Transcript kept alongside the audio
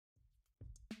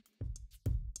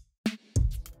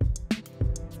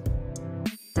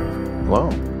Hello,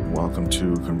 welcome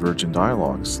to Convergent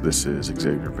Dialogues. This is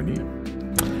Xavier Bonilla.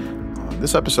 On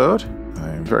this episode,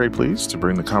 I am very pleased to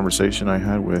bring the conversation I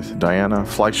had with Diana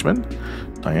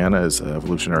Fleischman. Diana is an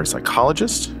evolutionary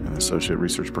psychologist and associate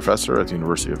research professor at the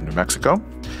University of New Mexico.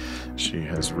 She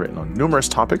has written on numerous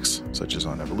topics, such as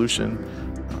on evolution,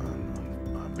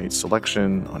 on mate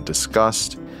selection, on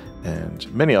disgust,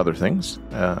 and many other things.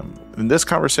 In this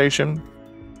conversation,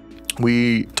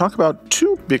 we talk about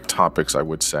two big topics, I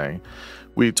would say.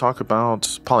 We talk about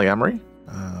polyamory,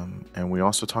 and we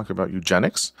also talk about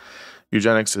eugenics.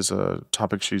 Eugenics is a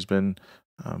topic she's been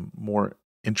more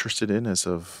interested in as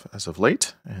of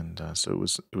late, and so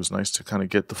it was nice to kind of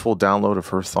get the full download of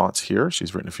her thoughts here.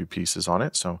 She's written a few pieces on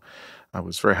it, so I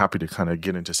was very happy to kind of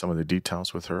get into some of the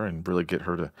details with her and really get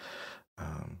her to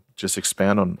just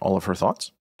expand on all of her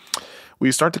thoughts.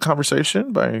 We start the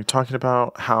conversation by talking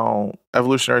about how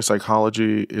evolutionary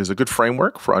psychology is a good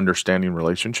framework for understanding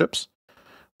relationships.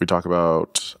 We talk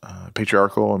about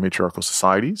patriarchal and matriarchal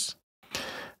societies.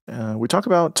 We talk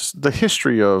about the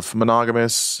history of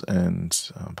monogamous and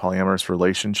polyamorous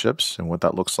relationships and what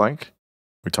that looks like.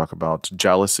 We talk about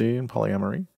jealousy and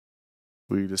polyamory.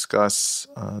 We discuss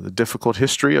the difficult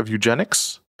history of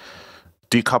eugenics,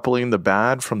 decoupling the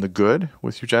bad from the good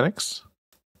with eugenics,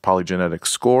 polygenetic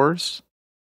scores,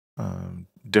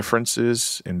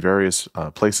 differences in various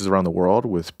places around the world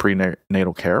with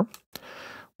prenatal care.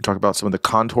 We talk about some of the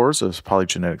contours of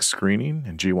polygenetic screening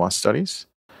and GWAS studies.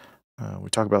 We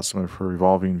talk about some of her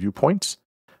evolving viewpoints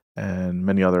and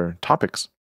many other topics.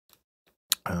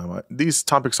 These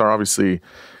topics are obviously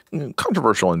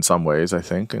controversial in some ways, I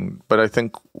think, but I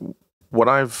think what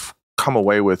I've come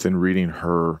away with in reading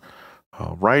her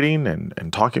writing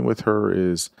and talking with her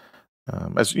is,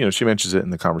 as you know, she mentions it in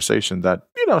the conversation that,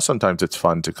 sometimes it's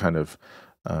fun to kind of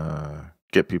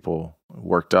get people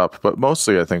worked up. But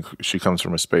mostly I think she comes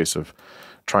from a space of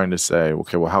trying to say,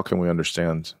 okay, well, how can we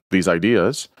understand these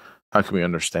ideas? How can we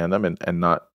understand them and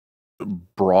not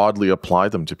broadly apply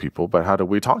them to people, but how do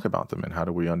we talk about them and how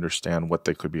do we understand what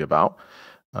they could be about?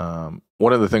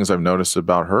 One of the things I've noticed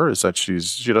about her is that she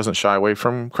doesn't shy away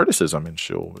from criticism, and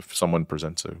if someone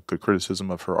presents a good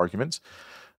criticism of her arguments,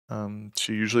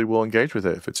 she usually will engage with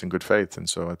it if it's in good faith. And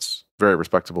so it's very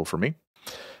respectable for me.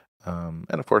 And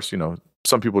of course,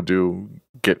 some people do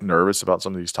get nervous about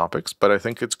some of these topics, but I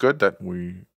think it's good that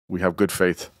we have good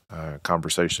faith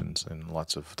conversations and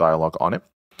lots of dialogue on it.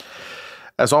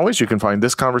 As always, you can find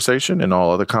this conversation and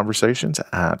all other conversations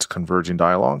at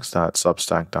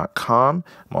convergingdialogues.substack.com.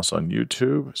 I'm also on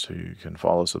YouTube, so you can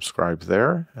follow, subscribe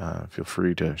there. Feel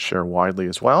free to share widely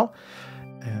as well.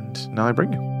 And now I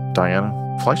bring you Diana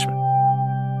Fleischman.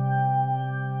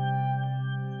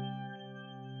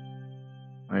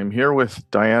 I'm here with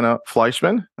Diana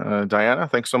Fleischman. Diana,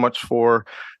 thanks so much for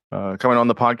coming on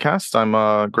the podcast.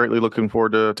 I'm greatly looking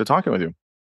forward to talking with you.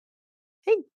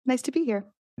 Hey, nice to be here.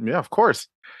 Yeah, of course.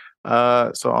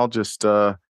 So I'll just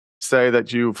say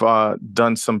that you've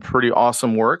done some pretty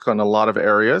awesome work on a lot of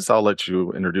areas. I'll let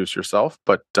you introduce yourself,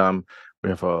 but we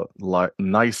have a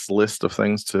nice list of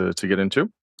things to get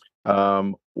into.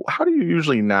 How do you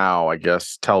usually now, I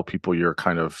guess, tell people your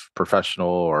kind of professional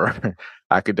or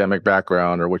academic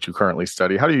background or what you currently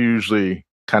study? How do you usually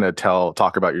kind of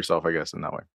talk about yourself, I guess, in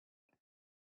that way?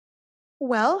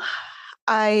 Well,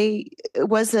 I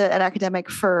was an academic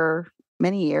for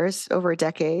many years, over a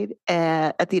decade,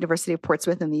 at the University of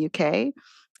Portsmouth in the UK.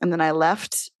 And then I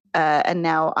left, and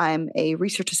now I'm a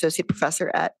research associate professor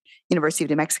at University of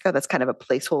New Mexico. That's kind of a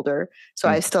placeholder. So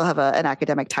I still have an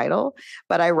academic title,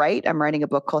 but I'm writing a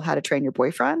book called How to Train Your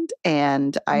Boyfriend.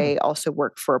 And I also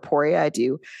work for Aporia. I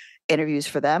do interviews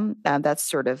for them. That's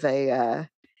sort of a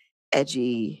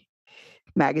edgy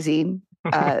magazine,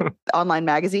 online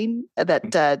magazine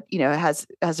that has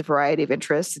a variety of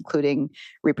interests, including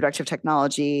reproductive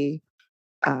technology,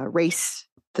 race,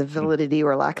 the validity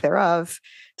or lack thereof,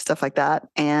 stuff like that.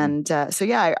 And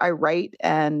I write,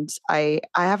 and I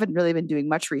haven't really been doing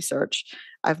much research.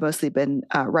 I've mostly been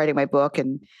writing my book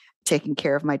and taking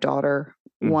care of my daughter,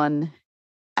 one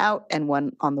out and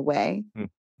one on the way.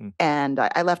 And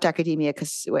I left academia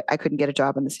because I couldn't get a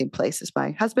job in the same place as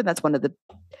my husband. That's one of the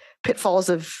pitfalls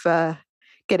of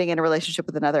getting in a relationship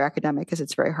with another academic, because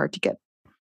it's very hard to get.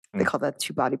 They call that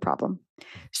two-body problem.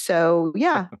 So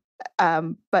yeah,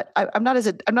 but I'm not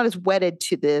as wedded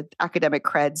to the academic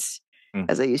creds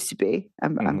as I used to be.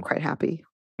 I'm quite happy.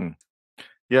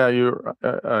 Yeah, you're.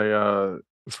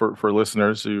 For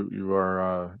listeners, you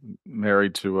are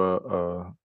married to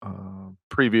a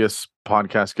previous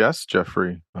podcast guest,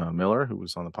 Jeffrey Miller, who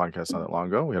was on the podcast not that long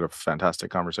ago. We had a fantastic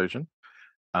conversation.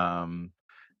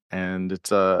 And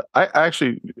it's I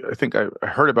think I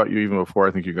heard about you even before.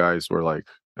 I think you guys were like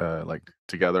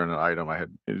together in an item.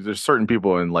 There's certain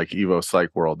people in like Evo Psych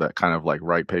world that kind of like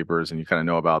write papers and you kind of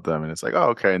know about them and it's like, oh,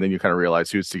 okay. And then you kind of realize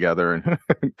who's together and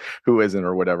who isn't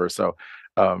or whatever. So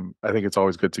I think it's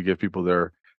always good to give people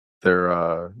their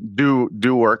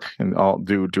do work and all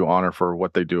do honor for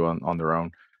what they do on their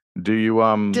own. Do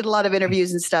you did a lot of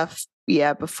interviews and stuff?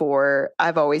 Yeah, before.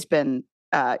 I've always been.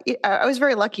 I was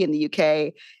very lucky in the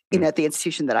UK. At the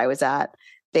institution that I was at,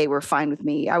 they were fine with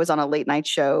me. I was on a late night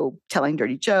show telling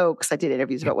dirty jokes. I did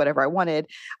interviews about whatever I wanted.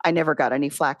 I never got any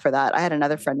flack for that. I had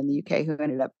another friend in the UK who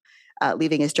ended up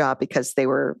leaving his job because they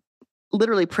were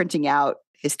literally printing out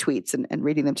his tweets and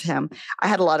reading them to him. I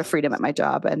had a lot of freedom at my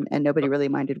job and nobody really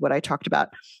minded what I talked about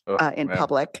in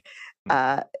public.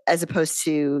 As opposed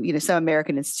to, some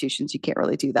American institutions, you can't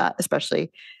really do that,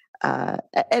 especially. And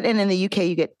in the UK,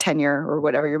 you get tenure or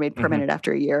whatever. You're made permanent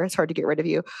after a year. It's hard to get rid of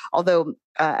you. Although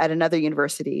at another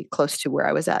university close to where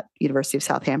I was at, University of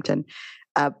Southampton,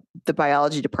 the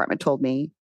biology department told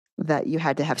me that you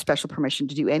had to have special permission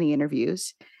to do any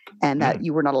interviews and that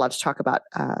you were not allowed to talk about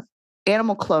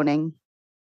animal cloning,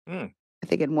 I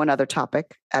think in one other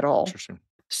topic at all. Interesting.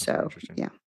 So, yeah.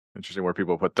 Interesting where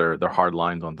people put their hard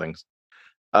lines on things.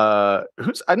 I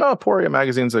know Aporia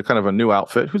Magazine's a kind of a new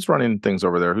outfit. Who's running things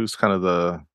over there? Who's kind of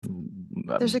the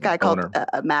there's a guy owner?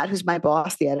 Called Matt, who's my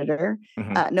boss, the editor.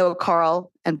 Noah Carl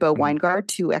and Bo Weingard,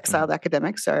 two exiled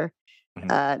academics, are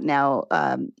now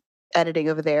editing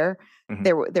over there.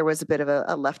 There was a bit of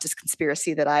a leftist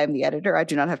conspiracy that I am the editor. I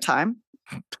do not have time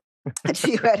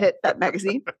to edit that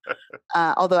magazine.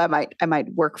 Although I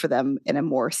might work for them in a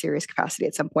more serious capacity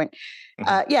at some point.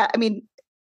 Yeah, I mean,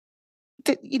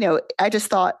 I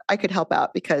just thought I could help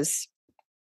out because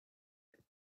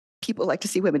people like to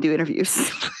see women do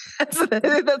interviews.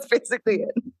 That's basically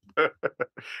it.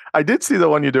 I did see the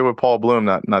one you did with Paul Bloom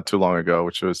not too long ago,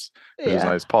 which was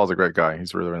nice. Paul's a great guy.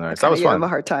 He's really, really nice. That was fun. Him a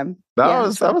hard time. That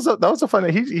was a fun.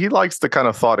 He likes the kind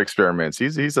of thought experiments.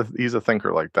 He's a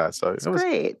thinker like that. So it was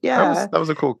great. Yeah, that was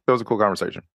a cool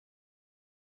conversation.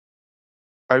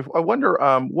 I wonder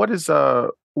what is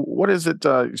it?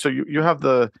 So you have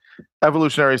the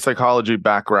evolutionary psychology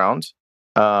background,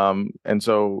 and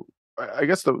so I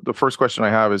guess the first question I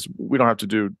have is, we don't have to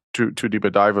do too deep a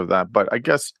dive of that, but I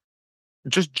guess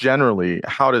just generally,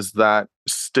 how does that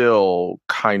still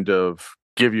kind of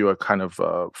give you a kind of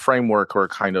framework or a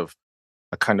kind of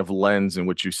lens in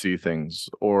which you see things,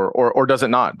 or does it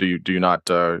not? Do you not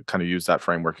kind of use that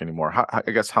framework anymore?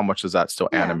 I guess how much does that still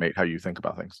animate how you think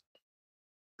about things?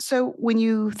 So when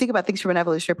you think about things from an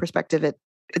evolutionary perspective,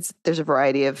 there's a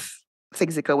variety of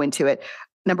things that go into it.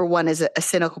 Number one is a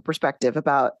cynical perspective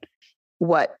about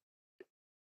what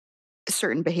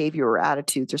certain behavior or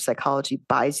attitudes or psychology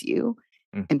buys you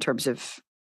in terms of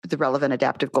the relevant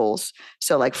adaptive goals.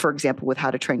 So like, for example, with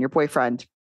How to Train Your Boyfriend,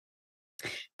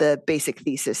 the basic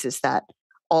thesis is that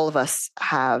all of us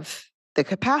have the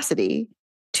capacity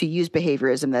to use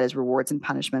behaviorism, that is rewards and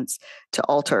punishments, to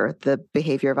alter the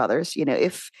behavior of others.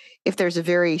 If there's a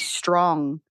very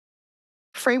strong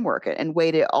framework and way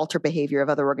to alter behavior of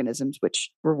other organisms,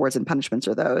 which rewards and punishments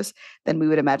are those, then we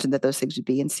would imagine that those things would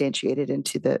be instantiated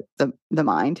into the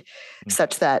mind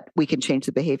such that we can change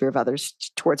the behavior of others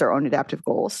towards our own adaptive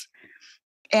goals.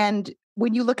 And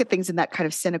when you look at things in that kind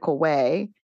of cynical way,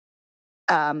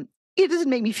 it doesn't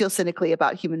make me feel cynically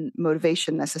about human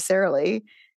motivation necessarily.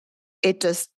 It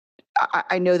just,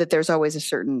 I know that there's always a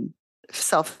certain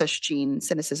selfish gene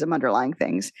cynicism underlying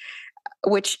things,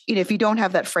 which, if you don't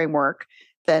have that framework,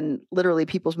 then literally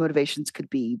people's motivations could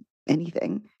be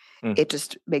anything. It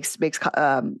just makes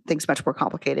things much more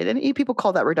complicated. And people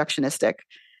call that reductionistic,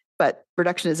 but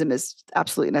reductionism is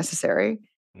absolutely necessary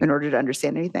in order to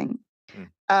understand anything.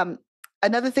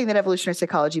 Another thing that evolutionary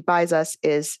psychology buys us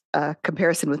is a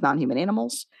comparison with non-human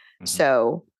animals.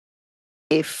 So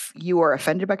if you are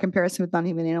offended by comparison with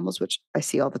non-human animals, which I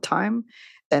see all the time,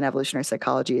 then evolutionary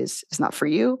psychology is not for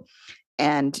you.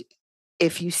 And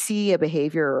if you see a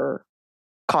behavior or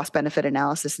cost-benefit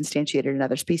analysis instantiated in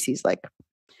other species, like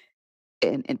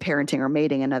in parenting or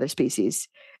mating in other species,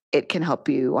 it can help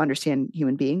you understand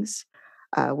human beings.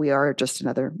 We are just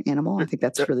another animal. I think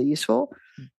that's really useful.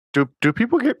 Do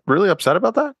people get really upset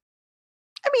about that?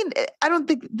 I mean, I don't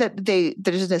think that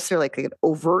there's necessarily like an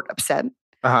overt upset.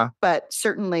 But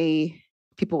certainly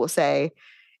people will say,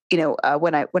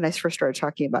 when I first started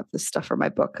talking about this stuff for my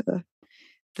book,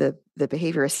 the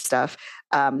behaviorist stuff,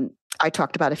 I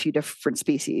talked about a few different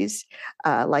species.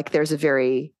 Like there's a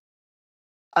very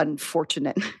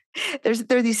unfortunate, there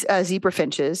are these zebra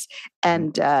finches,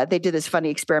 and they did this funny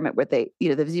experiment where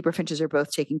the zebra finches are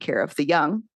both taking care of the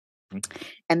young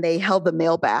and they held the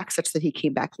male back such that he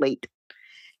came back late.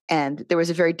 And there was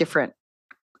a very different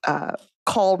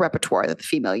call repertoire that the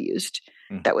female used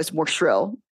that was more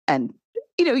shrill. And,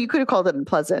 you could have called it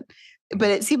unpleasant, but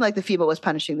it seemed like the female was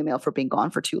punishing the male for being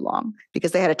gone for too long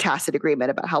because they had a tacit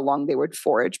agreement about how long they would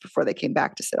forage before they came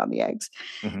back to sit on the eggs.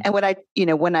 And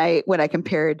when I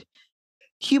compared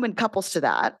human couples to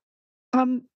that,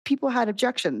 people had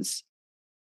objections,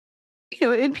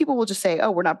 and people will just say,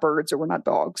 oh, we're not birds, or we're not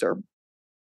dogs, or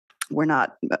we're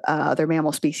not other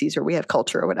mammal species, or we have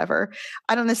culture, or whatever.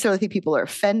 I don't necessarily think people are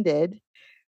offended,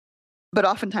 but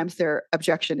oftentimes their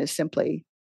objection is simply,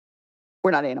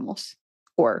 we're not animals,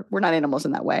 or we're not animals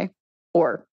in that way,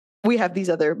 or we have these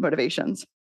other motivations.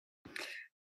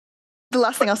 The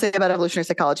last thing I'll say about evolutionary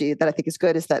psychology that I think is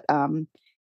good is that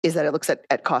it looks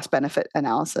at cost benefit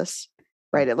analysis,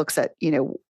 right? It looks at,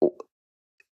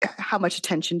 how much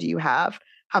attention do you have?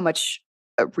 How much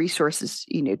resources,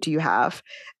 do you have?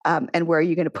 And where are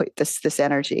you going to put this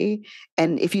energy?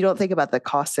 And if you don't think about the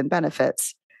costs and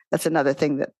benefits, that's another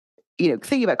thing that,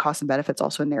 thinking about costs and benefits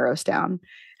also narrows down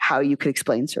how you could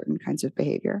explain certain kinds of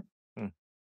behavior.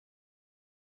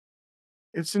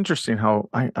 It's interesting how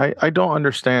I don't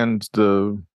understand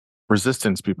the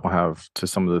resistance people have to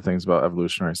some of the things about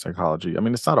evolutionary psychology. I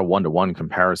mean, it's not a one-to-one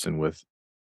comparison with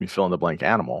you fill in the blank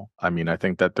animal. I mean, I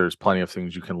think that there's plenty of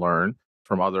things you can learn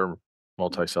from other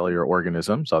multicellular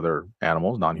organisms, other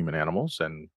animals, non-human animals,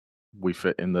 and we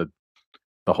fit in the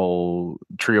whole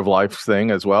tree of life thing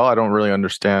as well. I don't really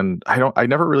understand. I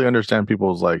never really understand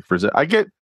people's I get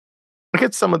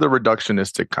some of the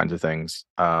reductionistic kinds of things.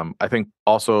 I think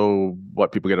also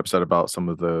what people get upset about, some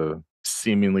of the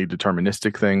seemingly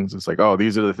deterministic things. It's like, oh,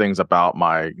 these are the things about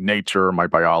my nature, my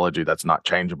biology that's not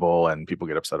changeable, and people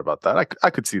get upset about that. I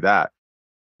could see that,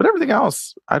 but everything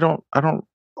else, I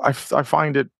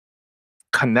find it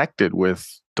connected with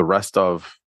the rest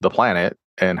of the planet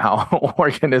and how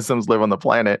organisms live on the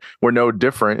planet. We're no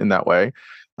different in that way,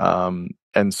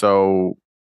 and so.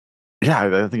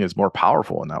 Yeah, I think it's more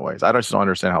powerful in that way. I just don't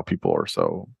understand how people are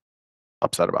so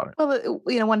upset about it.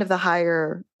 Well, one of the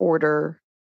higher order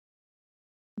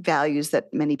values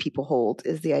that many people hold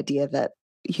is the idea that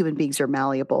human beings are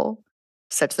malleable,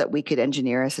 such that we could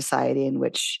engineer a society in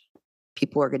which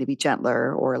people are going to be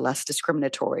gentler or less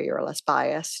discriminatory or less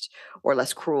biased or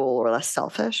less cruel or less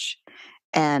selfish.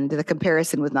 And the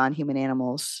comparison with non-human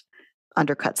animals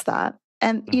undercuts that.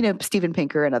 And, Steven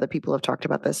Pinker and other people have talked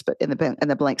about this, but in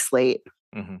the blank slate,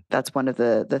 that's one of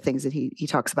the things that he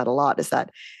talks about a lot, is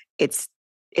that it's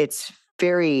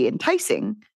very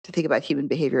enticing to think about human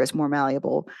behavior as more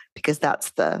malleable, because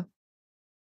that's the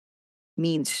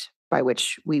means by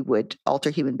which we would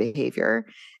alter human behavior.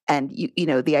 And,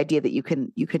 the idea that you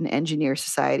can engineer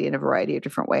society in a variety of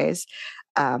different ways.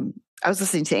 I was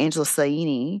listening to Angela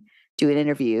Saini do an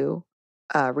interview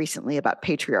recently about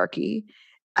patriarchy.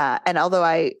 And although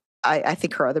I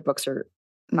think her other books are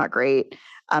not great,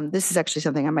 this is actually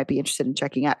something I might be interested in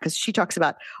checking out, because she talks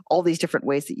about all these different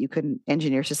ways that you can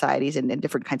engineer societies and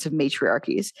different kinds of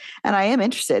matriarchies. And I am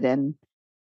interested in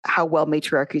how well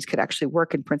matriarchies could actually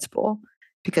work in principle,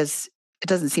 because it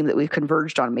doesn't seem that we've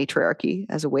converged on matriarchy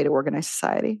as a way to organize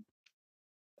society.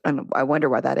 And I wonder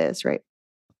why that is, right?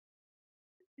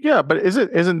 Yeah, but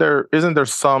isn't there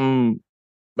some,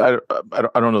 I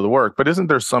don't know the work, but isn't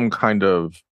there some kind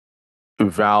of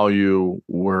value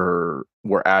we're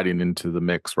adding into the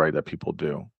mix, right, that people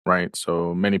do, right?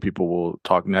 So many people will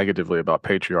talk negatively about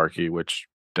patriarchy, which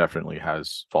definitely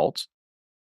has faults,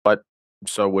 but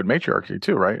so would matriarchy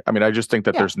too, right? I mean, I just think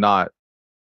that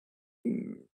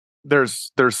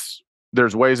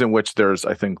there's ways in which there's,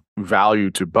 I think,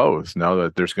 value to both. Now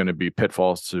that there's going to be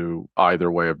pitfalls to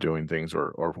either way of doing things,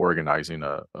 or organizing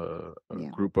a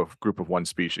group of one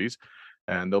species,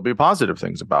 and there'll be positive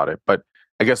things about it. But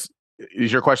I guess,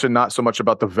 is your question not so much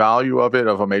about the value of it,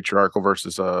 of a matriarchal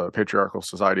versus a patriarchal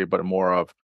society, but more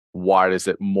of why does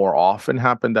it more often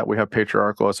happen that we have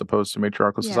patriarchal as opposed to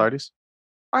matriarchal societies?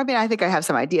 I mean, I think I have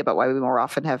some idea about why we more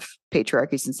often have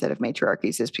patriarchies instead of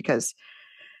matriarchies, is because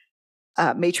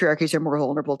matriarchies are more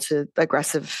vulnerable to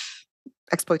aggressive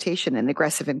exploitation and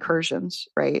aggressive incursions,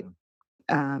 right?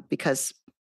 Because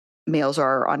males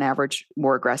are on average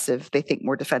more aggressive, they think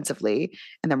more defensively,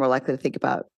 and they're more likely to think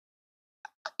about,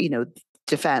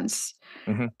 defense.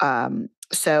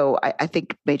 So I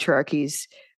think matriarchies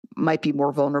might be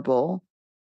more vulnerable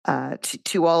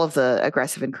to all of the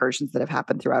aggressive incursions that have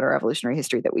happened throughout our evolutionary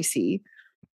history that we see,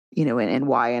 in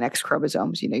Y and X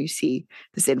chromosomes. You see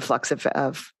this influx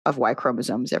of Y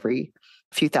chromosomes every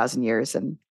few thousand years,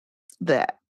 and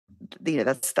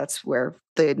that's where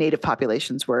the native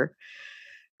populations were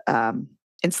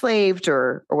enslaved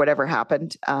or whatever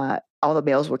happened, all the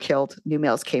males were killed. New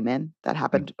males came in. That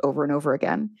happened over and over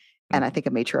again. And I think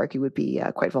a matriarchy would be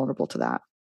quite vulnerable to that.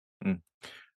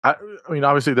 I mean,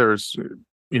 obviously, there's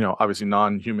obviously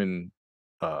non-human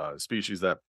species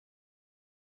that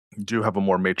do have a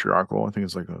more matriarchal. I think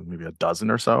it's like maybe a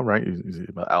dozen or so, right?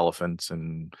 Elephants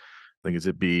and I think is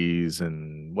it bees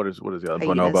and what is the other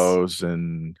bonobos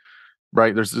and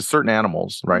right? There's just certain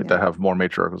animals, right, that have more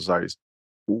matriarchal societies.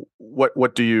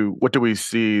 What do we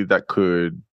see that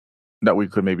we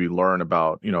could maybe learn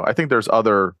about? I think there's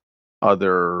other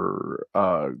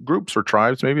groups or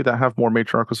tribes maybe that have more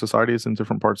matriarchal societies in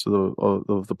different parts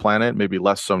of the planet. Maybe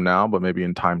less so now, but maybe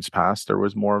in times past there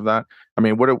was more of that. I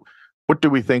mean, what do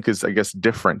we think is, I guess,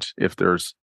 different if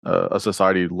there's a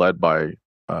society led by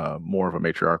more of a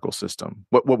matriarchal system?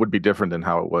 What would be different than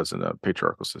how it was in a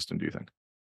patriarchal system, do you think?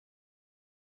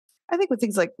 I think with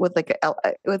things like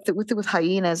with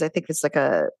hyenas, I think it's like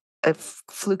a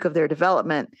fluke of their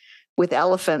development. With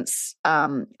elephants,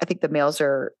 I think the males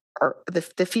are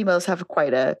the females have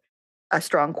quite a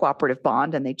strong cooperative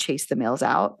bond, and they chase the males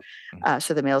out,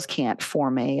 so the males can't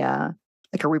form a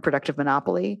reproductive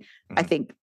monopoly. I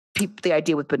think the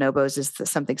idea with bonobos is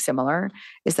something similar,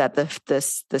 is that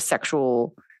the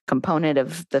sexual component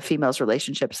of the females'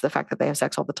 relationships, the fact that they have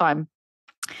sex all the time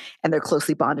and they're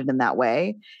closely bonded in that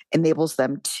way, enables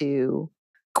them to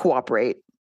cooperate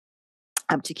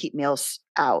to keep males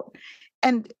out.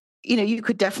 And you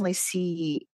could definitely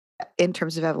see, in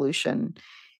terms of evolution,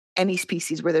 any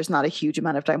species where there's not a huge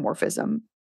amount of dimorphism,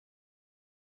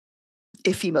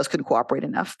 if females can cooperate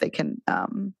enough, they can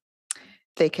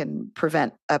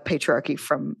prevent a patriarchy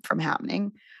from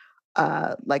happening.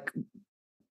 Like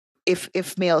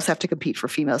if males have to compete for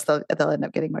females, they'll end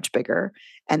up getting much bigger,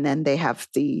 and then they have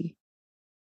the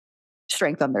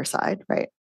strength on their side, right?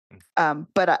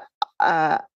 But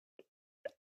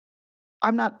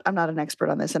I'm not an expert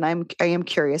on this, and I am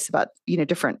curious about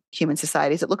different human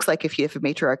societies. It looks like if you have a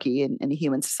matriarchy in a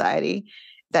human society,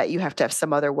 that you have to have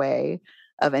some other way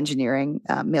of engineering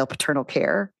male paternal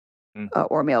care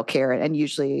or male care, and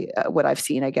usually what I've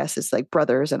seen, I guess, is like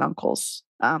brothers and uncles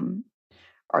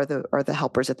are the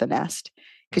helpers at the nest,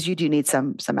 because you do need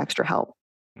some extra help.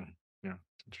 Yeah,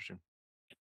 interesting.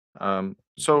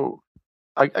 So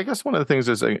I guess one of the things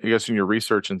is, I guess, in your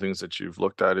research and things that you've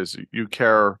looked at is you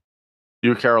care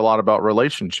a lot about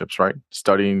relationships, right?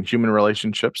 Studying human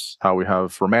relationships, how we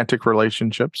have romantic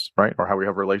relationships, right? Or how we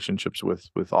have relationships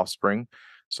with offspring.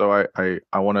 So I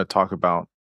want to talk about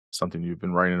something you've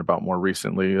been writing about more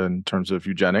recently in terms of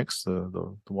eugenics,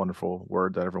 the wonderful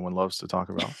word that everyone loves to talk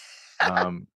about.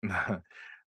 I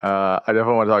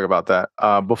definitely want to talk about that.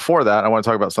 Before that, I want to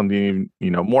talk about something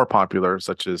more popular,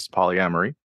 such as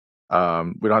polyamory. We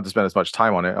don't have to spend as much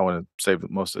time on it. I want to save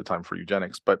most of the time for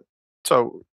eugenics. But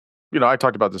so, I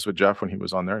talked about this with Jeff when he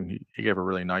was on there, and he gave a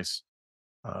really nice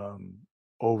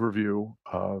overview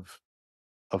of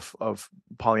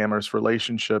polyamorous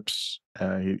relationships.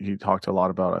 He talked a lot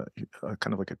about a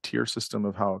kind of like a tier system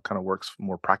of how it kind of works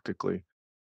more practically.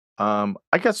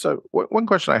 I guess one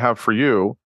question I have for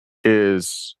you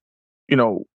is,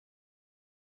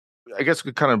 I guess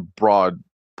a kind of broad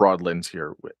lens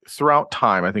here. Throughout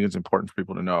time, I think it's important for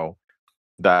people to know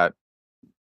that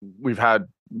we've had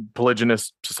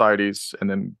polygynous societies, and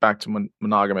then back to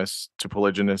monogamous, to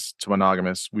polygynous, to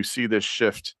monogamous. We see this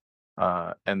shift,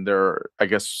 and I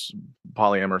guess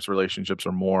polyamorous relationships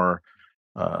are more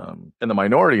in the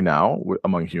minority now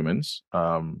among humans,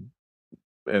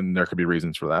 and there could be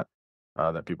reasons for that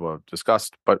that people have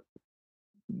discussed. But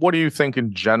what do you think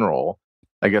in general,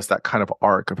 I guess, that kind of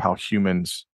arc of how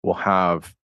humans will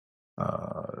have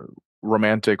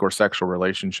romantic or sexual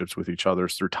relationships with each other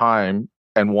through time,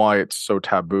 and why it's so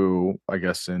taboo, I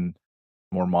guess, in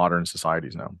more modern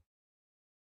societies now?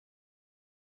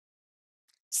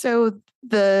 So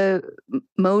the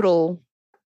modal,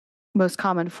 most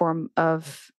common form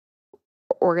of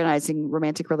organizing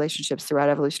romantic relationships throughout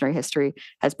evolutionary history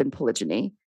has been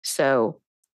polygyny. So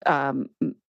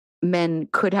men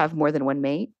could have more than one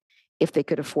mate if they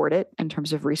could afford it in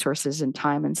terms of resources and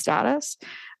time and status.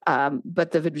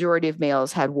 But the majority of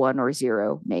males had one or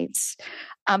zero mates.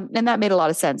 And that made a lot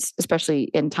of sense, especially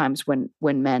in times when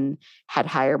men had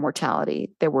higher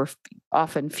mortality. There were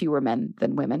often fewer men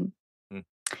than women.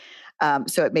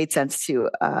 So it made sense to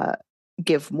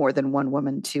give more than one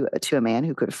woman to a man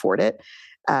who could afford it.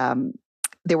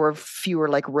 There were fewer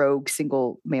like rogue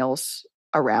single males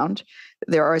around.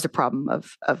 There always a problem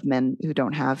of men who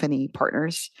don't have any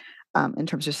partners in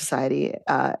terms of society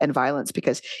and violence,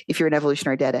 because if you're an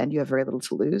evolutionary dead end, you have very little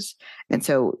to lose. And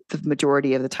so the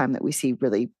majority of the time that we see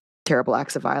really terrible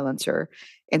acts of violence or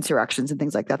insurrections and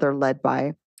things like that. They're led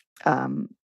by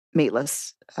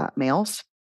mateless males.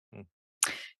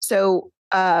 So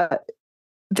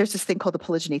there's this thing called the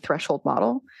polygyny threshold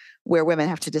model, where women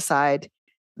have to decide.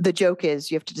 The joke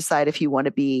is you have to decide if you want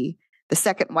to be the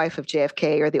second wife of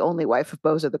JFK or the only wife of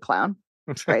Bozo the Clown,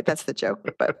 right? That's the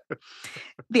joke. But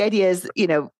the idea is,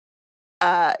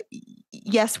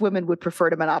 yes, women would prefer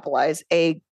to monopolize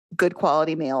a good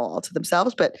quality male all to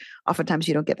themselves, but oftentimes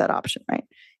you don't get that option, right?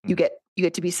 You get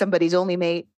to be somebody's only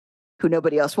mate who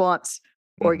nobody else wants,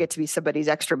 or you get to be somebody's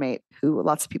extra mate who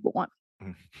lots of people want.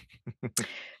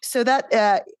 So that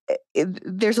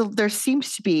there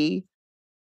seems to be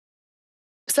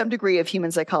some degree of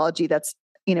human psychology that's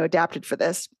adapted for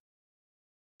this.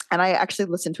 And I actually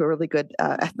listened to a really good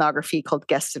ethnography called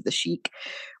Guests of the Sheik,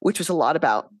 which was a lot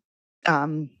about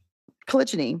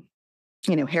polygyny,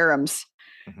 harems,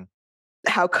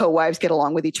 how co-wives get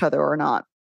along with each other or not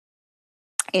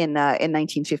in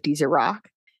 1950s Iraq,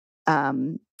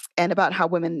 and about how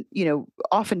women,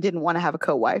 often didn't want to have a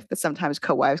co-wife, but sometimes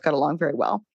co-wives got along very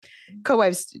well.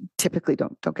 Co-wives typically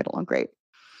don't get along great.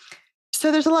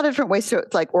 So there's a lot of different ways to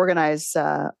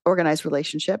organize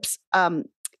relationships.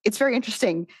 It's very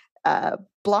interesting.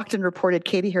 Blockton reported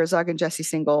Katie Herzog and Jesse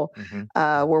Singal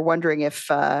were wondering if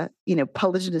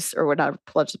polygynous or not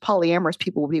polyamorous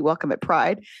people would be welcome at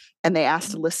Pride, and they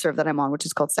asked a listserv that I'm on, which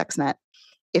is called SexNet,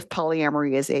 if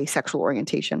polyamory is a sexual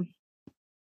orientation.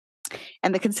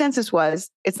 And the consensus was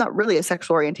it's not really a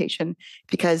sexual orientation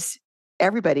because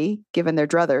everybody, given their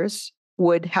druthers,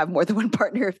 would have more than one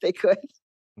partner if they could.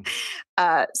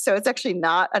 So it's actually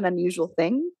not an unusual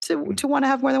thing to want to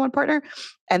have more than one partner.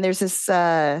 And there's this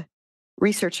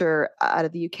researcher out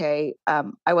of the UK.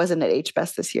 I wasn't at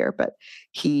HBEST this year, but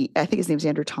I think his name's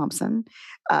Andrew Thompson,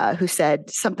 who said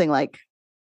something like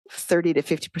 30 to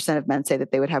 50% of men say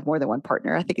that they would have more than one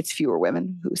partner. I think it's fewer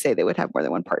women who say they would have more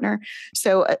than one partner.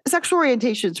 So sexual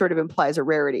orientation sort of implies a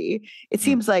rarity. It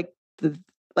seems like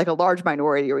a large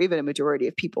minority or even a majority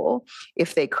of people,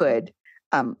 if they could,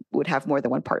 would have more than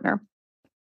one partner.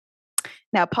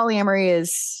 Now,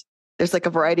 polyamory there's a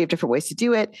variety of different ways to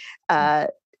do it.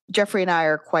 Jeffrey and I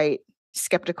are quite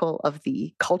skeptical of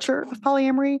the culture of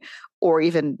polyamory, or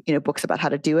even, books about how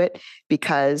to do it,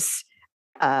 because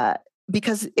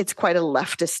it's quite a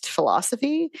leftist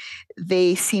philosophy.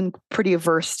 They seem pretty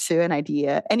averse to an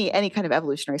idea, any kind of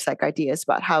evolutionary psych ideas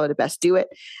about how to best do it.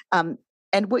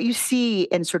 And what you see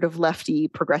in sort of lefty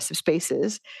progressive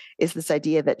spaces is this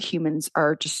idea that humans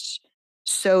are just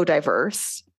so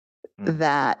diverse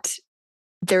that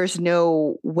there's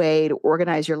no way to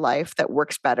organize your life that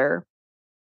works better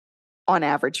on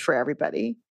average for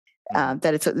everybody,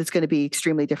 that it's going to be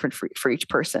extremely different for each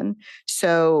person.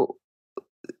 So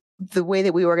the way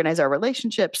that we organize our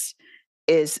relationships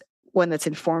is one that's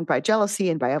informed by jealousy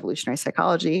and by evolutionary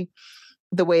psychology.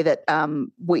 The way that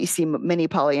what you see many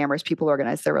polyamorous people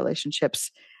organize their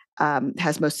relationships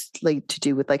has mostly to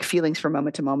do with feelings from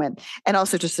moment to moment, and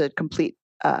also just a complete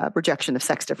rejection of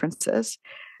sex differences.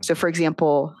 So, for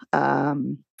example,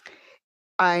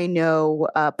 I know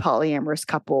a polyamorous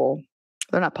couple.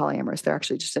 They're not polyamorous. They're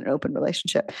actually just in an open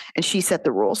relationship. And she set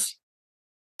the rules.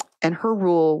 And her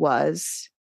rule was,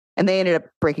 and they ended up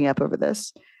breaking up over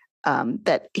this,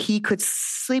 that he could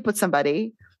sleep with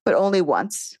somebody, but only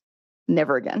once.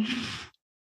 Never again.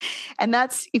 And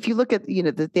that's, if you look at,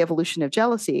 the evolution of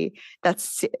jealousy,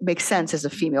 makes sense as a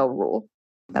female rule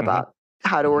about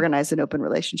how to organize an open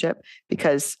relationship,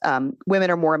 because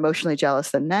women are more emotionally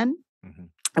jealous than men.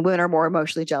 And women are more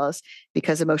emotionally jealous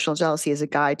because emotional jealousy is a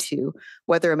guide to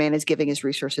whether a man is giving his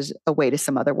resources away to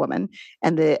some other woman.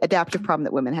 And the adaptive problem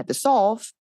that women had to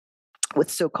solve with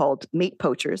so-called mate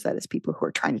poachers, that is people who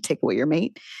are trying to take away your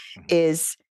mate,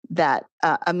 is that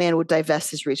a man would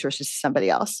divest his resources to somebody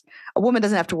else. A woman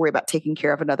doesn't have to worry about taking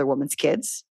care of another woman's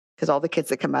kids, because all the kids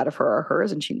that come out of her are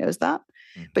hers, and she knows that.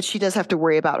 But she does have to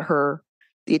worry about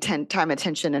the time,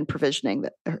 attention, and provisioning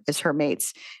that is her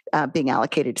mates being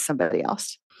allocated to somebody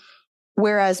else.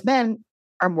 Whereas men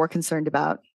are more concerned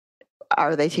about,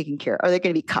 are they taking care? Are they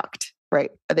going to be cucked?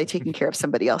 Right? Are they taking care of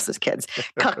somebody else's kids?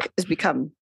 Cuck has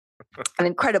become an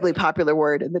incredibly popular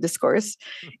word in the discourse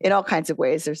in all kinds of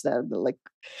ways. There's the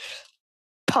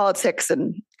politics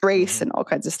and race and all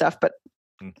kinds of stuff, but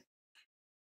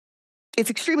it's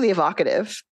extremely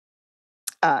evocative.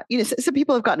 Some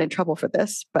people have gotten in trouble for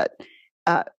this, but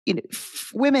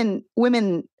women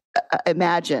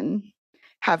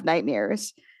have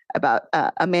nightmares about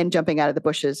a man jumping out of the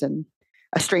bushes and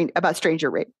about stranger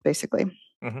rape, basically.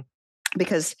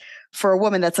 because for a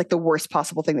woman, that's like the worst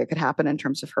possible thing that could happen in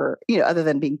terms of her, other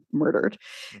than being murdered,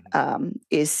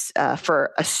 is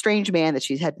for a strange man that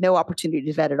she's had no opportunity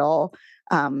to vet at all,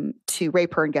 to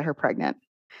rape her and get her pregnant.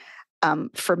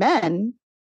 For men,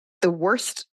 the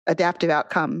worst adaptive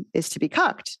outcome is to be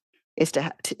cucked, is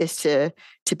to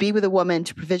be with a woman,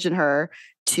 to provision her,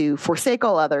 to forsake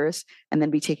all others, and then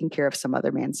be taking care of some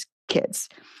other man's kids.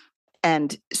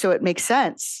 And so it makes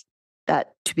sense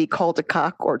that to be called a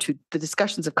cuck, or to the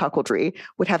discussions of cuckoldry,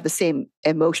 would have the same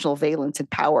emotional valence and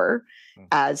power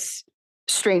as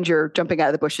stranger jumping out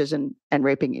of the bushes and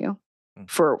raping you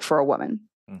for a woman.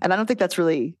 And I don't think that's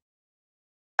really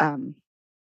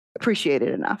appreciated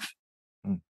enough.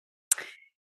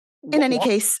 In any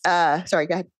case, sorry,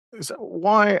 go ahead. So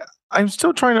why? I'm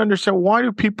still trying to understand, why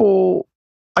do people?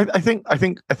 I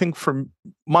think from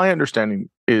my understanding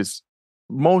is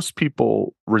most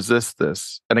people resist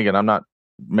this. And again, I'm not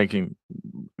making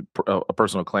a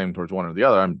personal claim towards one or the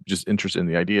other. I'm just interested in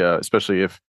the idea, especially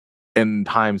if in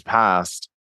times past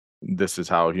this is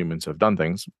how humans have done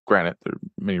things. Granted, there are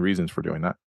many reasons for doing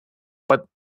that, but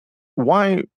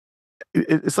why?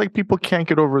 It's like people can't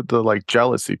get over the like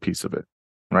jealousy piece of it,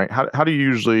 right? How do you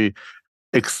usually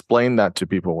explain that to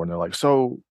people when they're like,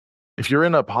 so if you're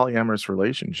in a polyamorous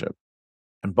relationship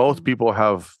and both people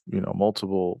have,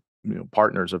 multiple,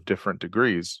 partners of different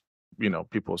degrees,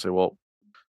 people say, well,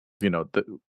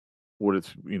 what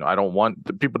if, I don't want,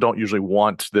 the people don't usually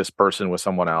want this person with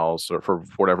someone else, or for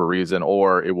whatever reason,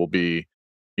 or it will be,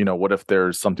 what if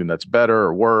there's something that's better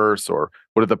or worse, or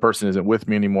what if the person isn't with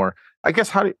me anymore? I guess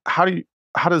how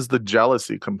does the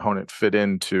jealousy component fit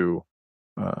into,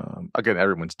 again,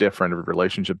 everyone's different, every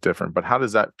relationship different, but how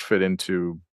does that fit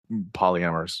into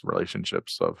polyamorous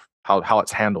relationships, of how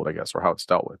it's handled, I guess, or how it's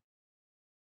dealt with?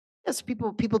 Yes,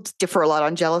 people differ a lot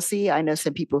on jealousy. I know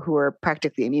some people who are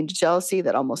practically immune to jealousy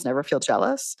that almost never feel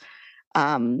jealous.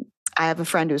 I have a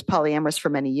friend who was polyamorous for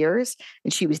many years,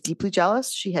 and she was deeply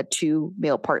jealous. She had 2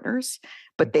 male partners,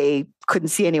 but they couldn't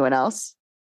see anyone else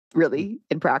really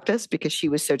in practice because she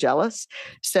was so jealous.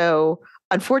 So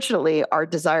unfortunately, our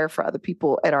desire for other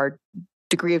people and our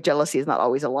degree of jealousy is not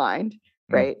always aligned,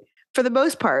 right? For the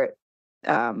most part,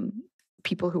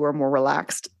 people who are more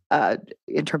relaxed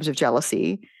in terms of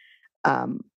jealousy,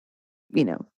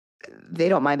 they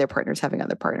don't mind their partners having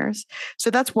other partners. So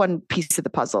that's one piece of the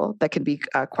puzzle that can be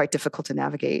quite difficult to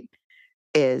navigate,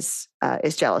 is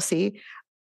jealousy.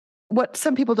 What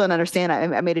some people don't understand,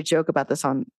 I made a joke about this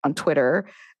on Twitter.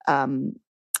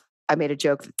 I made a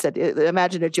joke that said,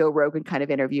 imagine a Joe Rogan kind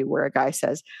of interview where a guy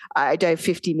says, I dive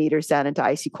 50 meters down into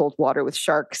icy cold water with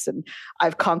sharks, and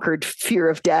I've conquered fear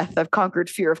of death. I've conquered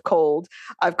fear of cold.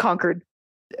 I've conquered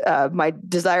my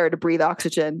desire to breathe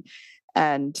oxygen.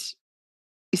 And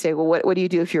you say, well, what do you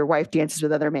do if your wife dances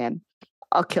with other men?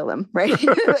 I'll kill him, right?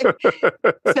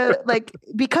 So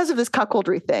because of this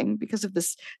cuckoldry thing, because of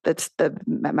this, that's the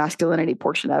masculinity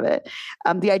portion of it.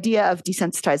 The idea of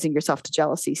desensitizing yourself to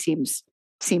jealousy seems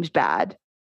bad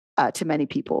to many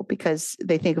people, because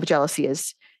they think of jealousy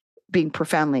as being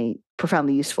profoundly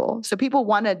useful. So people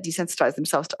want to desensitize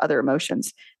themselves to other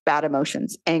emotions, bad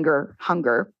emotions, anger,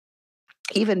 hunger.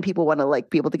 Even people want to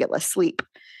be able to get less sleep.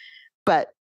 But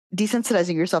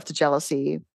desensitizing yourself to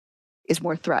jealousy is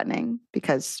more threatening,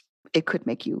 because it could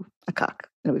make you a cuck.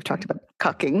 And we've talked about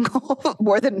cucking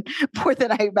more than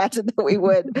I imagined that we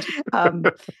would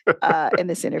in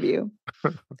this interview.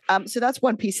 So that's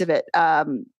one piece of it.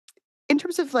 In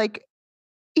terms of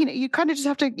you kind of just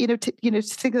have to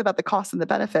think about the costs and the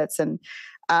benefits. And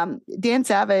Dan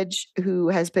Savage, who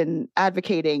has been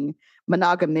advocating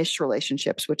monogamous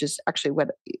relationships, which is actually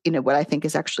what I think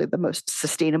is actually the most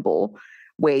sustainable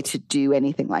way to do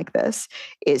anything like this,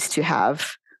 is to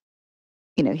have,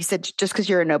 he said, just because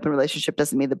you're in an open relationship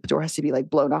doesn't mean the door has to be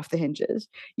blown off the hinges.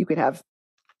 You could have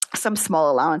some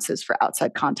small allowances for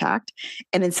outside contact.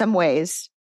 And in some ways,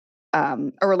 a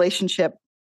relationship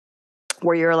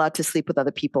where you're allowed to sleep with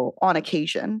other people on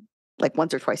occasion, like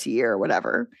once or twice a year or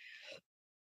whatever,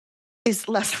 is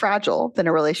less fragile than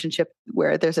a relationship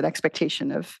where there's an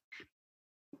expectation of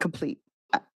complete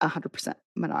 100%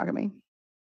 monogamy.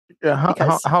 Yeah.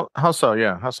 How so?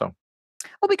 Yeah. How so?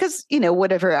 Well, because,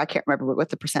 whatever, I can't remember what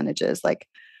the percentage is. It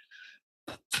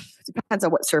depends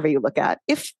on what survey you look at.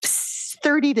 If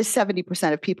 30 to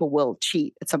 70% of people will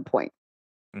cheat at some point,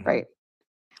 right?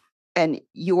 And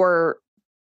your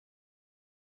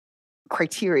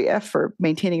criteria for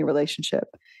maintaining a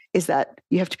relationship is that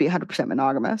you have to be 100%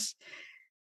 monogamous,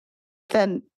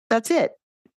 then that's it.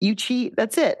 You cheat,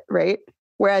 that's it, right?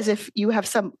 Whereas if you have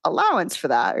some allowance for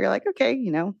that, you're like, okay,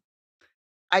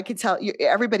 I can tell you,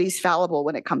 everybody's fallible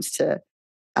when it comes to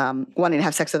wanting to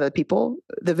have sex with other people,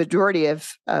 the majority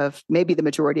of maybe the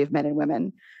majority of men and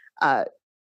women,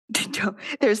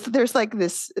 there's like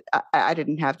this, I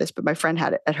didn't have this, but my friend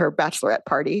had it at her bachelorette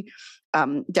party,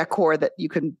 decor that you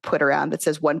can put around that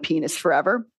says one penis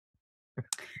forever.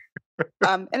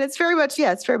 And it's very much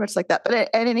like that. But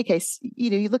in any case,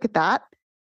 you look at that,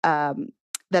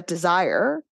 that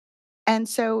desire. And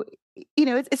so,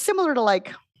 it's similar to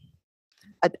like,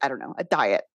 I don't know, a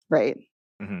diet, right?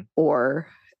 Mm-hmm. Or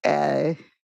I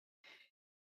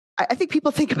think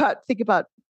people think about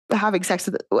having sex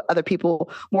with other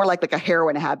people more like a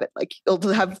heroin habit. Like you'll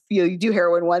have, you do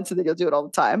heroin once and then you'll do it all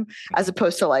the time, as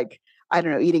opposed to like, I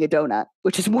don't know, eating a donut,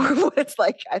 which is more of what it's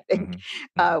like, I think,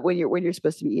 when you're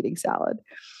supposed to be eating salad.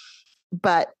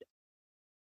 But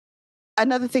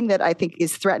another thing that I think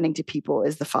is threatening to people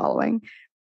is the following.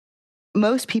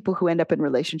 Most people who end up in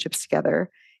relationships together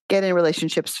get in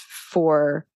relationships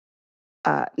for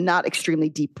not extremely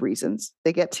deep reasons.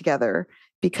 They get together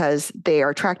because they are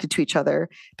attracted to each other,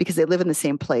 because they live in the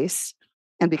same place,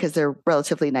 and because they're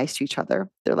relatively nice to each other.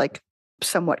 They're like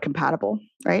somewhat compatible,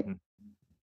 right?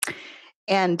 Mm-hmm.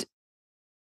 And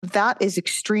that is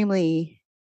extremely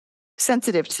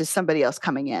sensitive to somebody else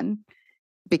coming in,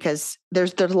 because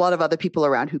there's a lot of other people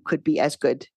around who could be as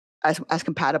good, as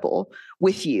compatible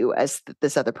with you as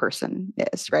this other person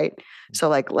is, right? So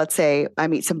like, let's say I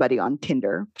meet somebody on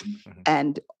Tinder, mm-hmm.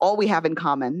 and all we have in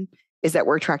common is that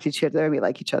we're attracted to each other and we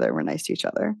like each other and we're nice to each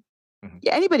other. Mm-hmm.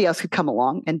 Yeah, anybody else could come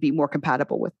along and be more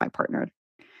compatible with my partner.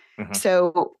 Mm-hmm.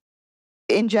 So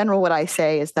in general, what I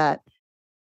say is that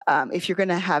if you're going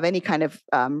to have any kind of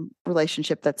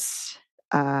relationship that's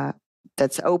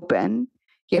open,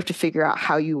 you have to figure out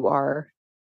how you are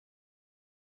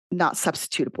not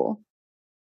substitutable,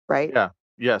 right?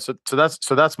 Yeah. So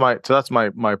that's my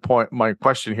point. My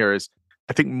question here is,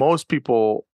 I think most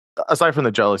people, aside from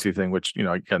the jealousy thing, which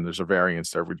again, there's a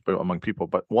variance there among people,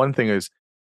 but one thing is,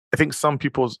 I think some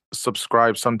people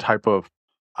subscribe some type of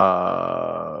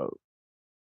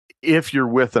if you're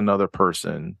with another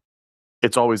person,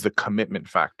 it's always the commitment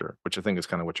factor, which I think is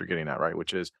kind of what you're getting at, right?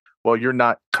 Which is, well, you're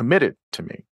not committed to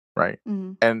me, right?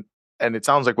 Mm-hmm. And it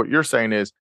sounds like what you're saying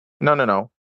is,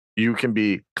 no. You can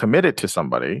be committed to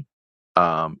somebody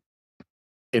in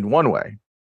one way,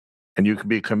 and you can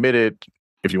be committed,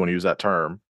 if you want to use that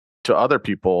term, to other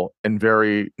people in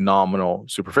very nominal,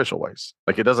 superficial ways.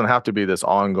 Like it doesn't have to be this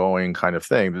ongoing kind of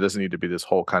thing. There doesn't need to be this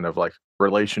whole kind of like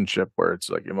relationship where it's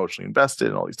like emotionally invested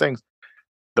and all these things.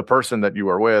 The person that you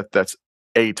are with, that's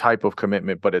a type of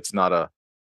commitment, but it's not a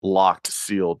locked,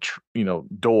 sealed,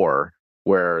 door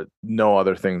where no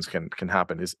other things can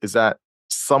happen. Is that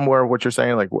somewhere what you're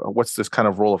saying? Like, what's this kind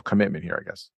of role of commitment here, I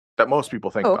guess, that most people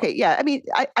think about? Yeah. I mean,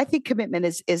 I think commitment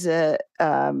is a,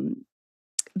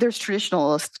 there's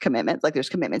traditionalist commitment, like there's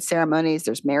commitment ceremonies,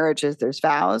 there's marriages, there's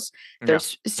vows.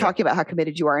 There's talking about how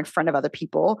committed you are in front of other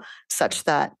people such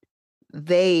that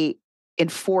they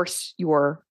enforce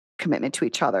your commitment to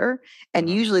each other. And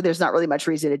usually there's not really much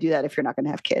reason to do that if you're not going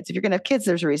to have kids. If you're going to have kids,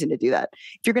 there's a reason to do that.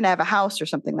 If you're going to have a house or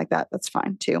something like that, that's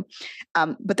fine too.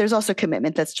 But there's also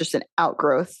commitment that's just an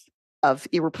outgrowth of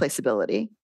irreplaceability,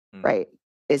 right?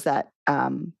 Is that,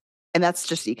 and that's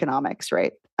just economics,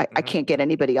 right? I can't get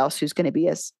anybody else who's going to be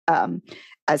as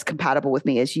compatible with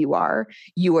me as you are.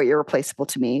 You are irreplaceable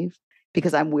to me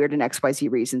because I'm weird in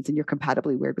XYZ reasons, and you're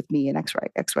compatibly weird with me in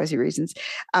XYZ reasons.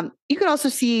 You can also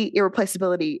see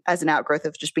irreplaceability as an outgrowth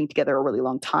of just being together a really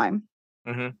long time,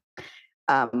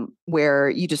 where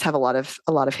you just have a lot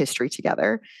of history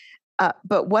together.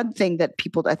 But one thing that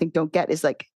people, I think, don't get is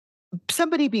like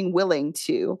somebody being willing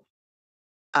to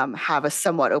have a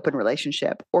somewhat open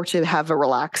relationship, or to have a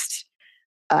relaxed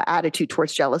attitude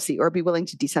towards jealousy, or be willing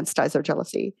to desensitize their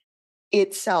jealousy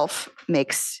itself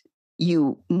makes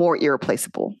you more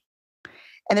irreplaceable.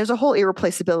 And there's a whole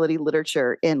irreplaceability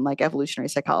literature in like evolutionary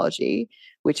psychology,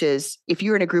 which is if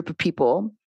you're in a group of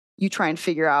people, you try and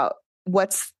figure out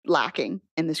what's lacking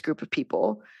in this group of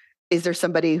people. Is there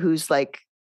somebody who's like,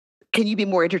 can you be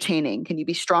more entertaining? Can you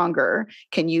be stronger?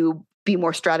 Can you be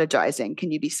more strategizing?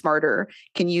 Can you be smarter?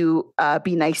 Can you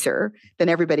be nicer than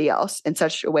everybody else in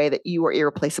such a way that you are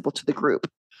irreplaceable to the group?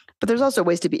 But there's also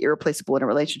ways to be irreplaceable in a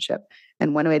relationship.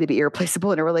 And one way to be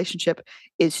irreplaceable in a relationship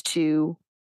is to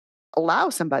allow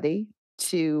somebody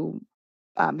to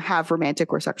have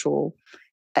romantic or sexual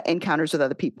encounters with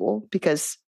other people,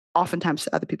 because oftentimes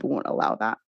other people won't allow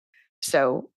that.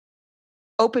 So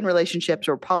open relationships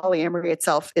or polyamory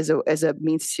itself is a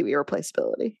means to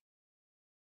irreplaceability.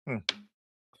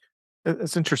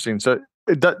 It's interesting. So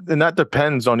and that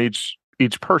depends on each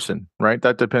person, right?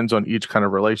 That depends on each kind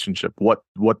of relationship, what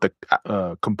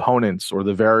the components or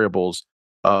the variables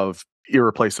of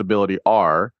irreplaceability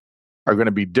are going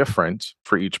to be different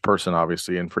for each person,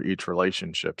 obviously, and for each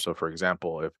relationship. So, for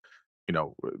example, if you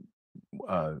know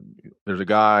uh, there's a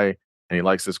guy and he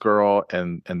likes this girl,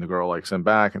 and the girl likes him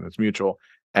back, and it's mutual,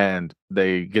 and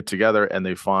they get together and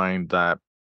they find that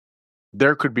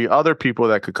there could be other people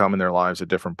that could come in their lives at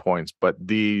different points, but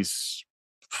these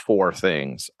four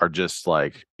things are just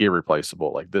like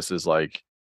irreplaceable. Like this is like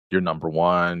your number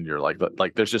one. You're like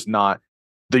there's just not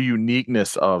the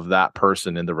uniqueness of that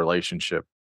person in the relationship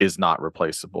is not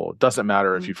replaceable. It doesn't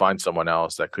matter if you find someone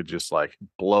else that could just like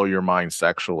blow your mind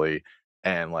sexually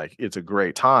and like it's a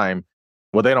great time.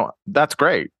 Well, they don't, that's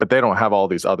great, but they don't have all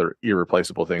these other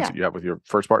irreplaceable things that you have with your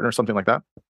first partner, something like that.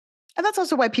 And that's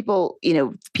also why people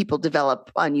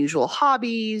develop unusual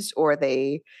hobbies, or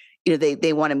they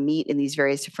want to meet in these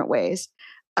various different ways.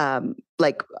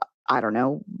 Like, I don't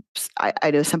know,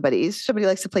 I know somebody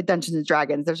likes to play Dungeons and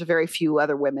Dragons. There's a very few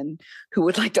other women who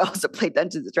would like to also play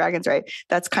Dungeons and Dragons, right?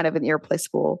 That's kind of an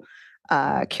irreplaceable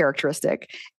characteristic.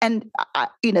 And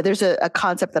there's a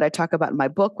concept that I talk about in my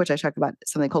book, which I talk about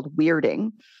something called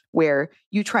weirding, where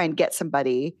you try and get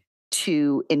somebody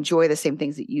to enjoy the same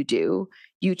things that you do.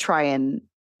 You try and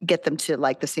get them to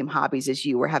like the same hobbies as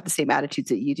you or have the same attitudes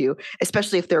that you do,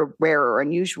 especially if they're rare or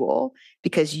unusual,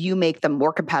 because you make them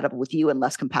more compatible with you and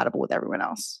less compatible with everyone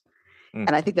else.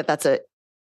 And I think that that's a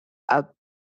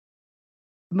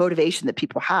motivation that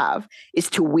people have, is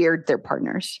to weird their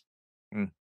partners.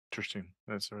 Interesting.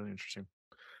 That's really interesting.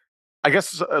 I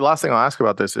guess the last thing I'll ask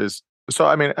about this is, so,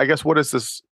 I mean, I guess what is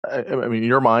this? I mean,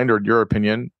 your mind or your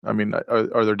opinion, I mean,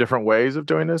 are there different ways of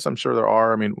doing this? I'm sure there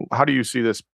are. I mean, how do you see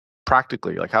this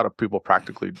practically? Like, how do people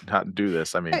practically do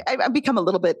this? I mean, I've become a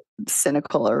little bit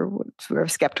cynical or sort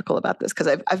of skeptical about this, because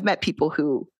I've met people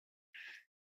who,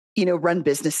 run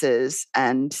businesses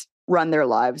and run their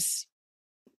lives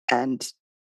and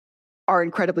are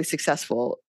incredibly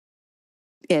successful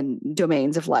in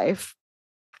domains of life,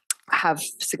 have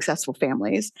successful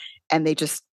families, and they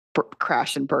just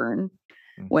crash and burn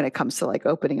when it comes to like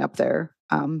opening up their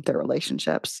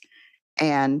relationships.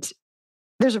 And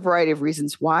there's a variety of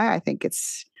reasons why. I think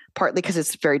it's partly because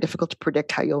it's very difficult to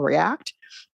predict how you'll react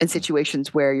in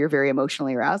situations where you're very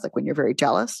emotionally aroused, like when you're very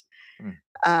jealous.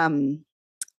 And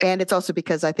it's also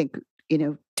because I think,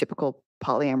 typical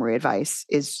polyamory advice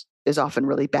is often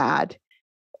really bad.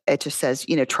 It just says,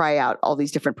 try out all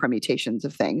these different permutations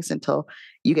of things until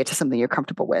you get to something you're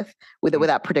comfortable with it,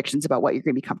 without predictions about what you're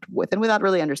going to be comfortable with, and without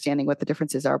really understanding what the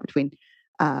differences are between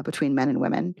men and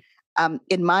women.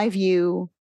 In my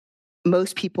view,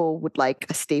 most people would like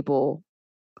a stable,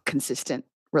 consistent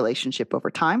relationship over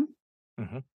time.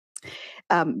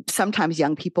 Sometimes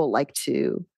young people like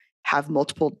to have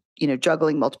multiple,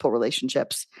 juggling multiple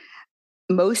relationships.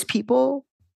 Most people,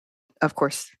 of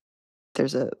course,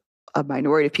 there's a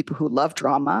minority of people who love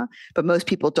drama, but most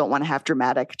people don't want to have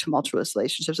dramatic, tumultuous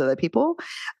relationships with other people.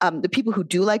 The people who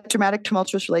do like dramatic,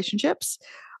 tumultuous relationships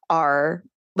are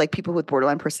like people with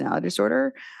borderline personality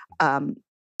disorder.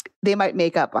 They might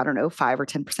make up, 5 or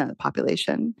 10% of the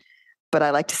population, but I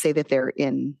like to say that they're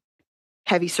in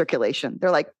heavy circulation.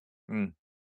 They're like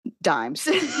dimes,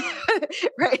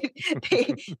 right?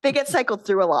 They get cycled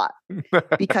through a lot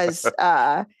because,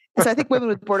 so I think women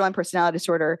with borderline personality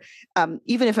disorder,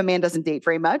 even if a man doesn't date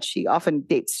very much, he often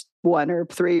dates 1 or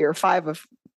 3 or 5 of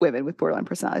women with borderline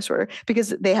personality disorder, because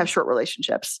they have short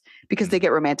relationships, because they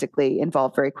get romantically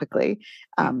involved very quickly,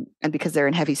 and because they're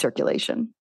in heavy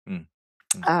circulation.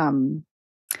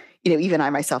 Even I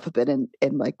myself have been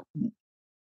in like,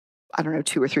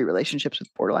 2 or 3 relationships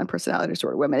with borderline personality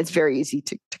disorder women. It's very easy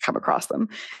to come across them,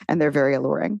 and they're very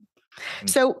alluring.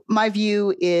 So my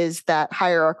view is that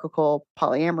hierarchical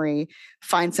polyamory,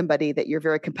 find somebody that you're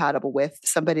very compatible with,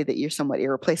 somebody that you're somewhat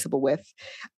irreplaceable with,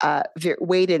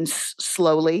 wade in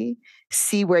slowly,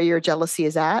 see where your jealousy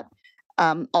is at.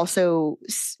 Also,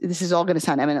 this is all going to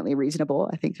sound eminently reasonable,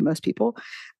 I think, to most people.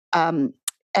 And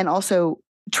also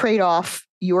trade off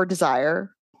your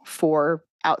desire for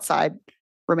outside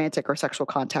romantic or sexual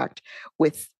contact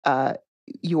with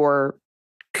your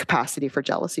capacity for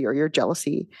jealousy or your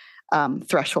jealousy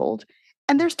threshold.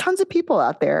 And there's tons of people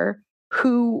out there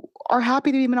who are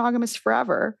happy to be monogamous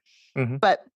forever.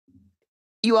 But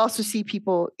you also see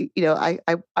people, I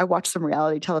watch some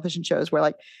reality television shows where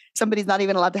like somebody's not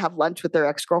even allowed to have lunch with their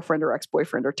ex-girlfriend or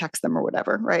ex-boyfriend or text them or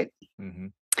whatever, right?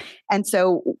 And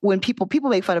so when people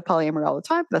make fun of polyamory all the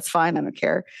time, that's fine, I don't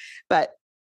care. But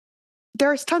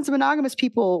there's tons of monogamous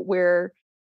people where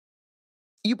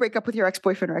you break up with your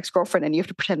ex-boyfriend or ex-girlfriend and you have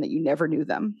to pretend that you never knew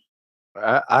them.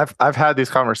 I've had these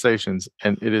conversations,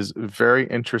 and it is very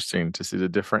interesting to see the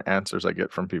different answers I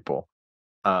get from people.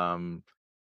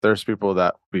 there's people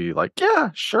that be like, yeah,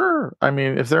 sure. I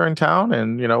mean, if they're in town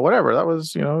and, whatever, that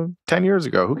was, 10 years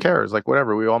ago, who cares? Like,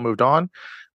 whatever, we all moved on.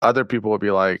 Other people would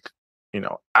be like,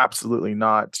 absolutely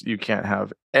not. You can't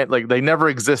have, and like, they never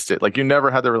existed. Like, you never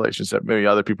had the relationship. Maybe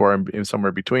other people are in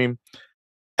somewhere between.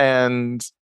 And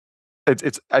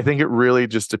I think it really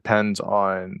just depends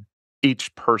on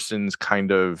each person's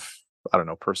kind of, I don't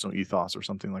know, personal ethos or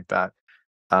something like that.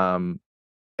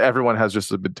 Everyone has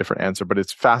just a bit different answer, but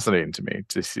it's fascinating to me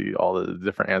to see all the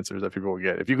different answers that people will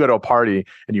get. If you go to a party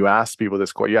and you ask people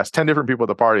this question, you ask 10 different people at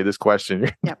the party this question,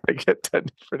 you're going to get 10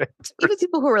 different answers. Even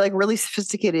people who are like really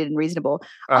sophisticated and reasonable.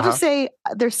 I'll just say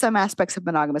there's some aspects of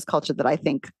monogamous culture that I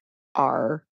think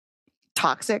are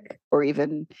toxic, or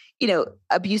even,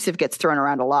 abusive gets thrown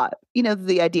around a lot.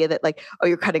 The idea that like, oh,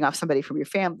 you're cutting off somebody from your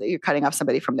family, you're cutting off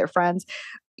somebody from their friends.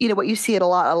 What you see it a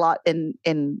lot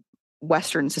in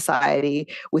Western society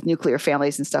with nuclear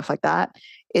families and stuff like that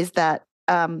is that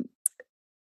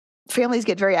families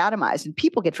get very atomized and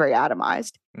people get very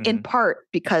atomized, in part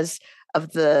because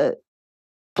of the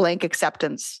blank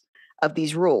acceptance of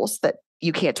these rules that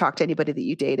you can't talk to anybody that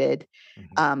you dated.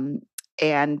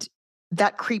 And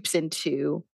that creeps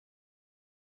into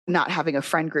not having a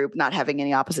friend group, not having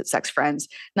any opposite sex friends,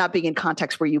 not being in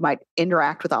contexts where you might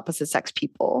interact with opposite sex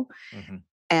people.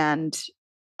 And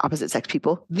opposite sex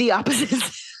people, the opposite.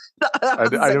 I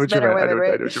know what you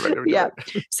meant. Yeah.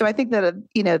 So I think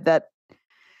that,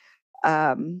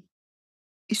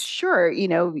 sure,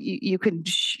 you can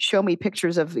show me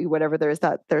pictures of whatever. There's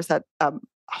that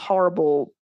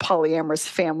horrible polyamorous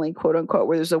family, quote unquote,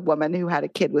 where there's a woman who had a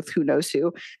kid with who knows who,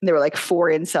 and there were like 4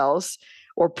 incels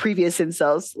or previous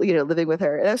incels, living with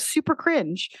her. And that's super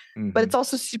cringe. But it's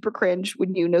also super cringe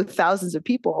when thousands of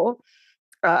people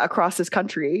across this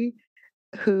country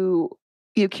who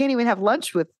can't even have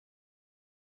lunch with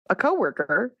a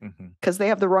coworker because they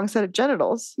have the wrong set of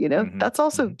genitals. That's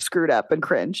also screwed up and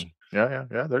cringe. Yeah.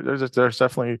 There's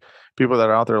definitely people that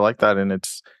are out there like that, and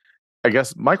it's, I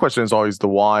guess my question is always the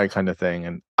why kind of thing,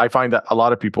 and I find that a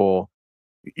lot of people,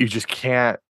 you just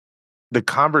can't. We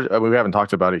haven't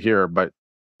talked about it here, but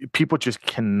people just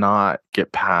cannot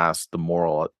get past the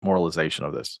moralization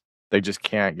of this. They just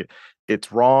can't get.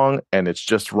 It's wrong, and it's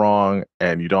just wrong,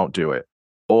 and you don't do it.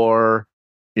 Or,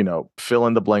 fill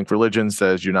in the blank religion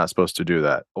says you're not supposed to do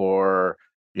that. Or,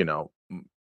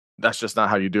 that's just not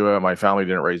how you do it. My family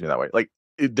didn't raise me that way. Like,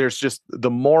 there's just the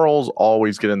morals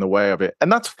always get in the way of it.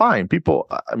 And that's fine. People,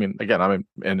 I mean, again, I'm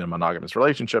in a monogamous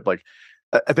relationship. Like,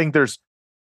 I think there's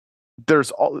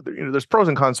pros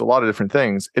and cons to a lot of different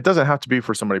things. It doesn't have to be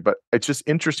for somebody, but it's just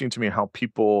interesting to me how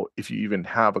people, if you even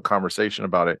have a conversation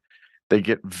about it, they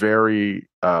get very,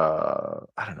 I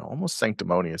don't know, almost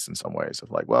sanctimonious in some ways of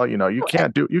like, well, you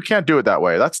can't do it that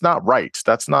way. That's not right.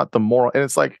 That's not the moral. And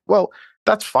it's like, well,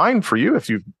 that's fine for you if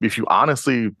you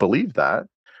honestly believe that.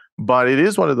 But it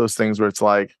is one of those things where it's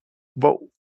like, but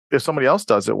if somebody else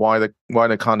does it, why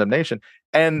the condemnation?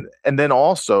 And then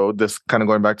also this kind of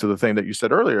going back to the thing that you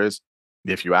said earlier is,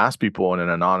 if you ask people in an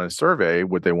anonymous survey,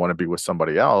 would they want to be with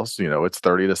somebody else? It's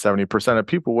 30 to 70% of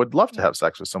people would love to have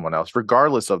sex with someone else,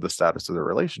 regardless of the status of their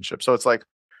relationship. So it's like,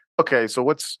 okay, so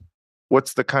what's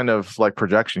the kind of like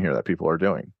projection here that people are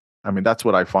doing? I mean, that's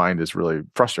what I find is really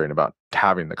frustrating about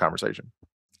having the conversation.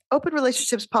 Open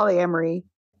relationships, polyamory,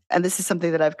 and this is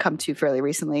something that I've come to fairly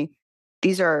recently.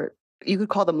 These are, you could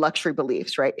call them luxury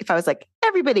beliefs, right? If I was like,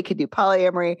 everybody could do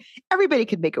polyamory, everybody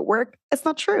could make it work, it's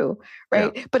not true,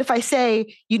 right? Yeah. But if I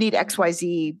say you need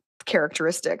XYZ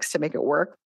characteristics to make it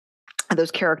work, and those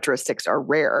characteristics are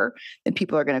rare, then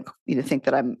people are going to think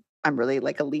that I'm really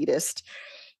like elitist.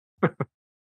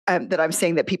 That I'm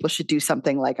saying that people should do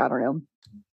something like, I don't know,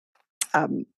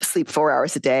 sleep 4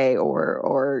 hours a day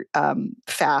or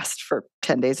fast for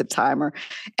 10 days at a time, or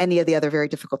any of the other very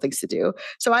difficult things to do.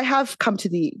 So I have come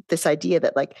to this idea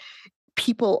that like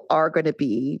people are going to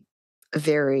be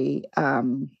very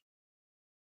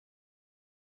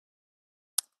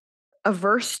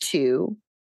averse to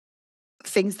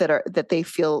things that they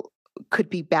feel could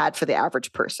be bad for the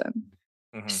average person.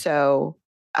 So,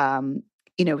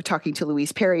 talking to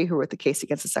Louise Perry, who wrote the Case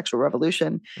Against the Sexual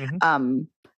Revolution,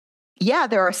 yeah,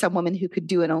 there are some women who could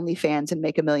do an OnlyFans and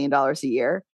make $1 million a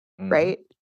year, right?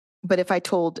 But if I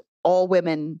told all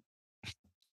women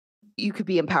you could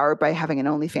be empowered by having an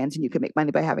OnlyFans and you can make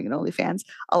money by having an OnlyFans,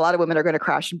 a lot of women are going to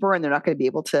crash and burn. They're not going to be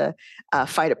able to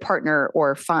find a partner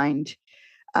or find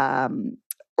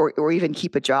or even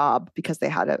keep a job because they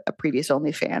had a previous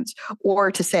OnlyFans.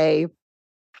 Or to say,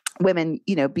 women,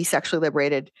 be sexually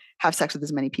liberated, have sex with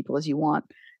as many people as you want.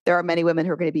 There are many women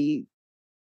who are going to be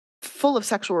full of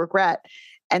sexual regret.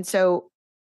 And so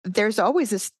there's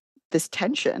always this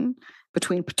tension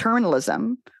between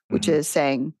paternalism, which is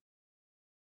saying,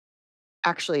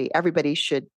 actually, everybody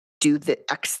should do the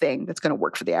X thing that's going to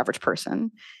work for the average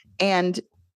person, and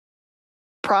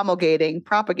propagating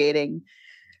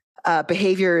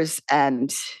behaviors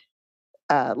and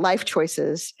life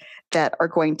choices that are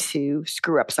going to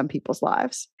screw up some people's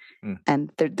lives.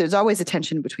 And there's always a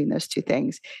tension between those two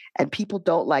things. And people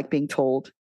don't like being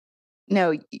told,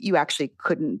 no, you actually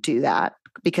couldn't do that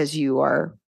because you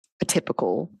are a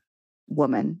typical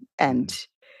woman. And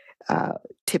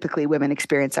typically women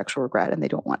experience sexual regret and they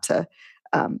don't want to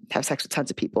have sex with tons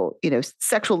of people.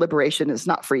 Sexual liberation is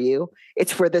not for you.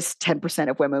 It's for this 10%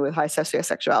 of women with high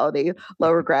sociosexuality,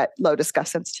 low regret, low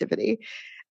disgust sensitivity.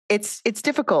 It's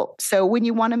difficult. So when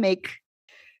you want to make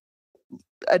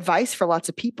advice for lots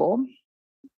of people,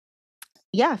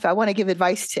 if I want to give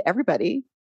advice to everybody,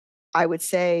 I would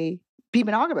say be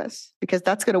monogamous, because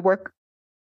that's going to work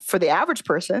for the average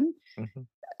person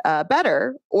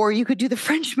better. Or you could do the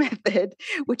French method,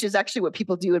 which is actually what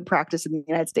people do in practice in the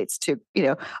United States too.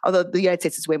 Although the United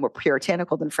States is way more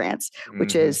puritanical than France,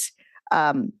 which is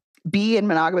be in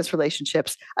monogamous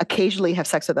relationships, occasionally have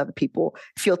sex with other people,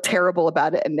 feel terrible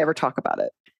about it, and never talk about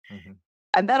it.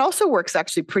 And that also works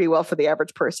actually pretty well for the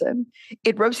average person.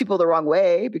 It rubs people the wrong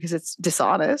way because it's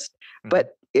dishonest,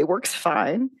 but it works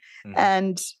fine.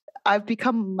 And I've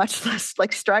become much less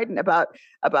strident about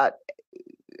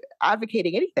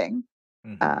advocating anything,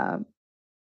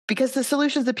 because the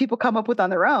solutions that people come up with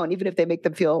on their own, even if they make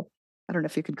them feel, I don't know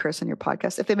if you can curse on your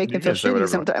podcast, if they make them feel shitty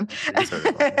sometimes,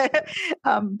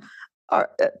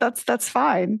 that's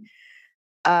fine.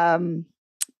 The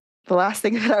last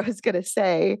thing that I was going to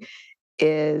say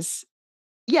is,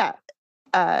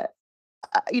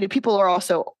 people are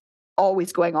also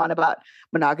always going on about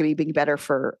monogamy being better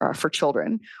for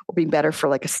children, or being better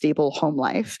for a stable home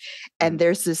life. And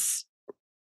there's this,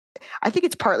 I think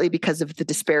it's partly because of the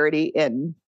disparity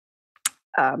in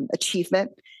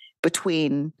achievement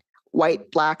between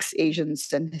white, blacks,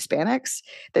 Asians, and Hispanics,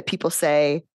 that people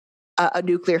say a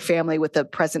nuclear family with a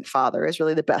present father is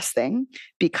really the best thing,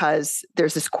 because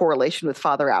there's this correlation with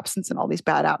father absence and all these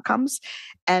bad outcomes.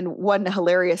 And one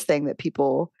hilarious thing that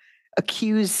people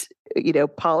accuse,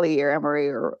 polyamory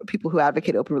or people who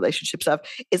advocate open relationships of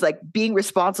is being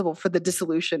responsible for the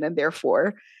dissolution and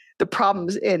therefore the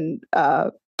problems in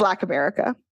Black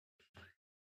America.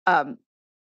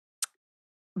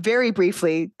 Very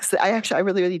briefly, because I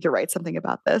really need to write something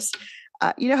about this.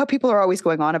 How people are always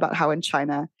going on about how in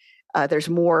China there's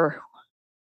more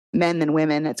men than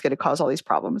women. It's going to cause all these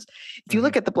problems. If you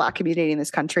look at the Black community in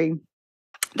this country,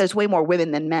 there's way more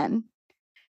women than men.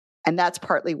 And that's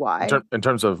partly why. In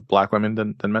terms of Black women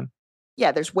than men?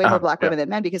 Yeah, there's way more Black women than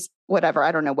men, because whatever,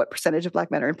 I don't know what percentage of Black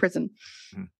men are in prison.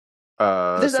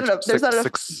 There's not enough.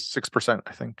 6%,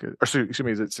 I think. Or excuse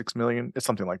me, is it 6 million? It's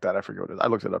something like that. I forget what it is. I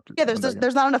looked it up. Yeah,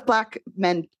 there's not enough Black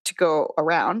men to go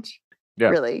around,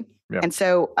 really. Yeah. And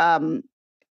so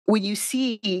when you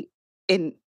see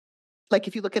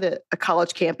if you look at a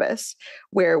college campus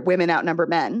where women outnumber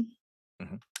men,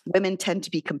 women tend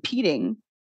to be competing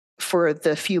for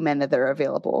the few men that are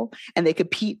available, and they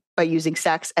compete by using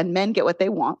sex, and men get what they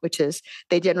want, which is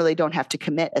they generally don't have to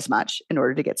commit as much in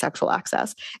order to get sexual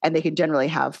access, and they can generally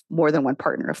have more than one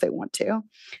partner if they want to.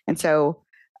 And so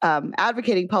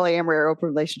advocating polyamory or open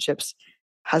relationships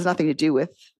has nothing to do with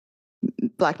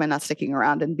Black men not sticking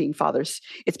around and being fathers.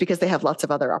 It's because they have lots of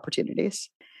other opportunities,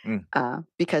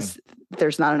 because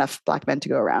there's not enough Black men to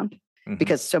go around,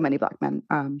 because so many Black men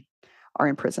are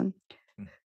in prison.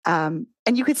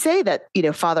 And you could say that,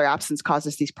 father absence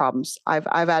causes these problems. I've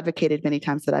advocated many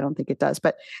times that I don't think it does,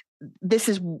 but this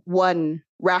is one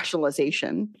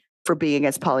rationalization for being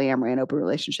against polyamory and open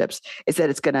relationships, is that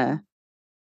it's going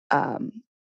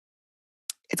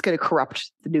to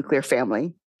corrupt the nuclear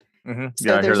family.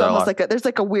 So there's almost there's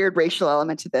a weird racial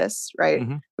element to this, right?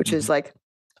 Which is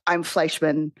I'm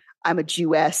Fleischman, I'm a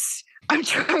GWAS, I'm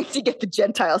trying to get the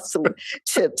Gentiles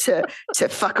to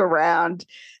fuck around,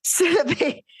 so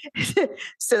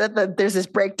that there's this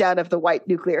breakdown of the white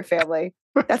nuclear family.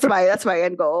 That's my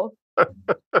end goal.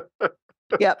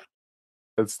 Yep.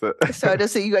 That's the so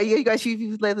just so you guys,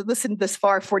 you've listened this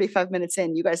far, 45 minutes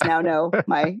in, you guys now know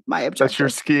my objective. That's your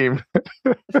scheme.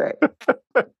 That's right.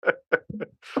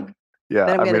 Yeah.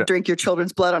 Then I'm going to drink your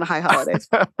children's blood on high holidays.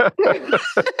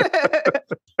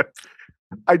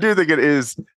 I do think it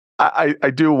is.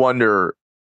 I do wonder.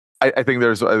 I think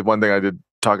there's one thing I did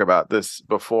talk about this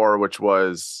before, which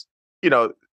was,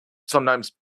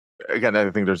 sometimes, again, I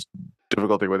think there's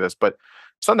difficulty with this, but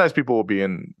sometimes people will be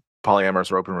in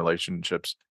polyamorous or open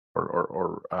relationships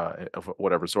or of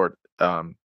whatever sort,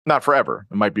 not forever.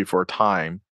 It might be for a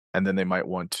time, and then they might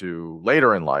want to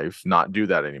later in life not do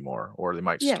that anymore, or they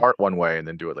might start one way and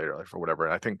then do it later in life or whatever.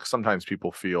 And I think sometimes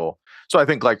people feel so. I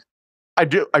think like I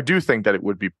do think that it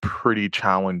would be pretty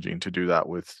challenging to do that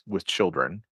with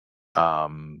children.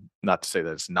 Not to say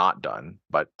that it's not done,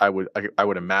 but I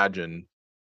would imagine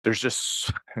there's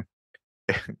just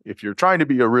if you're trying to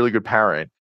be a really good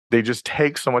parent, they just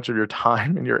take so much of your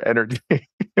time and your energy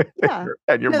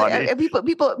and your money.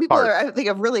 People are, I think,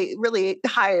 have really, really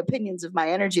high opinions of my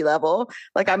energy level.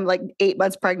 Like I'm like 8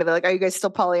 months pregnant. They're like, "Are you guys still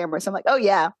polyamorous?" I'm like, "Oh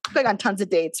yeah, I'm going on tons of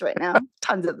dates right now,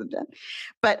 tons of them."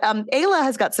 But Ayla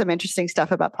has got some interesting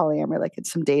stuff about polyamory, like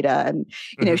it's some data and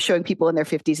showing people in their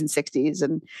 50s and 60s,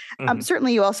 and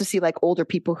certainly you also see like older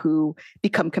people who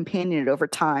become companionate over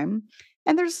time.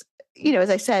 And there's, as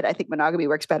I said, I think monogamy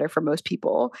works better for most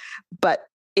people, but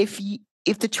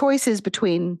if the choice is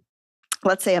between,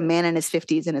 let's say, a man in his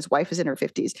 50s and his wife is in her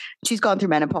 50s, she's gone through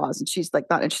menopause and she's like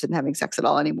not interested in having sex at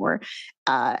all anymore,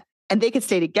 and they could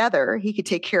stay together, he could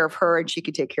take care of her and she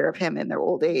could take care of him in their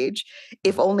old age,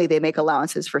 if only they make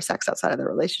allowances for sex outside of their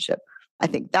relationship. I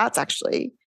think that's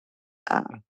actually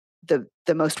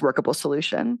the most workable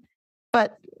solution.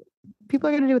 But people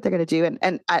are going to do what they're going to do,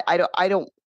 and I don't.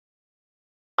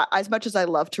 As much as I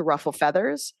love to ruffle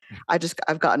feathers,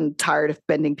 I've gotten tired of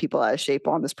bending people out of shape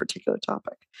on this particular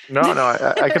topic. No,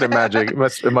 I can imagine.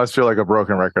 It must feel like a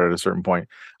broken record at a certain point.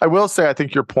 I will say, I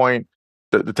think your point,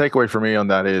 the takeaway for me on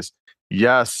that is,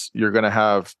 yes, you're going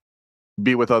to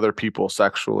be with other people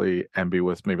sexually and be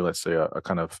with maybe, let's say, a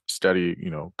kind of steady,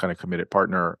 kind of committed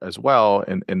partner as well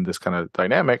in this kind of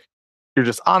dynamic. You're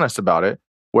just honest about it.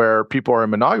 Where people are in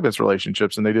monogamous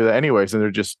relationships and they do that anyways, and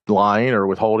they're just lying or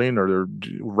withholding, or they're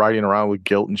riding around with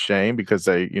guilt and shame because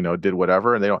they, did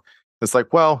whatever, and they don't. It's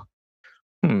like, well,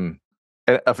 and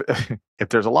if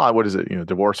there's a lot, what is it?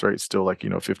 Divorce rate's still like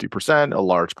 50%. A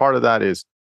large part of that is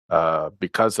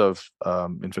because of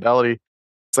infidelity.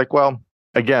 It's like, well,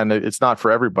 again, it's not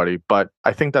for everybody, but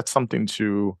I think that's something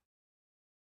to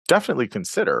definitely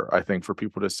consider. I think for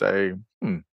people to say,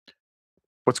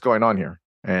 what's going on here?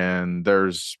 And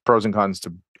there's pros and cons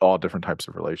to all different types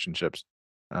of relationships.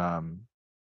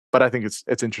 But I think it's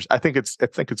interesting. I think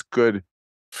it's good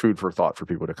food for thought for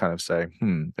people to kind of say,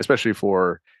 especially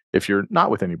for if you're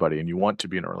not with anybody and you want to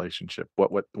be in a relationship,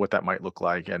 what that might look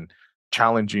like, and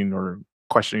challenging or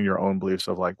questioning your own beliefs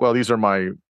of like, well, these are my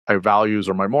values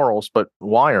or my morals, but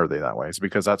why are they that way? Is it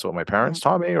because that's what my parents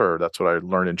taught me, or that's what I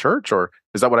learned in church, or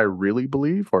is that what I really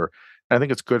believe? Or I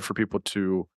think it's good for people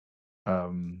to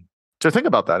think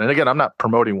about that. And again, I'm not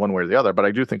promoting one way or the other, but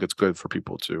I do think it's good for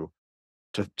people to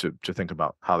think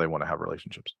about how they want to have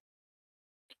relationships.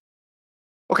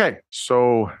 Okay,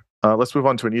 so let's move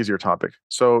on to an easier topic.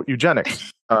 So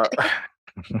eugenics.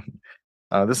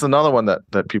 This is another one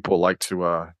that people like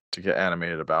to get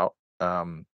animated about.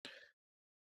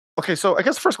 Okay, so I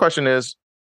guess the first question is,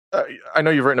 I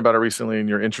know you've written about it recently and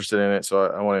you're interested in it, so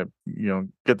I want to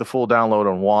get the full download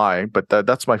on why. But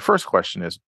that's my first question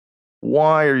is,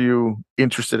 why are you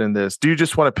interested in this? Do you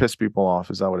just want to piss people off?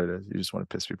 Is that what it is? You just want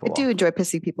to piss people off? I do enjoy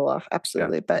pissing people off,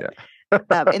 absolutely.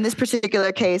 But in this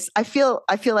particular case, I feel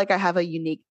like I have a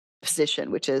unique position,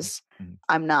 which is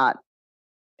I'm not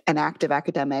an active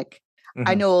academic.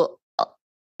 I know,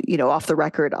 off the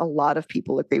record, a lot of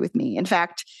people agree with me. In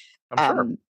fact,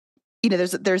 I'm sure.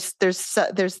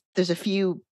 There's a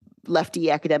few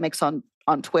lefty academics on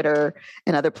Twitter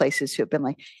and other places who have been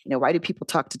like, why do people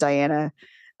talk to Diana?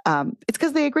 It's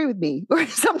because they agree with me, or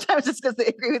sometimes it's because they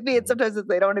agree with me, and sometimes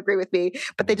they don't agree with me,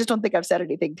 but they just don't think I've said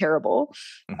anything terrible.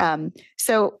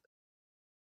 So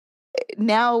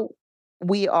now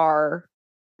we are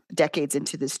decades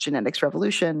into this genetics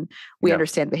revolution. We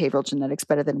understand behavioral genetics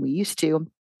better than we used to.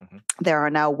 There are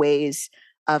now ways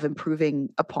of improving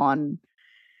upon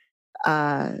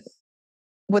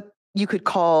what you could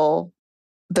call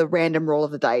the random roll of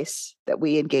the dice that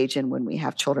we engage in when we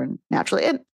have children naturally.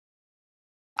 And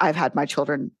I've had my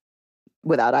children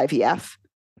without IVF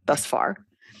thus far.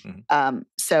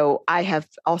 So I have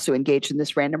also engaged in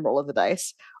this random roll of the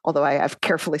dice, although I have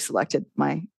carefully selected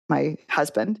my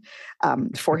husband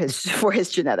for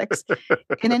his genetics.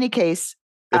 In any case,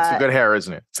 it's the good hair,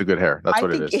 isn't it? It's a good hair. That's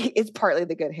what it is. It's partly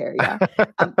the good hair. Yeah.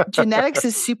 Genetics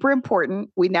is super important.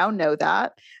 We now know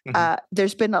that.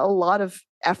 There's been a lot of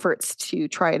efforts to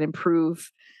try and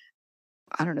improve,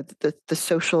 the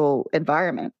social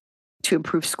environment, to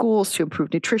improve schools, to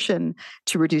improve nutrition,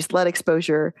 to reduce lead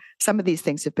exposure. Some of these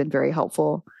things have been very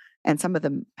helpful and some of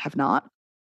them have not.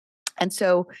 And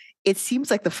so it seems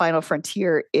like the final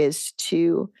frontier is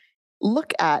to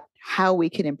look at how we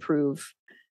can improve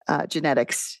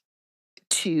genetics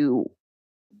to,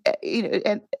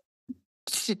 and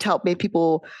to help make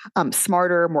people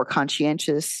smarter, more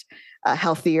conscientious,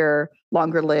 healthier,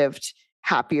 longer lived,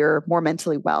 happier, more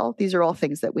mentally well. These are all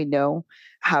things that we know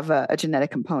have a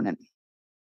genetic component.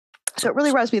 So it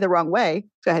really rubs me the wrong way.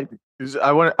 Go ahead.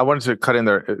 I wanted to cut in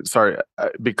there. Sorry,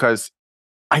 because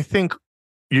I think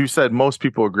you said most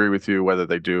people agree with you, whether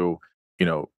they do,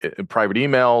 in private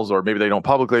emails or maybe they don't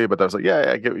publicly, but I was like,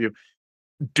 yeah, I get you.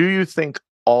 Do you think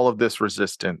all of this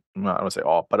resistance, I don't want to say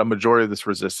all, but a majority of this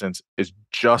resistance is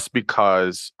just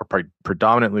because, or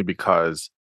predominantly because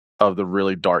of the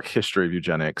really dark history of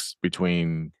eugenics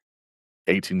between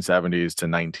 1870s to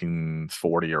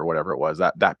 1940 or whatever it was,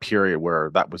 that period where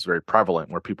that was very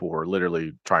prevalent, where people were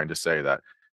literally trying to say that,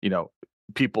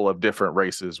 people of different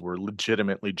races were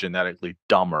legitimately genetically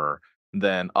dumber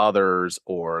than others,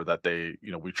 or that they,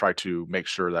 we try to make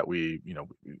sure that we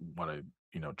want to,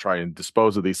 try and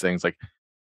dispose of these things. Like,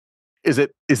 is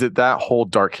it that whole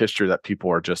dark history that people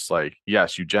are just like,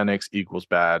 yes, eugenics equals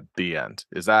bad, the end?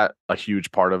 Is that a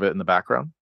huge part of it in the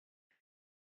background?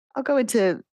 I'll go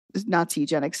into Nazi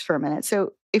eugenics for a minute.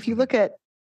 So if you look at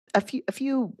a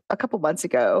couple months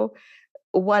ago,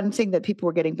 one thing that people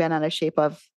were getting bent out of shape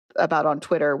about on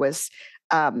Twitter was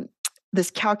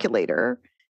this calculator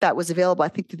that was available, I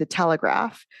think, through the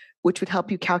Telegraph, which would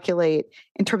help you calculate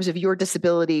in terms of your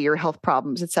disability, your health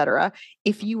problems, et cetera,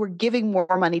 if you were giving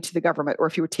more money to the government or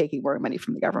if you were taking more money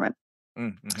from the government.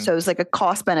 Mm-hmm. So it was like a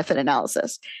cost benefit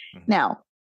analysis. Mm-hmm. Now,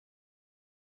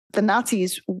 the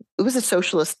Nazis, it was a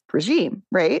socialist regime,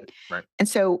 right? Right. And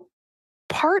so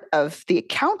part of the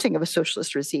accounting of a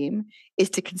socialist regime is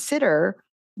to consider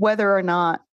whether or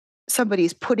not somebody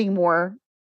is putting more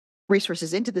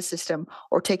resources into the system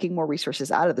or taking more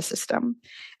resources out of the system.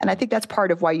 And I think that's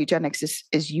part of why eugenics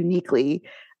is uniquely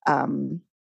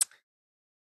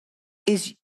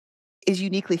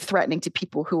uniquely threatening to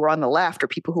people who are on the left or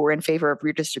people who are in favor of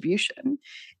redistribution,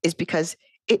 is because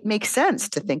it makes sense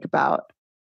to think about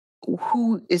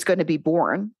who is going to be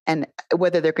born and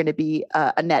whether they're going to be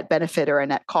a net benefit or a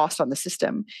net cost on the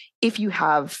system if you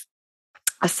have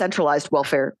a centralized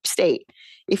welfare state.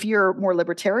 If you're more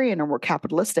libertarian or more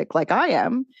capitalistic like I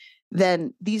am,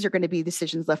 then these are going to be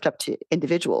decisions left up to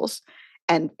individuals.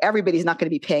 And everybody's not going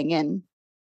to be paying in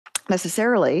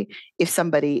necessarily if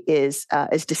somebody is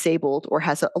disabled or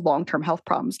has a long-term health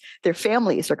problems. Their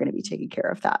families are going to be taking care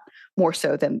of that more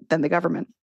so than the government.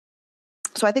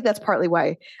 So I think that's partly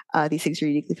why these things are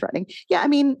uniquely threatening. Yeah, I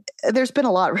mean, there's been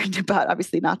a lot written about,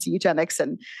 obviously, Nazi eugenics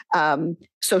and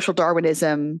social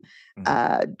Darwinism,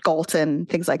 Galton,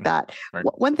 things like that. Right.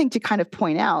 One thing to kind of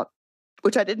point out,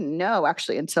 which I didn't know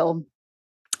actually until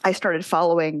I started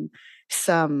following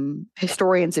some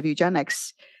historians of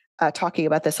eugenics talking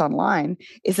about this online,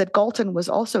 is that Galton was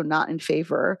also not in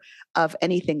favor of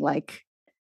anything like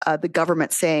the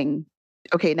government saying,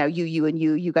 okay, now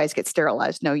you guys get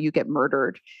sterilized. No, you get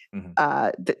murdered.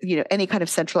 Mm-hmm. Any kind of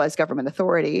centralized government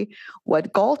authority.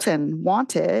 What Galton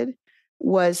wanted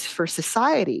was for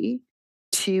society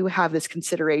to have this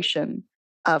consideration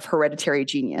of hereditary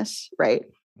genius, right?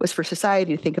 Was for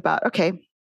society to think about, okay,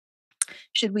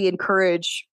 should we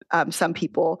encourage some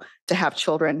people to have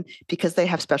children because they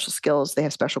have special skills, they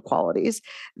have special qualities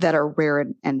that are rare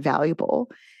and valuable?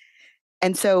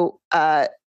 And so,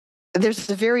 there's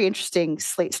a very interesting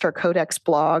Slate Star Codex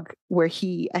blog where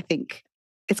I think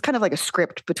it's kind of like a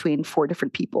script between 4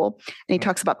 different people. And he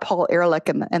talks about Paul Ehrlich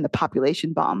and the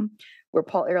population bomb, where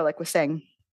Paul Ehrlich was saying,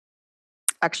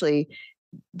 actually,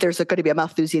 there's going to be a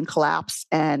Malthusian collapse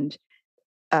and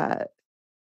our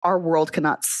world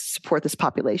cannot support this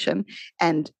population.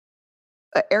 And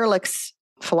Ehrlich's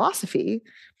philosophy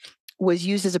was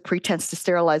used as a pretense to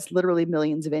sterilize literally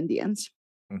millions of Indians.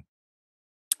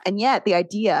 And yet the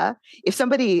idea, if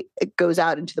somebody goes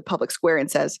out into the public square and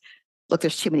says, look,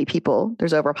 there's too many people,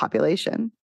 there's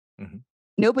overpopulation,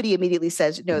 nobody immediately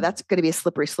says, no, that's going to be a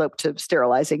slippery slope to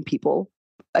sterilizing people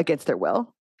against their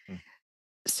will.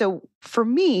 So for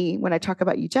me, when I talk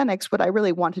about eugenics, what I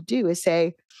really want to do is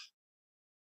say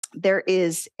there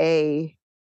is a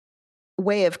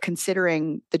way of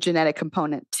considering the genetic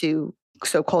component to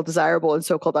so-called desirable and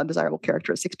so-called undesirable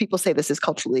characteristics. People say this is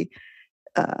culturally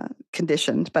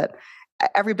conditioned, but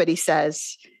everybody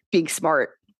says being smart,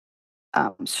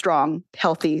 strong,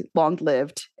 healthy,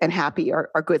 long-lived, and happy are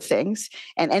good things.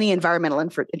 And any environmental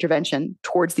intervention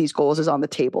towards these goals is on the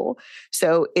table.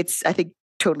 So it's, I think,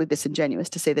 totally disingenuous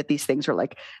to say that these things are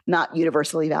like not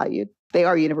universally valued. They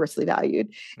are universally valued.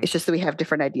 It's just that we have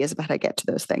different ideas about how to get to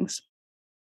those things.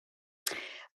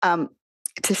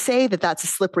 To say that that's a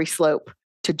slippery slope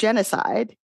to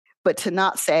genocide, but to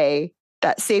not say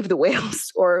that save the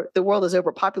whales or the world is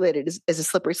overpopulated is a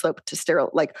slippery slope to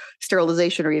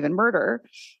sterilization or even murder,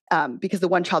 because the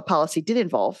one-child policy did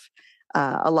involve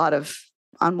a lot of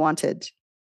unwanted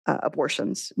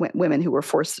abortions, women who were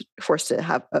forced to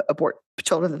have abort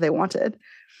children that they wanted.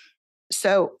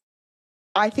 So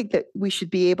I think that we should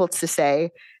be able to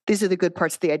say, these are the good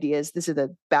parts of the ideas, these are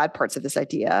the bad parts of this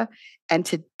idea, and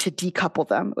to decouple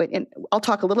them. And I'll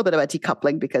talk a little bit about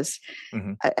decoupling because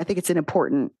I think it's an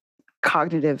important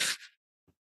cognitive,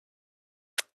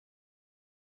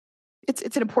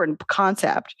 it's an important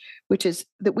concept, which is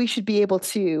that we should be able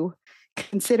to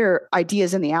consider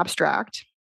ideas in the abstract,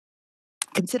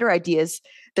 consider ideas,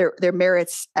 their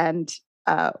merits and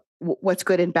what's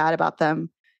good and bad about them,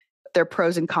 their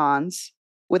pros and cons,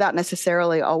 without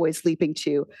necessarily always leaping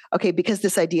to, okay, because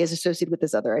this idea is associated with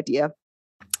this other idea,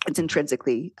 it's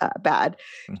intrinsically bad.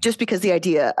 Just because the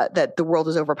idea that the world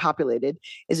is overpopulated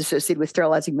is associated with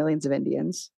sterilizing millions of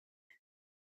Indians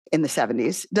in the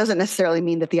 70s doesn't necessarily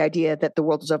mean that the idea that the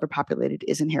world is overpopulated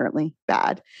is inherently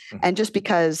bad. And just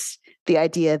because the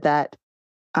idea that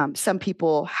some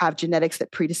people have genetics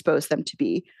that predispose them to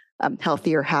be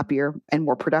healthier, happier, and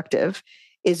more productive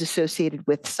is associated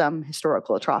with some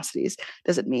historical atrocities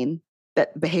doesn't mean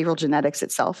that behavioral genetics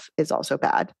itself is also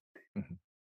bad.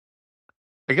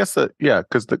 I guess that, yeah,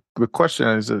 because the question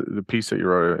is the piece that you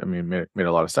wrote, I mean, made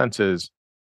a lot of sense is,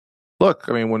 look,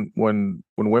 I mean, when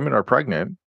women are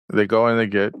pregnant, they go and they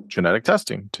get genetic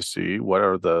testing to see what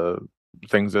are the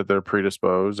things that they're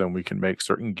predisposed, and we can make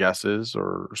certain guesses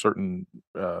or certain,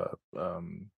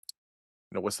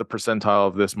 what's the percentile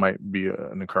of this might be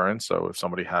an occurrence. So if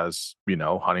somebody has,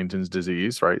 Huntington's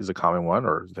disease, right, is a common one,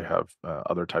 or they have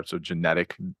other types of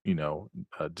genetic,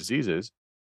 diseases,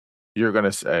 you're going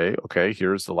to say, okay,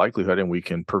 here's the likelihood, and we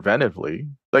can preventively,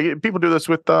 like people do this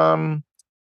with,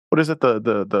 what is it,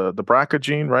 the BRCA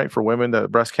gene, right, for women, the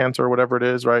breast cancer or whatever it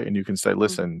is, right? And you can say,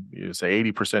 listen, you say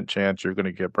 80% chance you're going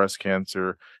to get breast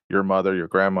cancer. Your mother, your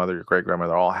grandmother, your great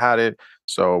grandmother all had it.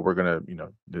 So we're going to,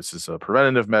 this is a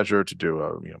preventative measure to do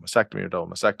a mastectomy or double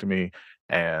mastectomy,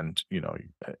 and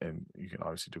and you can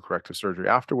obviously do corrective surgery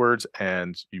afterwards,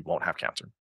 and you won't have cancer.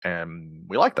 And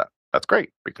we like that. That's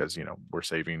great because we're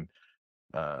saving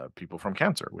people from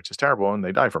cancer, which is terrible, and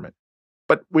they die from it.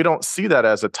 But we don't see that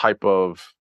as a type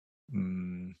of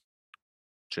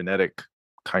genetic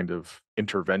kind of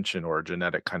intervention or a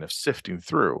genetic kind of sifting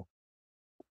through.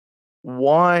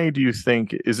 Why do you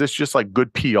think, is this just like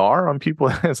good PR on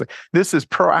people? It's like, this is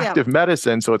proactive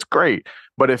medicine, so it's great.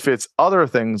 But if it's other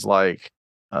things like,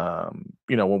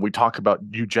 when we talk about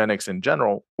eugenics in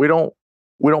general, we don't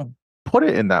put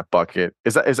it in that bucket.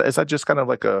 Is that just kind of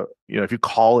like a, if you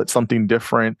call it something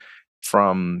different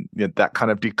from that kind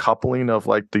of decoupling of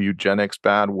like the eugenics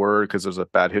bad word because there's a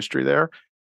bad history there?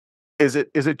 Is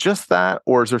it just that,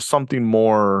 or is there something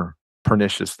more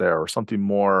pernicious there, or something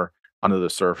more under the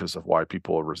surface of why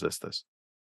people resist this?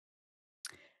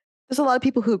 There's a lot of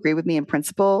people who agree with me in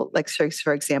principle. Like,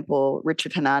 for example,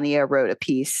 Richard Hanania wrote a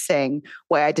piece saying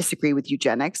why I disagree with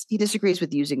eugenics. He disagrees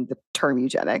with using the term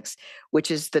eugenics,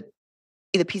 which is the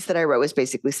piece that I wrote was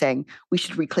basically saying we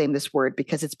should reclaim this word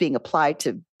because it's being applied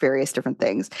to various different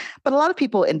things. But a lot of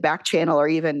people in back channel or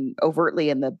even overtly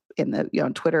in the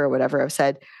on Twitter or whatever have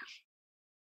said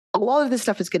a lot of this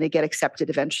stuff is going to get accepted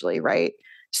eventually, right?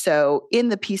 So in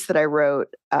the piece that I wrote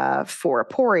for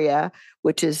Aporia,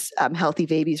 which is healthy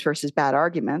babies versus bad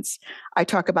arguments, I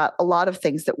talk about a lot of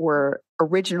things that were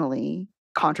originally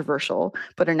controversial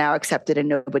but are now accepted and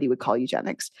nobody would call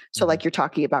eugenics. So like you're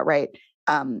talking about, right?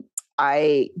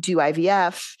 I do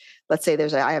IVF. Let's say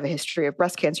I have a history of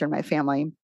breast cancer in my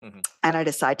family, and I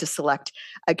decide to select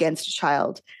against a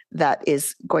child that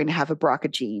is going to have a BRCA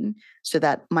gene, so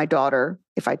that my daughter,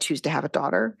 if I choose to have a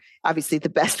daughter, obviously the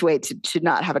best way to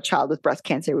not have a child with breast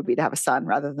cancer would be to have a son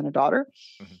rather than a daughter,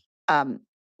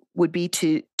 would be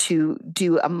to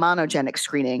do a monogenic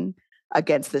screening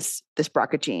against this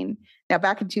BRCA gene. Now,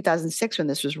 back in 2006, when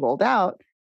this was rolled out,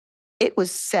 it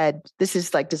was said, this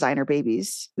is like designer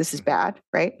babies. This is bad,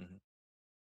 right?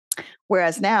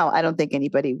 Whereas now, I don't think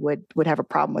anybody would have a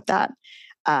problem with that.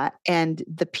 And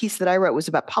the piece that I wrote was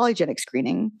about polygenic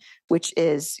screening, which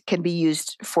can be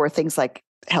used for things like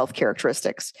health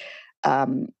characteristics.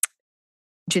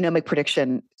 Genomic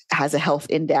prediction has a health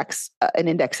index, an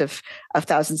index of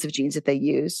thousands of genes that they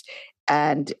use.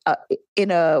 And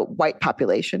in a white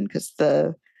population, because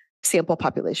the sample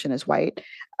population is white,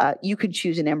 you can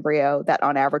choose an embryo that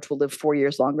on average will live 4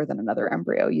 years longer than another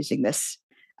embryo using this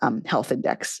health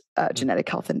index, genetic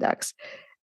health index.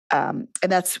 And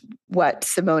that's what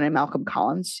Simone and Malcolm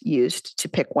Collins used to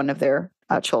pick one of their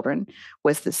children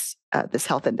was this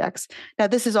health index. Now,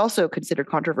 this is also considered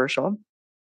controversial,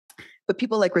 but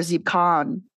people like Razib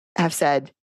Khan have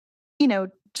said,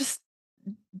 just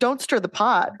don't stir the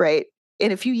pot, right?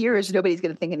 In a few years, nobody's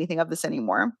going to think anything of this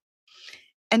anymore.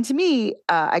 And to me,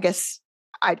 I guess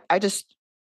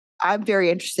I'm very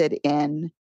interested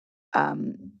in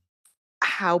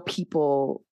how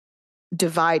people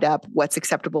divide up what's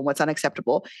acceptable and what's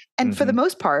unacceptable. And for the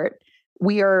most part,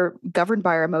 we are governed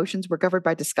by our emotions. We're governed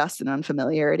by disgust and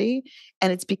unfamiliarity.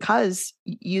 And it's because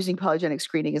using polygenic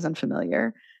screening is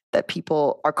unfamiliar that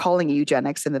people are calling it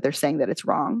eugenics and that they're saying that it's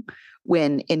wrong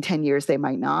when in 10 years they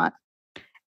might not.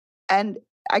 And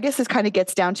I guess this kind of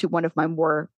gets down to one of my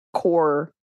more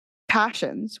core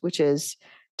passions, which is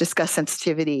disgust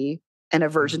sensitivity and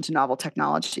aversion to novel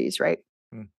technologies, right?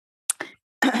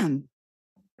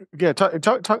 Yeah,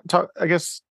 I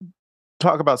guess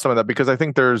talk about some of that, because I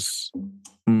think there's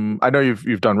I know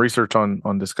you've done research on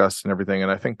disgust and everything,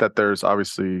 and I think that there's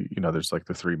obviously, there's like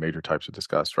the three major types of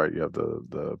disgust, right? You have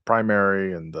the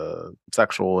primary and the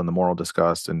sexual and the moral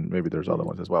disgust, and maybe there's other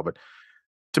ones as well. But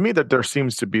to me, that there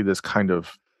seems to be this kind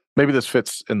of, maybe this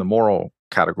fits in the moral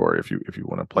category if you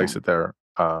want to place it there,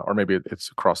 or maybe it's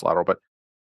cross-lateral, but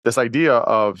this idea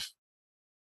of,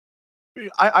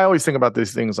 I always think about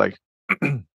these things like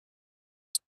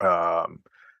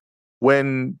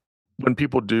when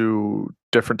people do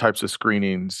different types of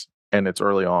screenings and it's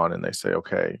early on and they say,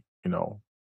 okay,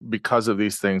 because of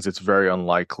these things, it's very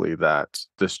unlikely that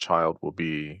this child will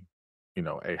be,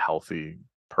 a healthy,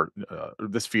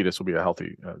 this fetus will be a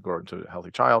healthy, grow into a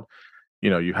healthy child.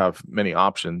 You have many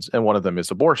options, and one of them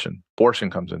is abortion. Abortion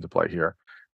comes into play here,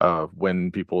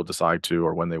 when people decide to,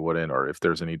 or when they wouldn't, or if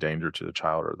there's any danger to the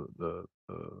child or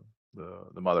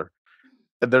the mother.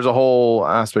 And there's a whole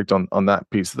aspect on that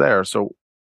piece there. So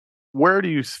where do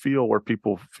you feel where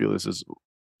people feel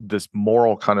this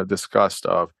moral kind of disgust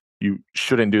of, you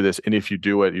shouldn't do this, and if you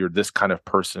do it, you're this kind of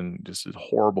person, just a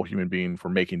horrible human being for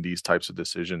making these types of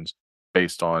decisions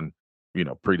based on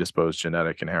predisposed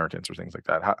genetic inheritance or things like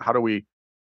that? How do we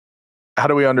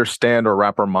understand or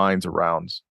wrap our minds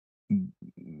around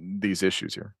these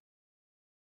issues here?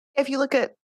 If you look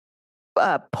at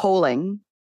polling,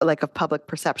 like of public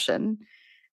perception,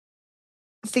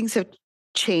 things have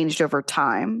changed over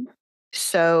time.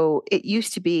 So it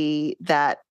used to be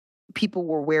that people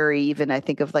were wary, even I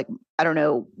think of, like, I don't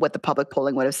know what the public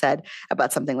polling would have said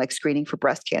about something like screening for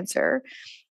breast cancer,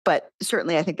 but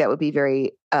certainly I think that would be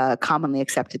very commonly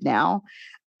accepted now.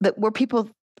 That where people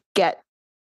get,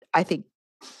 I don't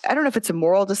know if it's a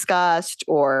moral disgust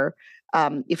or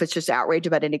if it's just outrage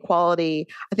about inequality.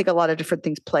 I think a lot of different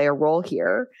things play a role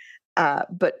here.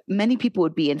 But many people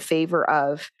would be in favor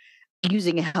of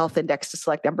using a health index to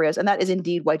select embryos. And that is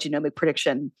indeed why genomic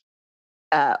prediction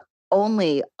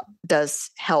only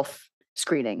does health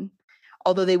screening,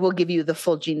 although they will give you the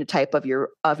full genotype of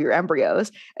your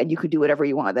embryos, and you can do whatever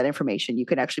you want with that information. You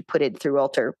can actually put it through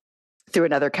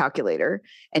another calculator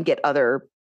and get other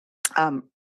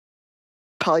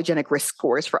polygenic risk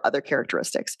scores for other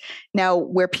characteristics. Now,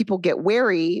 where people get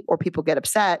wary or people get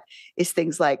upset is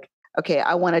things like, okay,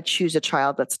 I want to choose a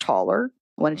child that's taller.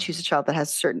 I want to choose a child that has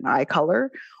a certain eye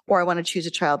color, or I want to choose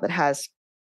a child that has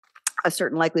a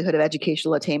certain likelihood of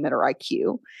educational attainment or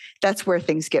IQ. That's where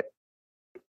things get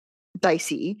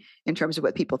dicey in terms of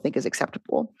what people think is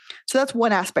acceptable. So that's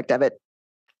one aspect of it,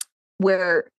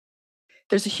 where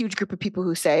there's a huge group of people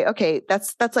who say, okay,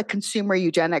 that's like consumer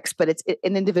eugenics, but it's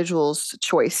an individual's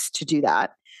choice to do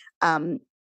that.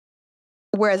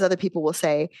 Whereas other people will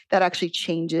say that actually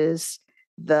changes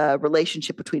the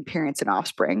relationship between parents and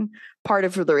offspring. Part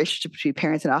of the relationship between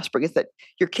parents and offspring is that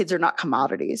your kids are not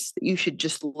commodities, that you should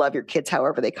just love your kids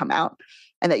however they come out,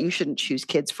 and that you shouldn't choose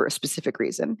kids for a specific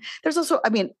reason. There's also,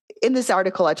 in this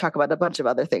article, I talk about a bunch of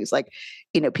other things, like,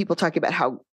 people talking about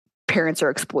how parents are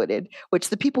exploited, which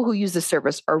the people who use this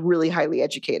service are really highly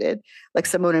educated, like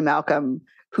Simone and Malcolm,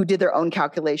 who did their own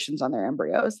calculations on their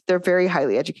embryos. They're very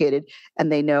highly educated,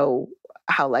 and they know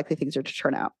how likely things are to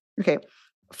turn out. Okay.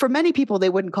 For many people, they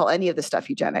wouldn't call any of this stuff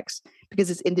eugenics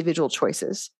because it's individual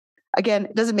choices. Again,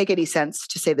 it doesn't make any sense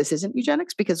to say this isn't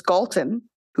eugenics, because Galton,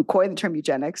 who coined the term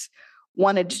eugenics,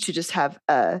 wanted to just have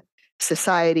a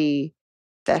society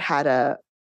that had a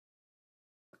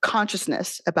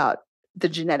consciousness about the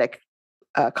genetic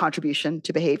contribution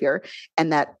to behavior,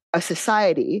 and that a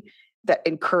society that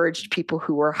encouraged people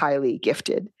who were highly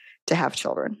gifted to have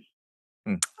children.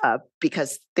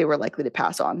 Because they were likely to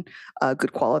pass on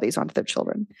good qualities onto their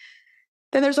children.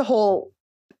 Then there's a whole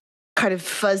kind of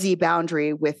fuzzy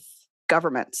boundary with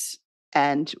governments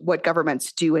and what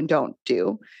governments do and don't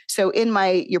do. So in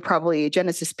my You're Probably a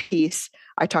Genesis piece,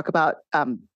 I talk about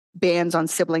bans on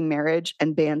sibling marriage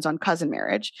and bans on cousin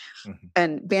marriage. Mm-hmm.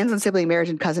 And bans on sibling marriage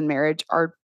and cousin marriage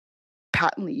are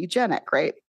patently eugenic,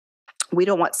 right? We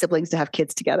don't want siblings to have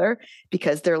kids together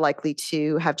because they're likely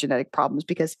to have genetic problems,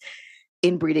 because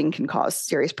inbreeding can cause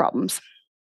serious problems.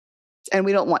 And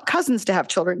we don't want cousins to have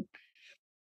children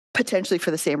potentially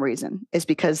for the same reason, is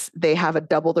because they have a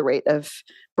double the rate of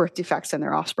birth defects in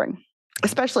their offspring,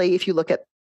 especially if you look at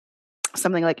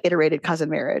something like iterated cousin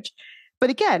marriage. But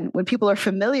again, when people are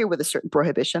familiar with a certain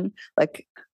prohibition, like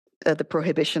the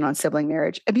prohibition on sibling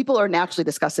marriage, and people are naturally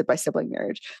disgusted by sibling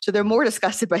marriage. So they're more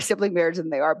disgusted by sibling marriage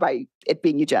than they are by it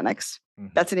being eugenics.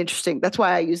 Mm-hmm. That's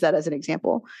why I use that as an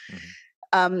example.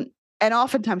 Mm-hmm. And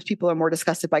oftentimes people are more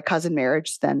disgusted by cousin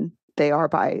marriage than they are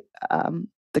by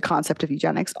the concept of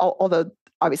eugenics. Although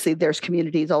obviously there's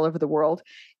communities all over the world,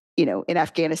 in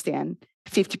Afghanistan,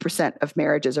 50% of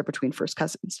marriages are between first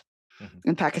cousins. Mm-hmm.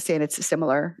 In Pakistan, it's a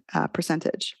similar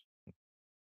percentage.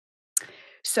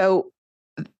 So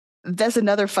that's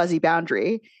another fuzzy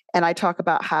boundary. And I talk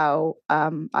about how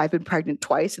I've been pregnant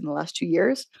twice in the last 2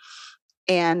 years.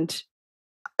 And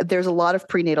there's a lot of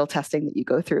prenatal testing that you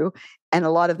go through. And a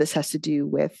lot of this has to do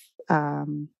with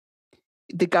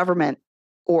the government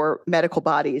or medical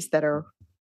bodies that are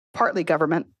partly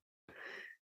government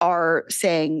are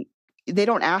saying, they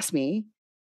don't ask me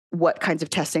what kinds of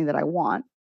testing that I want.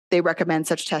 They recommend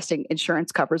such testing.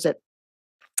 Insurance covers it.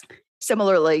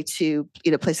 Similarly to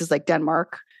places like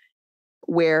Denmark,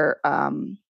 where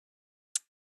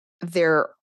there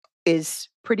is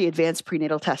pretty advanced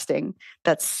prenatal testing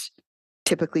that's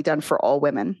typically done for all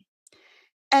women.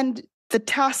 And the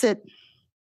tacit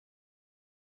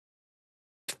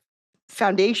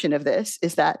foundation of this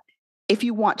is that if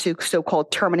you want to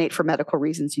so-called terminate for medical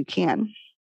reasons, you can.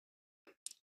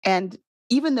 And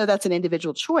even though that's an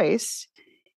individual choice,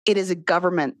 it is a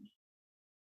government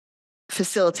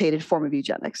facilitated form of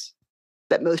eugenics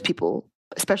that most people,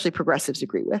 especially progressives,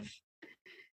 agree with.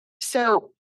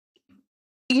 So,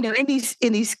 in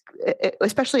these,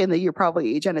 especially in the You're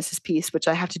Probably a Eugenicist piece, which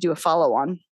I have to do a follow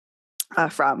on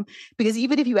from, because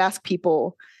even if you ask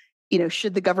people,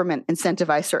 should the government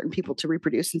incentivize certain people to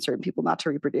reproduce and certain people not to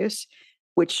reproduce,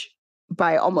 which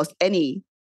by almost any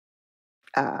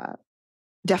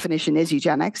definition is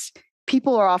eugenics,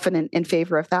 people are often in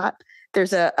favor of that.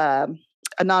 There's a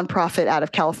nonprofit out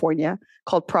of California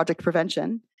called Project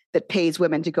Prevention that pays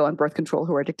women to go on birth control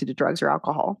who are addicted to drugs or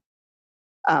alcohol.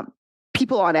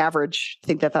 People on average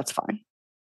think that that's fine.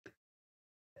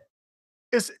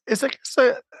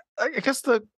 I guess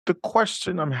the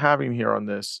question I'm having here on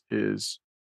this is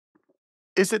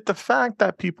it the fact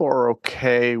that people are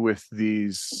okay with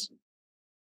these,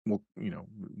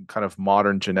 kind of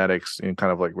modern genetics and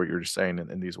kind of like what you're just saying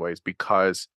in these ways,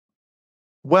 because,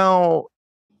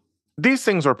 these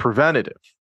things are preventative.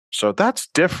 So that's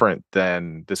different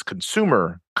than this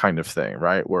consumer kind of thing,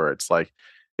 right? Where it's like,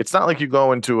 it's not like you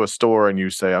go into a store and you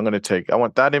say, I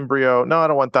want that embryo. No, I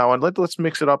don't want that one. Let's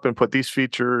mix it up and put these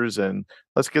features, and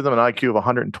let's give them an IQ of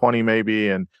 120 maybe.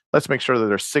 And let's make sure that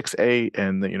they're 6'8".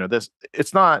 And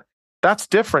it's not, that's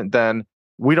different than,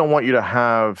 we don't want you to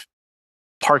have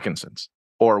Parkinson's,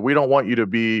 or we don't want you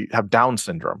to have Down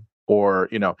syndrome, or,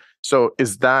 so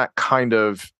is that kind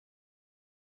of,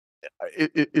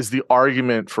 is the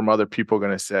argument from other people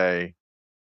going to say,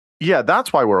 yeah,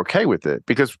 that's why we're okay with it?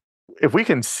 Because if we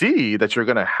can see that you're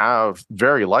going to have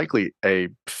very likely a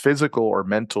physical or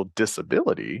mental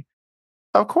disability,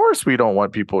 of course we don't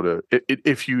want people to,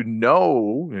 if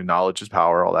knowledge is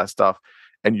power, all that stuff,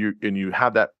 and you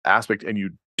have that aspect and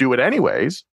you do it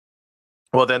anyways,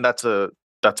 well, then that's a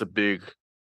big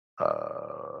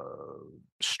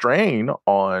strain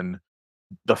on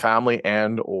the family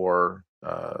and or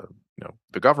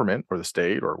the government or the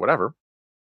state or whatever.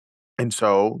 And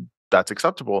so that's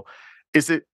acceptable.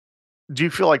 Do you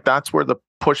feel like that's where the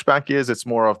pushback is? It's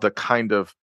more of the kind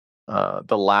of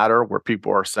the latter, where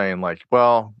people are saying like,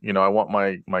 well, I want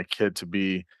my kid to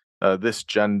be this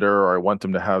gender, or I want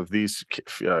them to have these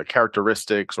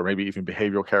characteristics, or maybe even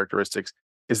behavioral characteristics.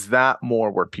 Is that more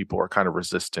where people are kind of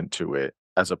resistant to it,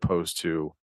 as opposed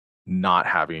to not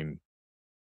having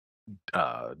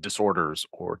disorders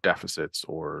or deficits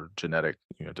or genetic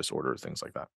disorders, things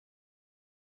like that?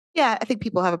 Yeah, I think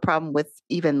people have a problem with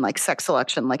even like sex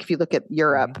selection. Like if you look at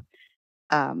Europe,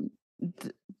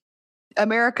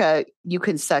 America, you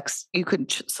can select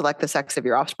the sex of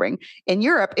your offspring. In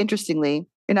Europe, interestingly,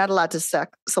 you're not allowed to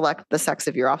select the sex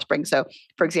of your offspring. So,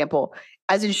 for example,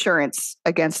 as insurance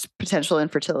against potential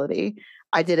infertility,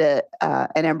 I did an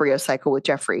embryo cycle with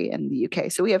Jeffrey in the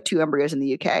UK. So we have 2 embryos in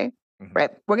the UK,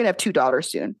 right? We're going to have 2 daughters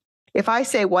soon. If I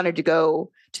say wanted to go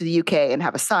to the UK and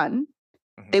have a son,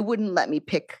 They wouldn't let me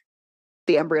pick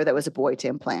the embryo that was a boy to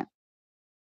implant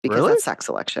because that's sex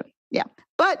selection. Yeah.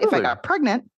 But if I got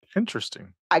pregnant,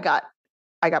 interesting. I got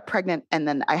pregnant and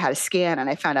then I had a scan and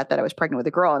I found out that I was pregnant with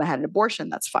a girl and I had an abortion,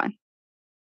 that's fine.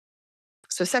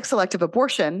 So sex selective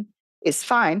abortion is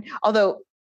fine. Although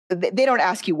they don't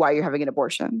ask you why you're having an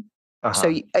abortion.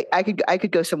 So I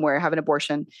could go somewhere, have an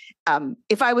abortion.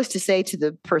 If I was to say to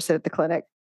the person at the clinic,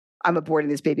 I'm aborting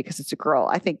this baby because it's a girl,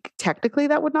 I think technically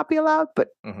that would not be allowed, but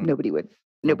nobody would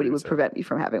prevent me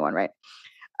from having one. Right.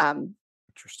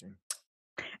 Interesting.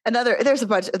 There's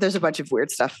a bunch of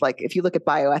weird stuff. Like if you look at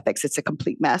bioethics, it's a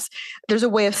complete mess. There's a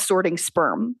way of sorting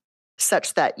sperm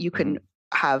such that you can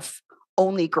have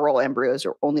only girl embryos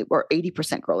or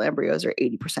 80% girl embryos or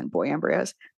 80% boy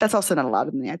embryos. That's also not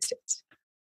allowed in the United States.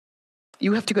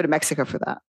 You have to go to Mexico for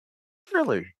that.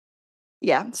 Really?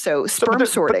 Yeah. So sperm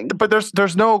sorting. But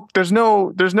there's no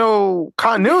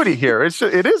continuity here.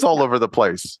 It is all over the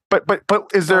place. But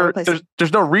is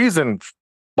there's no reason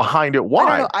behind it?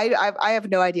 Why? I don't know. I have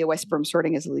no idea why sperm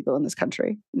sorting is illegal in this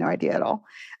country. No idea at all.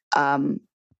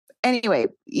 Anyway,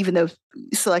 even though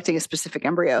selecting a specific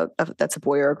embryo that's a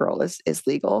boy or a girl is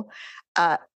legal.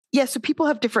 So people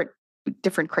have different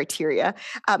criteria.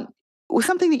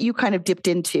 Something that you kind of dipped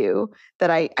into that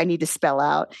I need to spell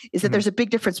out is that there's a big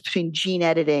difference between gene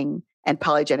editing and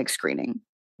polygenic screening.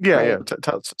 Yeah, right? yeah.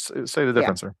 Say the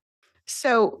difference there.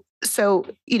 So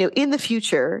in the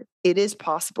future, it is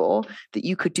possible that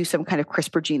you could do some kind of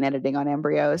CRISPR gene editing on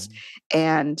embryos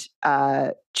and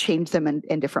change them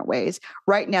in different ways.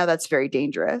 Right now, that's very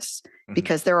dangerous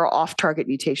because there are off-target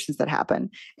mutations that happen,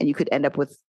 and you could end up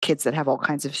with kids that have all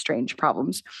kinds of strange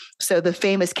problems. So the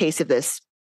famous case of this,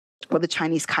 the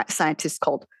Chinese scientist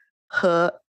called He,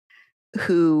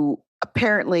 who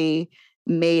apparently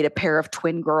made a pair of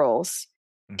twin girls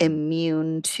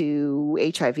immune to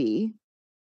HIV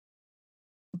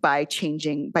by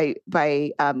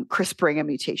CRISPRing a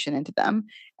mutation into them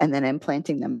and then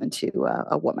implanting them into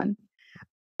a woman.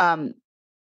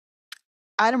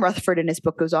 Adam Rutherford in his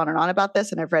book goes on and on about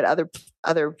this, and I've read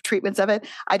other treatments of it.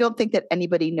 I don't think that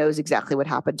anybody knows exactly what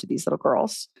happened to these little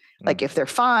girls. Like if they're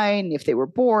fine, if they were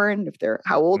born,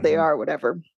 how old they are,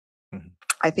 whatever.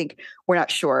 I think we're not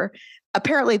sure.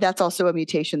 Apparently that's also a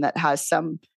mutation that has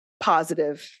some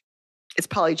positive, it's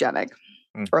polygenic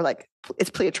or like it's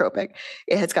pleiotropic.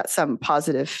 It has got some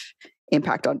positive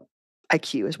impact on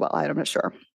IQ as well. I'm not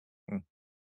sure.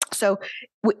 So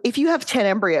if you have 10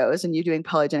 embryos and you're doing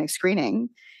polygenic screening,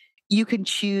 you can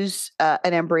choose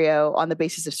an embryo on the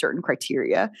basis of certain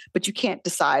criteria, but you can't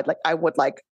decide like I would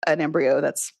like an embryo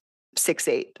that's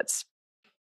 6'8", that's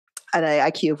an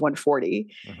IQ of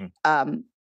 140.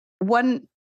 One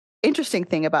interesting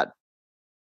thing about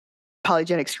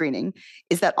polygenic screening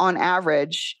is that on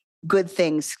average, good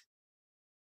things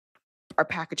are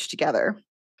packaged together.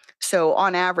 So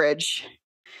on average,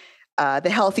 the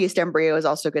healthiest embryo is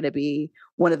also going to be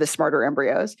one of the smarter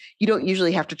embryos. You don't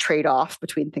usually have to trade off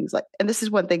between things like, and this is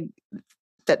one thing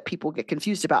that people get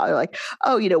confused about. They're like,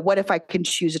 oh, what if I can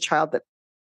choose a child that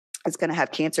is going to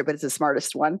have cancer, but it's the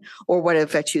smartest one? Or what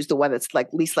if I choose the one that's like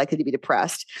least likely to be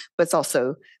depressed, but it's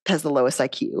also has the lowest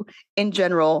IQ? In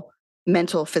general,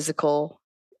 mental, physical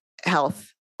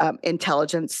health,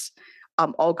 intelligence,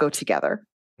 all go together.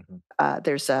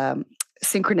 There's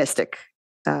synchronistic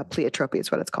pleiotropy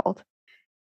is what it's called.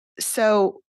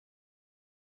 So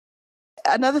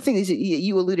another thing that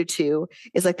you alluded to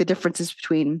is like the differences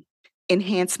between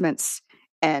enhancements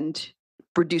and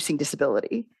reducing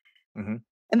disability. And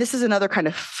this is another kind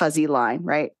of fuzzy line,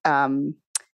 right?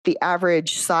 The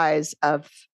average size of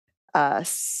a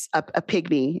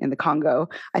pygmy in the Congo,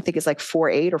 I think is like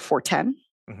 4'8" or 4'10",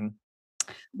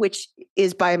 which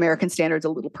is by American standards a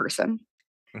little person.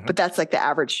 But that's like the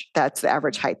average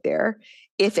height there.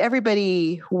 If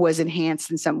everybody was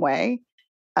enhanced in some way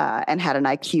and had an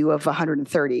IQ of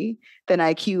 130, then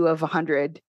IQ of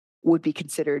 100 would be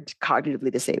considered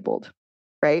cognitively disabled,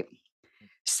 right?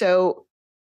 So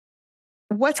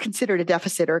what's considered a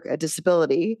deficit or a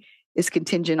disability is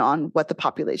contingent on what the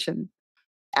population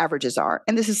averages are.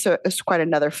 And this is quite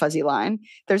another fuzzy line.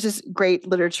 There's this great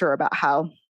literature about how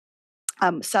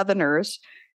Southerners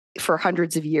for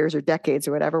hundreds of years or decades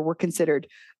or whatever were considered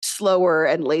slower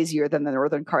and lazier than the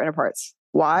Northern counterparts.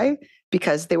 Why?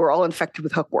 Because they were all infected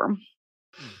with hookworm.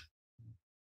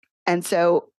 And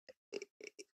so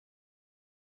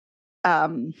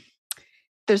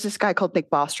there's this guy called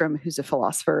Nick Bostrom, who's a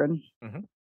philosopher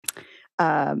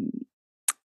and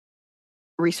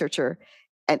researcher.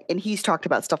 And he's talked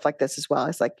about stuff like this as well.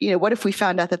 It's like, what if we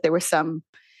found out that there was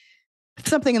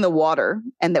something in the water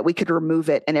and that we could remove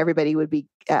it and everybody would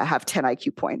have 10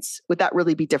 IQ points? Would that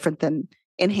really be different than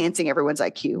enhancing everyone's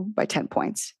IQ by 10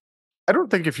 points. I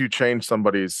don't think if you change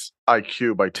somebody's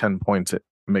IQ by 10 points, it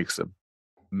makes a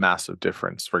massive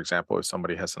difference. For example, if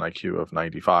somebody has an IQ of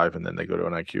 95 and then they go to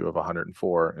an IQ of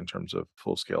 104 in terms of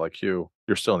full scale IQ,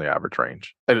 you're still in the average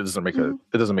range. And it doesn't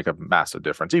make a massive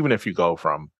difference. Even if you go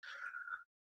from,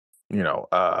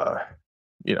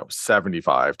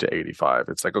 75 to 85,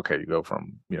 it's like, okay, you go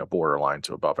from, borderline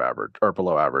to above average or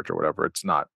below average or whatever. It's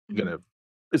not going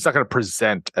to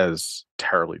present as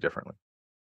terribly differently.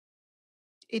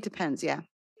 It depends. Yeah.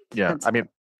 Yeah. I mean,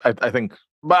 I think,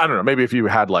 but I don't know, maybe if you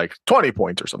had like 20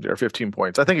 points or something or 15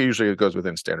 points, I think it goes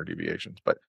within standard deviations.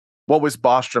 But what was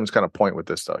Bostrom's kind of point with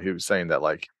this, though? He was saying that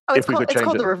it's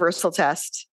called the reversal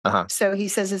test. So he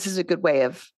says this is a good way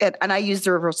of it. And I used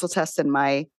the reversal test in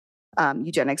my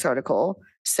eugenics article.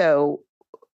 So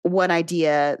one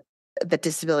idea that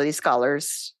disability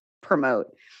scholars promote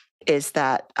is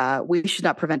that we should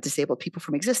not prevent disabled people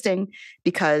from existing,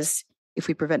 because if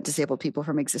we prevent disabled people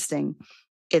from existing,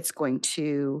 it's going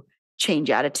to change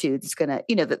attitudes. It's going to,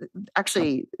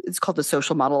 actually it's called the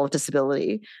social model of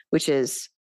disability, which is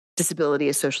disability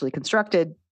is socially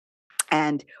constructed.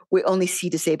 And we only see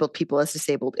disabled people as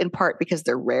disabled in part because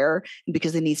they're rare and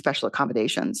because they need special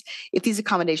accommodations. If these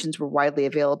accommodations were widely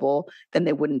available, then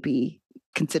they wouldn't be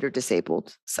considered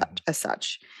disabled as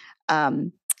such.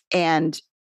 And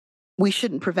we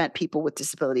shouldn't prevent people with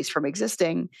disabilities from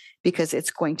existing because it's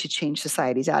going to change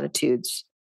society's attitudes,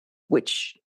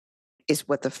 which is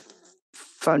what the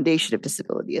foundation of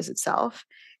disability is itself.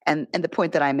 And the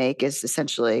point that I make is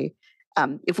essentially,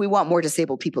 if we want more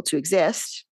disabled people to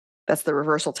exist, that's the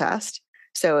reversal test.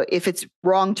 So if it's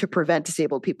wrong to prevent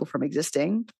disabled people from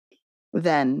existing,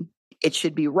 then it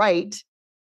should be right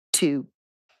to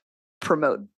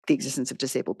promote the existence of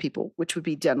disabled people, which would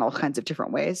be done all kinds of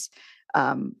different ways.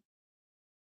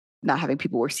 Not having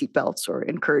people wear seatbelts or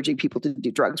encouraging people to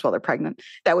do drugs while they're pregnant.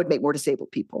 That would make more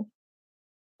disabled people.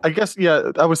 I guess,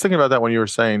 yeah, I was thinking about that when you were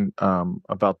saying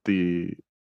about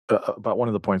one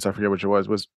of the points, I forget which it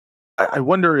was I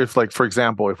wonder if, for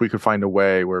example, if we could find a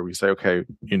way where we say, okay,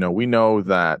 we know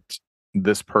that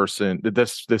this person,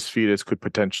 this fetus could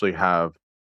potentially have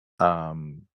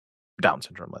Down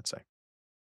syndrome, let's say.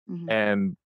 Mm-hmm.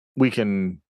 And we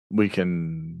can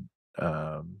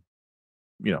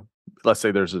let's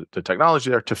say there's the technology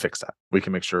there to fix that. We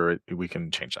can make sure we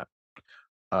can change that.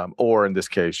 Or in this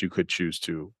case, you could choose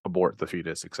to abort the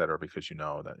fetus, et cetera, because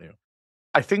that.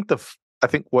 I think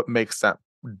what makes that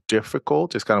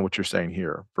difficult is kind of what you're saying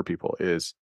here for people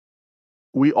is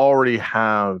we already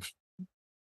have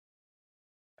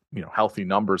healthy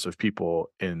numbers of people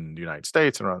in the United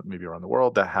States and maybe around the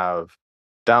world that have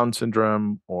Down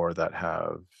syndrome or that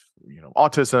have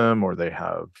autism or they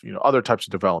have other types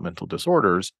of developmental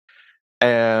disorders.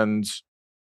 And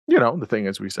the thing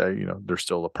is, we say, they're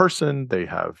still a person, they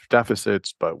have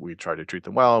deficits, but we try to treat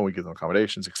them well and we give them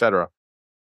accommodations, et cetera.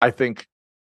 I think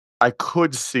I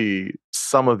could see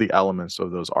some of the elements of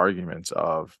those arguments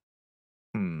of,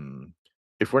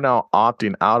 if we're now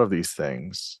opting out of these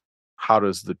things, how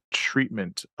does the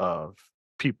treatment of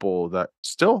people that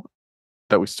still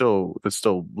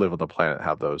live on the planet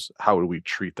have those? How do we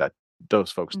treat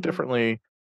those folks differently?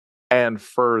 And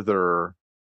further,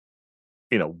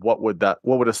 what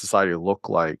would a society look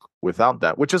like without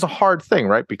that? Which is a hard thing,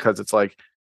 right? Because it's like,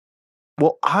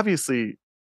 well, obviously,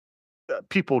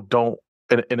 people don't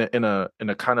in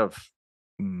a kind of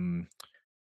I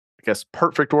guess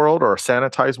perfect world or a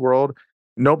sanitized world.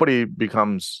 Nobody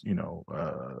becomes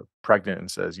pregnant and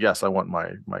says, yes, I want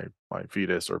my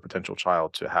fetus or potential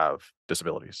child to have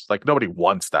disabilities. Like, nobody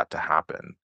wants that to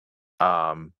happen.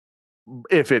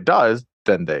 If it does,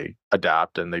 then they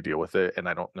adapt and they deal with it. And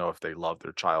I don't know if they love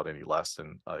their child any less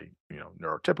than a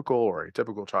neurotypical or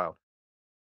atypical child.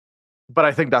 But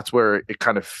I think that's where it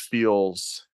kind of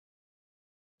feels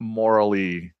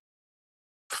morally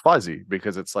fuzzy,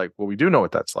 because it's like, well, we do know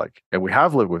what that's like, and we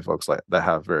have lived with folks that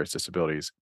have various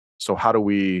disabilities. So how do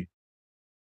we,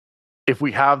 if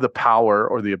we have the power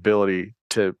or the ability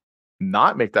to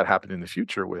not make that happen in the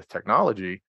future with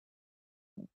technology,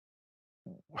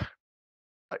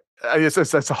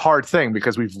 it's a hard thing,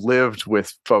 because we've lived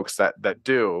with folks that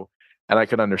do, and I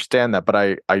can understand that.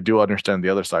 But I do understand the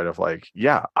other side of, like,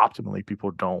 yeah, optimally,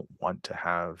 people don't want to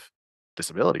have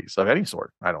disabilities of any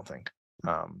sort, I don't think.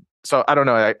 So I don't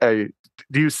know.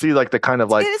 Do you see like the kind of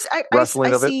like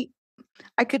wrestling of it?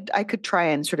 I could try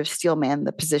and sort of steelman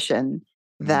the position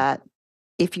that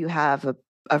if you have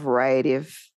a variety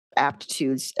of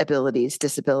aptitudes, abilities,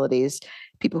 disabilities,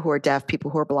 people who are deaf,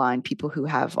 people who are blind, people who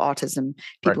have autism,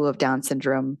 people who have Down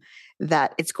syndrome,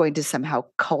 that it's going to somehow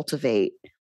cultivate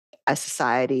a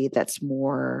society that's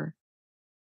more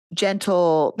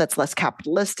gentle, that's less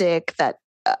capitalistic, that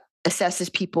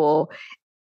assesses people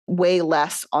way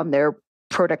less on their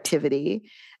productivity.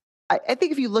 I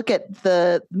think if you look at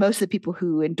most of the people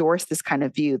who endorse this kind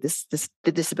of view, the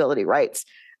disability rights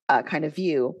kind of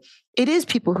view, it is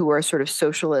people who are sort of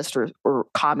socialist or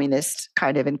communist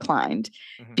kind of inclined,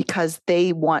 because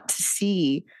they want to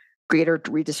see greater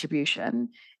redistribution,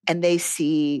 and they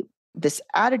see this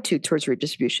attitude towards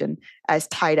redistribution as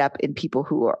tied up in people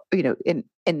who are,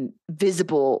 in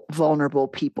visible, vulnerable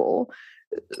people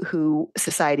who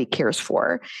society cares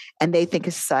for. And they think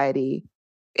a society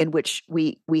in which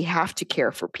we have to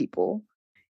care for people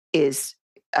is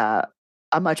a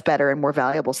much better and more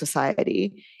valuable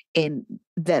society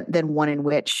than one in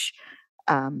which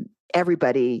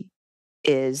everybody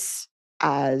is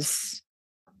as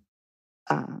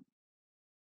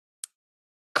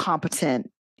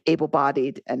competent,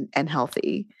 able-bodied, and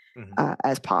healthy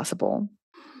as possible,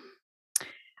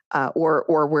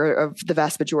 or where the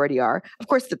vast majority are. Of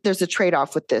course, there's a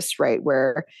trade-off with this, right?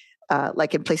 Where,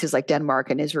 like in places like Denmark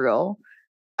and Israel,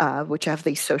 which have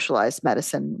these socialized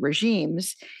medicine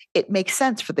regimes, it makes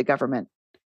sense for the government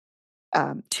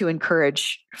to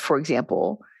encourage, for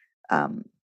example,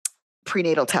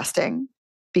 prenatal testing,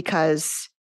 because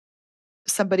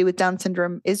somebody with Down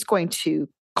syndrome is going to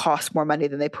cost more money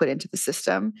than they put into the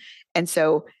system. And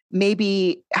so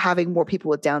maybe having more people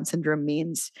with Down syndrome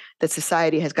means that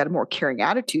society has got a more caring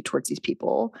attitude towards these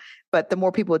people. But the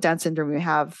more people with Down syndrome you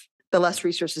have, the less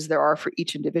resources there are for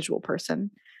each individual person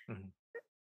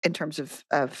in terms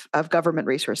of government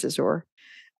resources or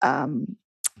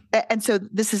and so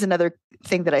this is another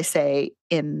thing that I say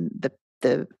in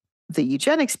the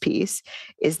eugenics piece,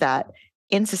 is that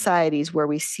in societies where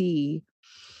we see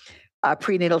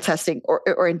prenatal testing,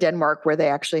 or in Denmark where they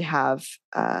actually have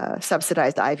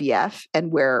subsidized IVF,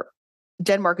 and where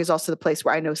Denmark is also the place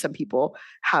where I know some people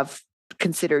have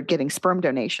considered getting sperm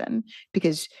donation,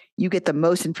 because you get the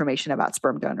most information about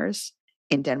sperm donors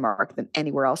in Denmark than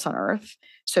anywhere else on earth.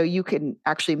 So you can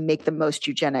actually make the most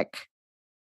eugenic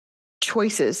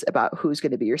choices about who's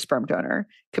going to be your sperm donor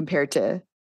compared to,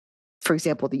 for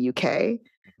example, the UK,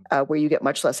 where you get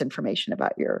much less information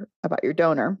about your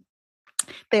donor.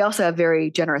 They also have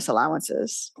very generous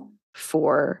allowances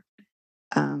for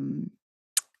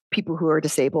people who are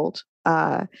disabled.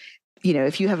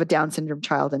 If you have a Down syndrome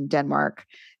child in Denmark,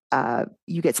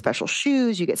 you get special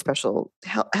shoes, you get special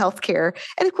health care.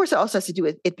 And of course, it also has to do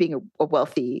with it being a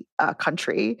wealthy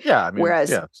country. Yeah. I mean, whereas,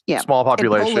 small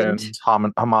populations,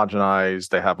 homogenized,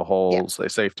 they have a whole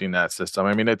safety net system.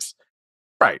 I mean, it's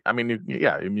right. I mean,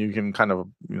 you can kind of,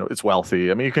 it's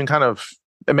wealthy. I mean, you can kind of,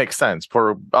 it makes sense.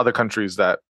 For other countries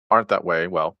that aren't that way,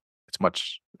 well, it's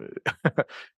much,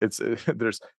 it's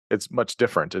much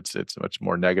different. It's much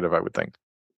more negative, I would think.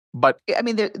 But I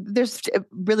mean, there's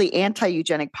really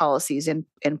anti-eugenic policies in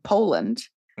Poland,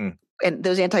 and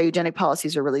those anti-eugenic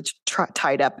policies are really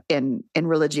tied up in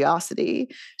religiosity.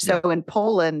 So in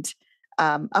Poland,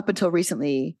 up until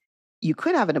recently, you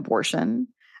could have an abortion,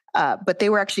 but they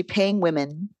were actually paying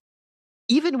women,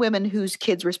 even women whose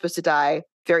kids were supposed to die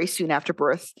very soon after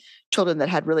birth, children that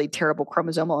had really terrible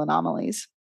chromosomal anomalies,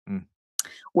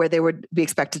 where they would be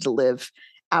expected to live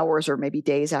hours or maybe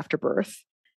days after birth.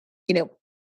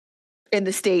 In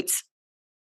the States,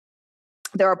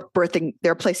 there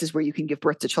are places where you can give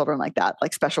birth to children like that,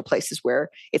 like special places where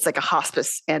it's like a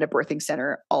hospice and a birthing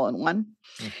center all in one.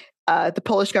 The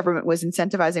Polish government was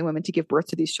incentivizing women to give birth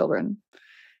to these children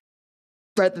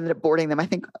rather than aborting them, I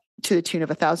think to the tune of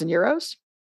 €1,000.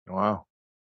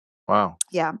 Wow.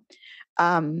 Yeah.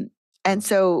 And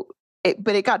so,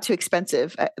 but it got too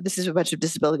expensive. This is a bunch of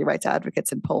disability rights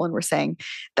advocates in Poland were saying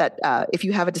that if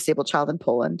you have a disabled child in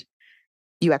Poland,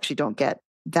 you actually don't get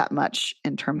that much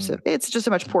in terms of, it's just a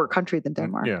much poorer country than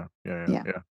Denmark. Yeah.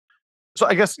 So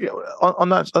I guess on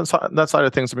that side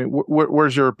of things, I mean,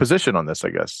 where's your position on this? I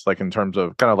guess, like in terms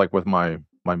of kind of like with my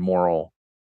moral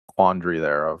quandary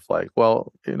there of like,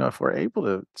 well, if we're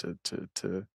able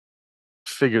to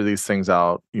figure these things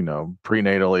out,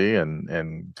 prenatally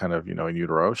and kind of, in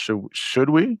utero, should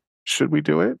we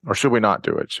do it, or should we not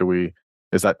do it?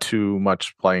 Is that too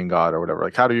much playing God or whatever?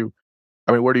 Like,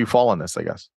 where do you fall on this, I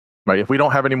guess? Right. If we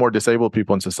don't have any more disabled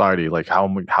people in society, like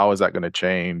how is that going to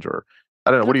change? Or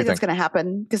I don't know. What do you think? It's going to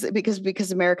happen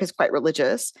because America is quite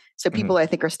religious. So people, I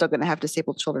think, are still going to have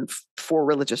disabled children for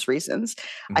religious reasons.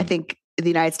 I think the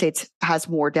United States has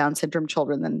more Down syndrome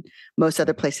children than most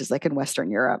other places, like in Western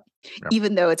Europe,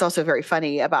 even though it's also very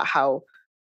funny about how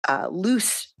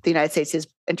loose the United States is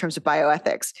in terms of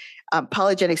bioethics.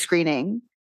 Polygenic screening,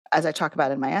 as I talk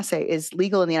about in my essay, is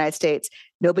legal in the United States.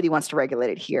 Nobody wants to regulate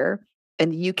it here. In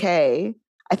the UK,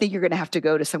 I think you're going to have to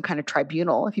go to some kind of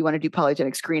tribunal if you want to do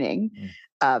polygenic screening,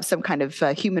 some kind of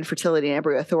human fertility and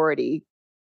embryo authority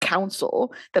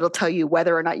council that'll tell you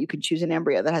whether or not you can choose an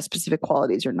embryo that has specific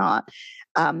qualities or not.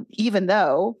 Even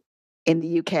though in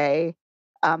the UK,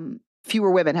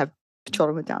 fewer women have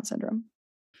children with Down syndrome.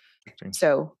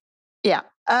 So, yeah.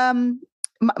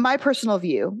 My personal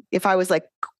view, if I was like,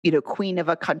 queen of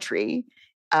a country,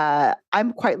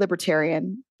 I'm quite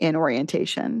libertarian in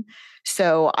orientation.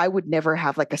 So I would never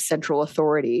have like a central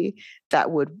authority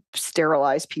that would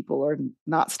sterilize people or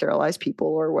not sterilize people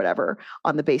or whatever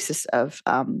on the basis of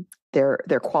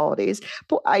their qualities.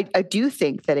 But I do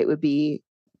think that it would be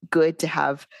good to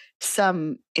have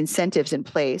some incentives in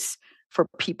place for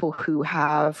people who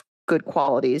have good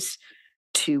qualities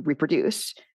to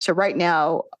reproduce. So right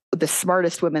now, the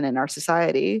smartest women in our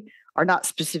society are not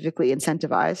specifically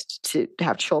incentivized to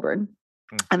have children.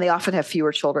 And they often have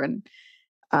fewer children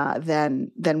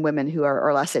than women who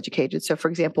are less educated. So for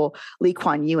example, Lee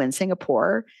Kuan Yew in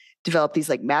Singapore developed these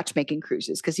like matchmaking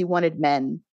cruises because he wanted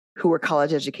men who were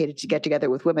college educated to get together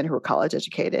with women who were college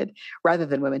educated rather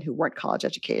than women who weren't college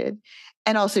educated.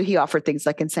 And also he offered things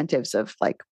like incentives of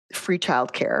like free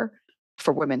childcare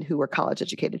for women who were college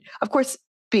educated. Of course,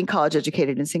 being college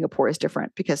educated in Singapore is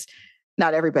different because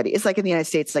not everybody, it's like in the United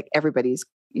States, like everybody's,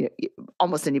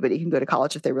 almost anybody can go to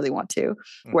college if they really want to.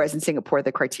 Whereas in Singapore,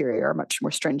 the criteria are much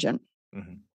more stringent.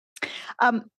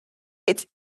 It's,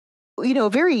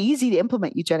 very easy to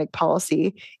implement eugenic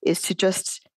policy is to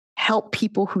just help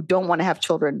people who don't want to have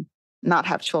children, not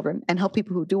have children, and help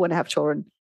people who do want to have children,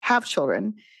 have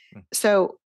children.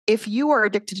 So if you are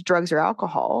addicted to drugs or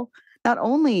alcohol, not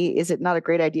only is it not a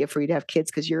great idea for you to have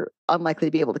kids because you're unlikely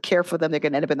to be able to care for them, they're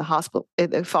going to end up in the hospital, in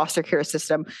the foster care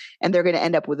system, and they're going to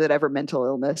end up with whatever mental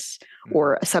illness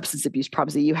or substance abuse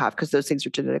problems that you have because those things are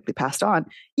genetically passed on.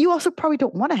 You also probably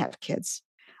don't want to have kids.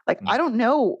 Like, I don't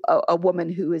know a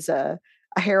woman who is a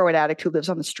heroin addict who lives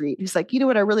on the street who's like,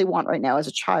 what I really want right now as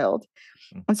a child.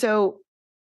 And so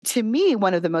to me,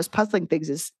 one of the most puzzling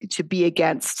things is to be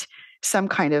against some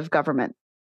kind of government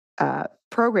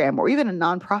program or even a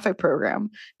nonprofit program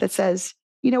that says,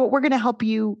 what, we're going to help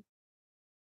you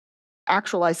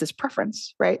actualize this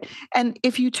preference, right? And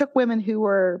if you took women who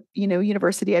were,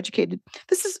 university educated,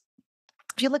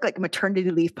 if you look like maternity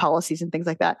leave policies and things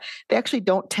like that, they actually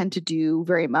don't tend to do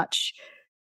very much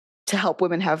to help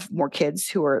women have more kids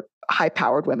who are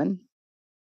high-powered women,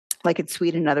 like in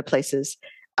Sweden and other places.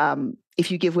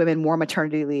 If you give women more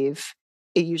maternity leave,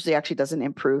 it usually actually doesn't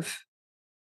improve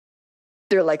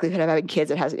their likelihood of having kids.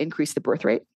 It hasn't increased the birth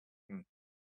rate.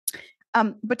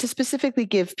 But to specifically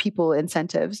give people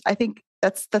incentives, I think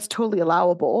that's totally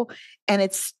allowable. And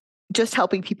it's just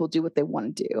helping people do what they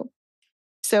want to do.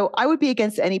 So I would be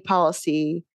against any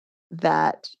policy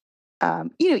that,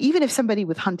 even if somebody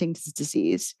with Huntington's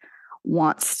disease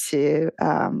wants to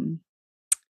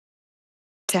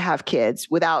have kids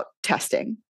without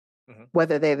testing,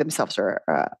 whether they themselves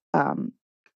are,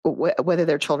 whether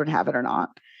their children have it or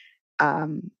not.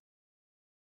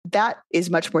 That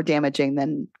is much more damaging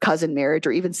than cousin marriage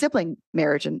or even sibling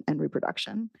marriage and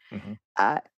reproduction.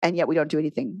 And yet we don't do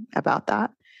anything about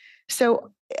that.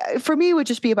 So for me, it would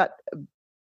just be about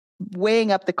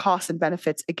weighing up the costs and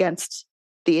benefits against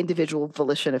the individual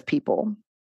volition of people.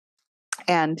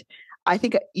 And I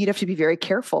think you'd have to be very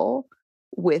careful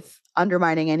with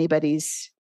undermining anybody's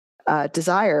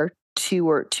desire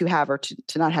to have or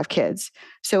to not have kids.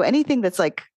 So anything that's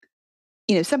like,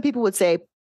 some people would say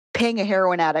paying a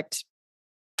heroin addict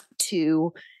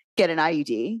to get an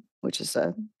IUD, which is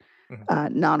a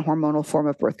non-hormonal form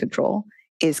of birth control,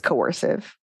 is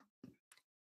coercive.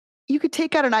 You could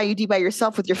take out an IUD by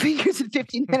yourself with your fingers in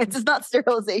 15 minutes. It's not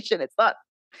sterilization. It's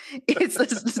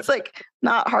like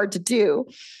not hard to do.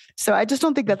 So I just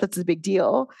don't think that that's a big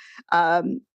deal.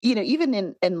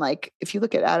 Even in like, if you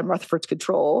look at Adam Rutherford's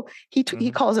Control,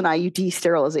 he calls an IUD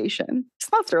sterilization.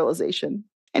 It's not sterilization.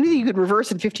 Anything you could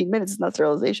reverse in 15 minutes is not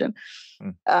sterilization.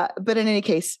 But in any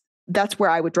case, that's where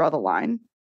I would draw the line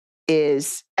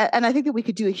is, and I think that we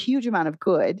could do a huge amount of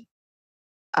good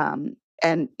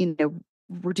and,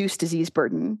 reduce disease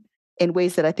burden in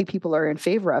ways that I think people are in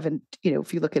favor of. And,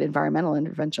 if you look at environmental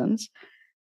interventions,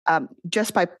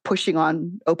 just by pushing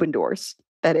on open doors,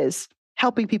 that is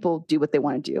helping people do what they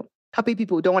want to do, helping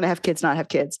people who don't want to have kids, not have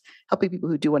kids, helping people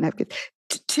who do want to have kids,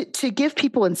 to give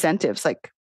people incentives, like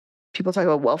people talk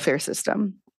about welfare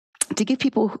system, to give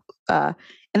people an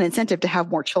incentive to have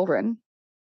more children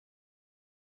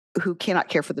who cannot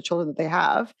care for the children that they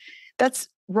have. That's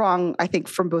wrong, I think,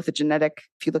 from both a genetic,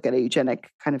 if you look at a eugenic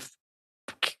kind of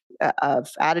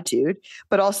attitude,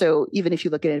 but also even if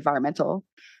you look at environmental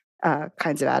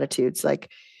kinds of attitudes, like,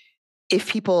 if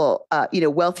people,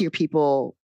 wealthier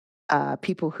people,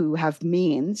 people who have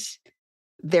means,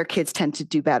 their kids tend to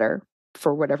do better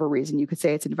for whatever reason. You could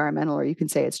say it's environmental, or you can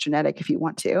say it's genetic if you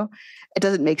want to. It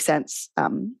doesn't make sense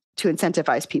to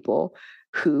incentivize people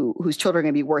whose children are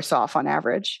going to be worse off on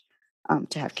average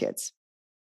to have kids.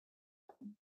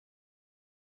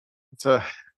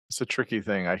 It's a tricky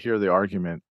thing. I hear the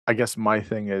argument. I guess my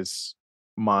thing is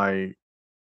my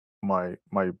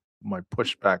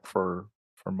pushback for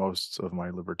most of my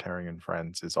libertarian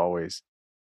friends is always,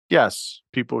 yes,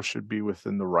 people should be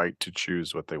within the right to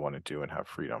choose what they want to do and have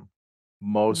freedom.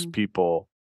 Most people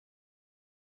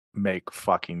make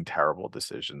fucking terrible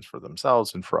decisions for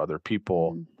themselves and for other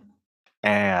people.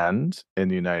 And in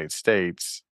the United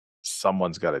States,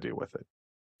 someone's got to deal with it,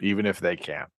 even if they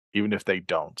can't, even if they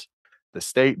don't. The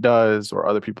state does, or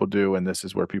other people do, and this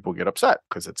is where people get upset,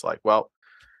 because it's like, well,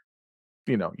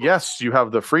 yes, you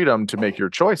have the freedom to make your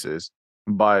choices,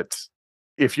 but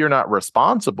if you're not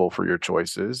responsible for your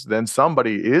choices, then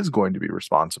somebody is going to be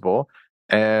responsible.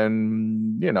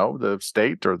 And the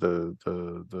state or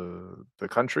the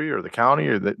country or the county,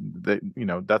 or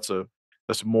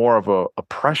that's more of a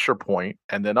pressure point,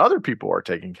 and then other people are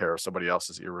taking care of somebody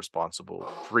else's irresponsible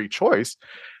free choice.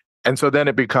 And so then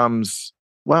it becomes,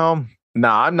 well,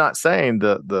 now I'm not saying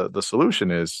the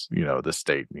solution is the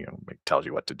state tells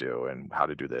you what to do and how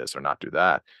to do this or not do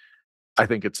that. I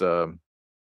think it's a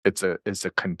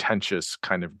contentious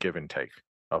kind of give and take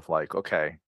of like,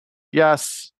 okay,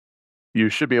 yes, you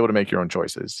should be able to make your own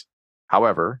choices.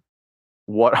 However,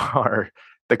 what are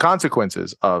the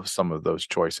consequences of some of those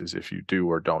choices if you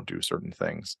do or don't do certain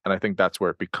things? And I think that's where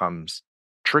it becomes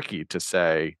tricky to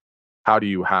say, how do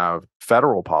you have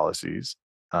federal policies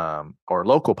or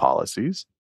local policies,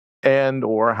 and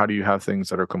or how do you have things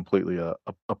that are completely a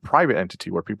private entity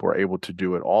where people are able to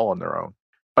do it all on their own?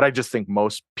 But I just think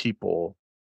most people,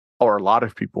 or a lot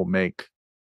of people, make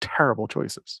terrible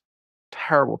choices,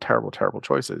 terrible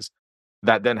choices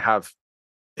that then have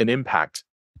an impact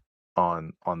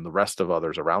on the rest of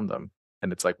others around them.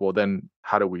 And it's like, well, then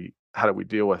how do we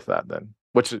deal with that then?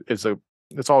 Which is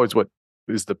it's always what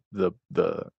is the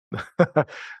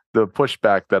the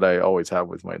pushback that I always have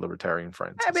with my libertarian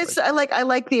friends. I mean, I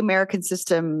like the American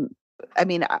system. I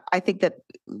mean, I think that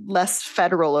less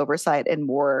federal oversight and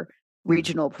more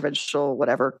regional, provincial,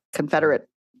 whatever, Confederate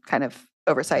kind of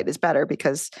oversight is better,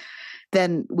 because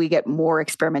then we get more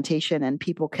experimentation and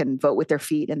people can vote with their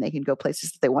feet and they can go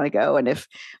places that they want to go. And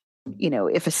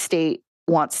if a state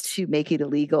wants to make it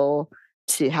illegal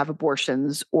to have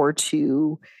abortions or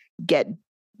to get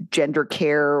gender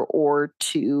care or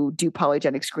to do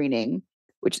polygenic screening,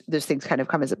 which those things kind of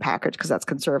come as a package because that's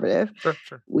conservative. Sure.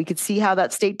 We could see how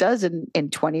that state does in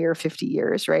 20 or 50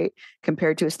 years, right?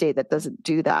 Compared to a state that doesn't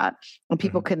do that. And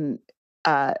people can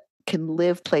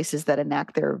live places that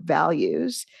enact their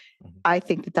values. I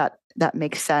think that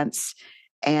makes sense.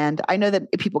 And I know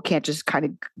that people can't just kind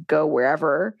of go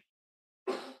wherever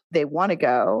they want to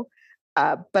go.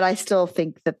 But I still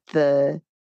think that the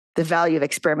value of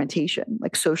experimentation,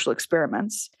 like social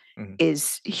experiments,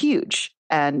 is huge.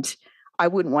 And I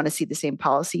wouldn't want to see the same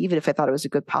policy, even if I thought it was a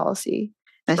good policy,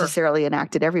 necessarily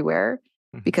enacted everywhere,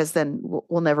 because then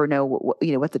we'll never know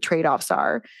what the trade-offs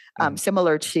are.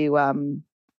 Similar to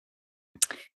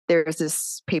there's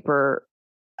this paper,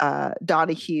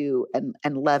 Donahue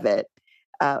and Levitt,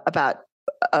 about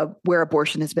where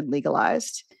abortion has been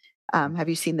legalized. Have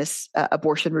you seen this?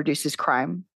 Abortion reduces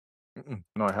crime.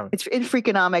 No, I haven't. It's in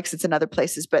Freakonomics. It's in other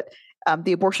places, but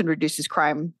the abortion reduces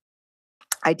crime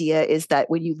idea is that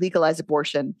when you legalize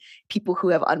abortion, people who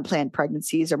have unplanned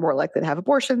pregnancies are more likely to have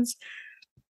abortions.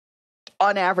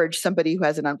 On average, somebody who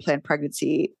has an unplanned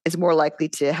pregnancy is more likely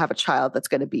to have a child that's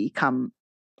going to become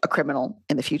a criminal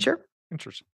in the future.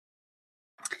 Interesting.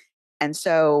 And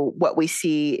so what we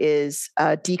see is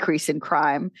a decrease in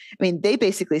crime. I mean, they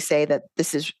basically say that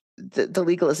this is the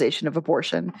legalization of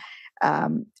abortion,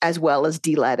 as well as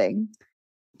deletting.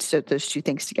 So those two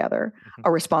things together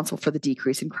are responsible for the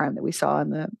decrease in crime that we saw in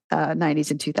the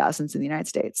 90s and 2000s in the United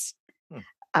States.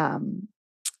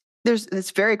 There's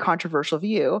this very controversial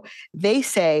view. They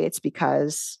say it's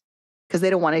because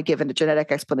they don't want to give a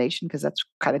genetic explanation because that's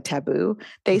kind of taboo.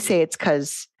 They say it's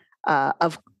because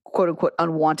of quote unquote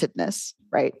unwantedness,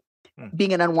 right?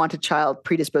 Being an unwanted child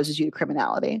predisposes you to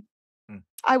criminality.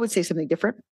 I would say something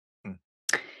different.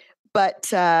 But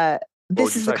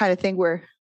this is the kind of thing where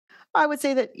I would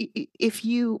say that if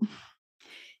you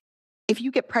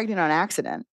get pregnant on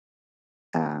accident,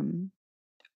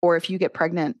 or if you get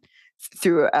pregnant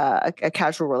through a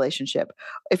casual relationship,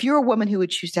 if you're a woman who would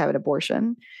choose to have an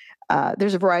abortion,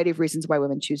 there's a variety of reasons why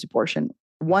women choose abortion.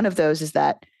 One of those is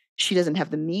that she doesn't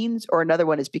have the means, or another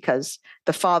one is because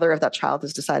the father of that child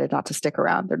has decided not to stick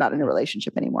around. They're not in a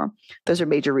relationship anymore. Those are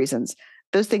major reasons.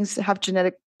 Those things have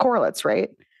genetic correlates, right?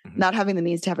 Mm-hmm. Not having the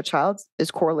means to have a child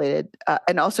is correlated.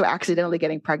 And also accidentally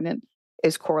getting pregnant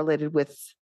is correlated with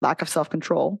lack of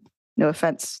self-control. No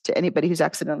offense to anybody who's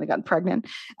accidentally gotten pregnant.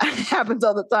 It happens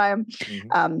all the time.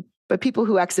 Mm-hmm. But people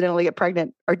who accidentally get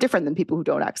pregnant are different than people who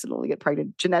don't accidentally get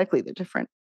pregnant. Genetically, they're different.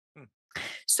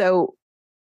 So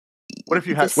what if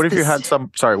you had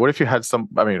some,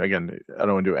 I mean, again, I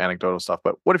don't want to do anecdotal stuff,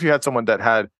 but what if you had someone that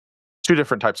had two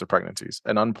different types of pregnancies,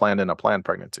 an unplanned and a planned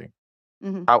pregnancy?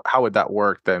 Mm-hmm. How would that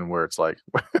work then, where it's like,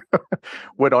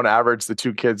 would on average the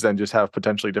two kids then just have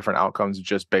potentially different outcomes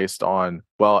just based on,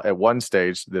 well, at one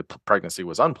stage, the pregnancy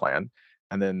was unplanned.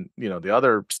 And then, the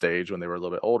other stage when they were a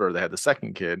little bit older, they had the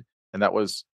second kid and that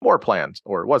was more planned,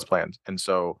 or it was planned. And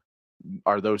so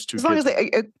are those two as long kids?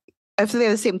 As they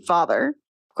have the same father,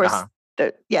 of course.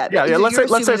 Uh-huh. Yeah. Let's say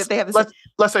it's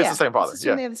the same father.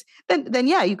 Then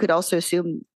you could also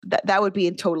assume that would be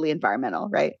totally environmental,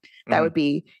 right? That Mm-hmm. would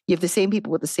be, you have the same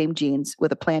people with the same genes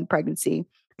with a planned pregnancy,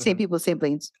 same people with same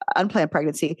genes, unplanned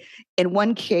pregnancy. In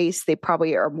one case, they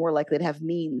probably are more likely to have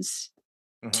means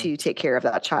to take care of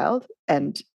that child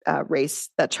and raise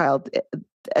that child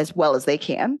as well as they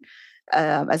can,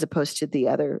 as opposed to the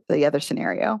other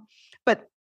scenario. But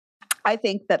I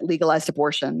think that legalized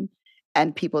abortion,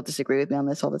 and people disagree with me on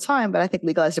this all the time, but I think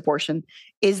legalized abortion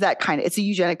is that it's a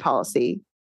eugenic policy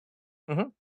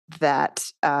that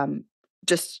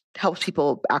just helps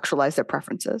people actualize their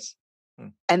preferences.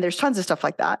 And there's tons of stuff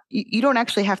like that. You don't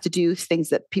actually have to do things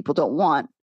that people don't want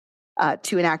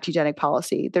to enact eugenic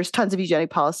policy. There's tons of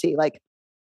eugenic policy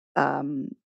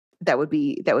that would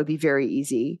be very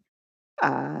easy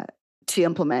to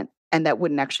implement, and that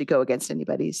wouldn't actually go against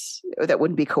anybody's, or that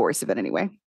wouldn't be coercive in any way.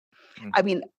 I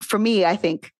mean, for me, I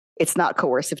think it's not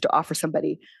coercive to offer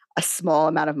somebody a small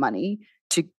amount of money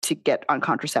to get on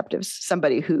contraceptives,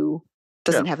 somebody who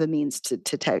doesn't have the means to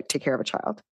take care of a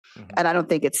child. And I don't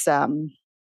think it's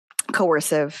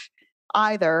coercive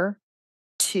either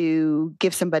to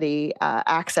give somebody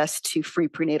access to free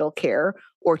prenatal care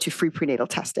or to free prenatal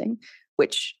testing,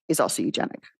 which is also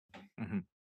eugenic.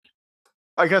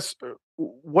 I guess,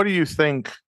 what do you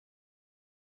think?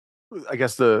 I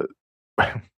guess it's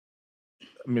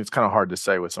kind of hard to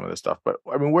say with some of this stuff, but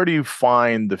I mean, where do you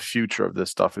find the future of this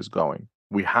stuff is going?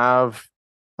 We have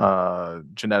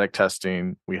genetic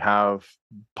testing, we have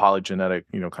polygenetic,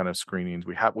 kind of screenings.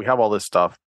 We have all this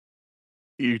stuff.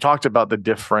 You talked about the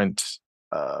different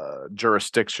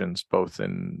jurisdictions, both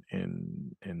in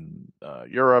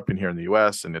Europe and here in the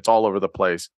U.S., and it's all over the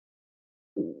place.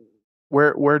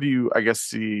 Where do you, I guess,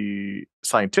 see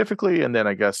scientifically, and then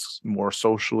I guess more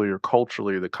socially or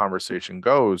culturally, the conversation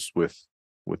goes with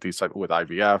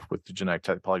IVF, with the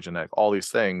genetic, polygenetic, all these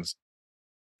things,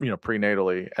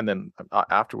 prenatally, and then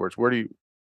afterwards, where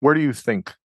do you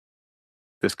think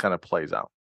this kind of plays out?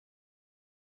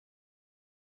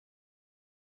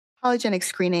 Polygenic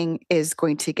screening is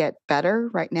going to get better.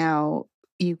 Right now,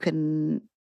 you can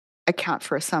account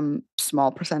for some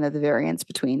small percent of the variance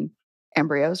between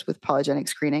embryos with polygenic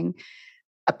screening.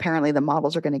 Apparently, the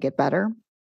models are going to get better.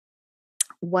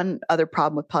 One other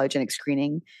problem with polygenic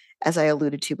screening, as I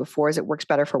alluded to before, is it works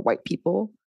better for white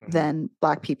people than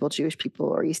Black people, Jewish people,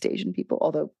 or East Asian people,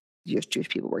 although Jewish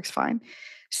people works fine.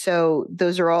 So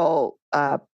those are all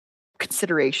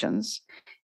considerations.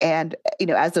 And,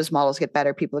 as those models get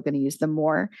better, people are going to use them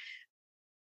more.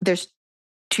 There's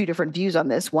two different views on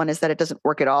this. One is that it doesn't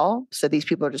work at all, so these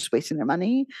people are just wasting their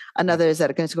money. Another is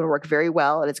that it's going to work very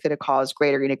well, and it's going to cause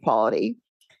greater inequality.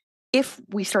 If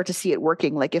we start to see it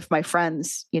working, like if my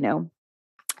friends,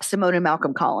 Simone and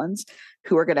Malcolm Collins,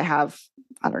 who are going to have,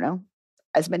 I don't know,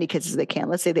 as many kids as they can,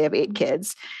 let's say they have 8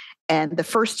 kids, and the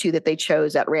first 2 that they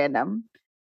chose at random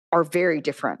are very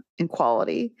different in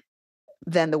quality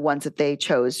than the ones that they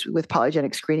chose with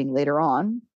polygenic screening later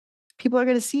on, people are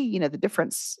going to see, the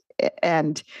difference,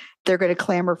 and they're going to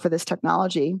clamor for this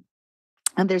technology.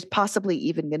 And there's possibly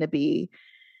even going to be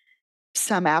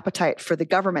some appetite for the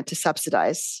government to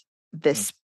subsidize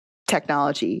this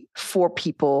technology for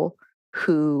people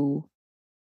who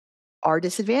are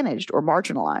disadvantaged or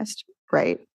marginalized,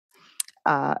 right?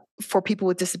 For people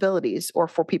with disabilities or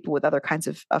for people with other kinds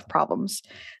of problems.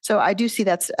 So I do see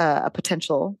that's a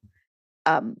potential.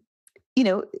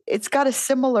 It's got a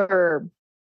similar,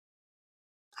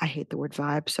 I hate the word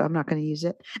vibe, so I'm not going to use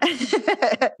it.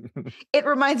 It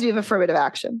reminds me of affirmative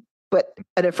action, but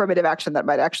an affirmative action that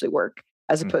might actually work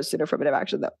as opposed to an affirmative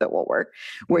action that won't work,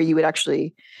 where you would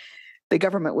actually, the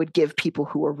government would give people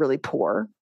who are really poor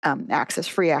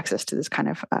free access to this kind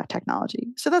of technology.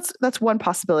 So that's one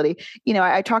possibility.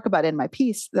 I talk about in my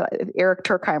piece that Eric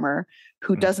Turkheimer,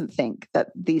 who doesn't think that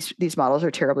these models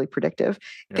are terribly predictive,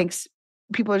 thinks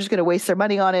people are just going to waste their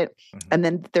money on it, and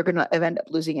then they're going to end up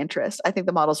losing interest. I think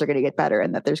the models are going to get better,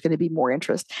 and that there's going to be more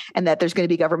interest, and that there's going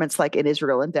to be governments like in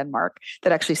Israel and Denmark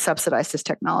that actually subsidize this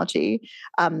technology.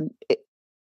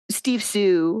 Steve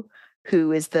Hsu,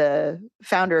 who is the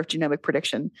founder of genomic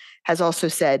prediction, has also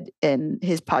said in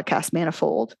his podcast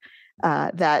Manifold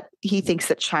that he thinks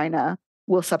that China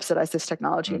will subsidize this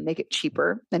technology and make it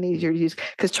cheaper and easier to use,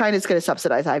 because China is going to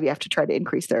subsidize IVF to try to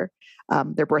increase their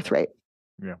birth rate.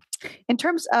 Yeah. In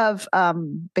terms of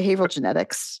behavioral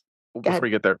genetics, before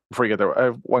you get there, I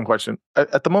have one question.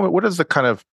 At the moment, what is the kind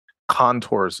of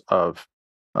contours of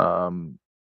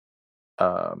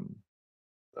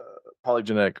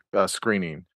polygenic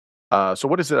screening? So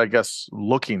what is it, I guess,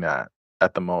 looking at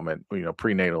the moment,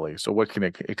 prenatally? So what can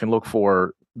it can look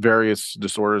for various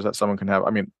disorders that someone can have.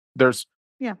 I mean, there's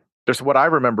what I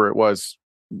remember it was,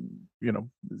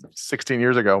 16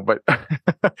 years ago, but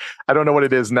I don't know what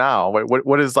it is now.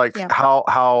 What is like,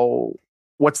 how,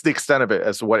 what's the extent of it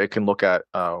as to what it can look at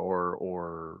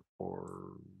or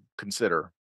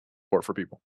consider for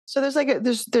people? So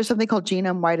there's something called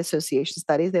genome-wide association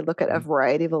studies. They look at a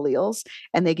variety of alleles,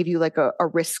 and they give you like a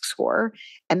risk score,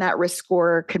 and that risk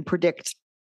score can predict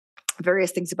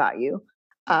various things about you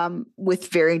with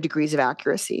varying degrees of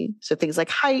accuracy. So things like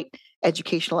height,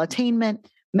 educational attainment,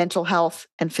 mental health,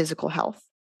 and physical health,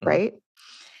 right?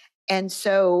 And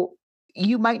so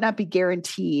you might not be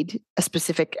guaranteed a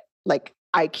specific like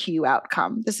IQ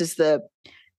outcome. This is the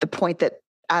point that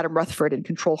Adam Rutherford in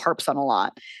Control harps on a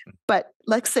lot. But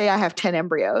let's say I have 10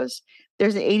 embryos.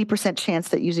 There's an 80% chance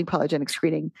that using polygenic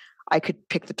screening, I could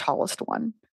pick the tallest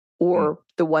one, or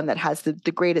the one that has the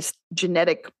greatest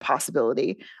genetic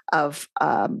possibility of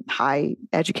high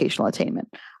educational attainment.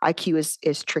 IQ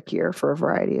is trickier for a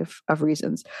variety of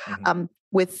reasons.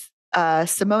 With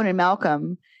Simone and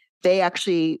Malcolm, they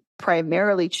actually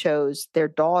primarily chose their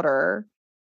daughter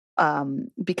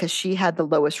because she had the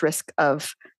lowest risk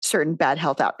of certain bad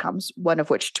health outcomes, one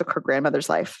of which took her grandmother's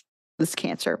life, this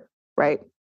cancer, right?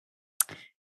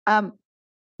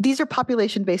 These are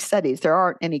population-based studies. There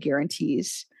aren't any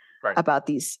guarantees about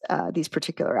these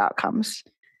particular outcomes.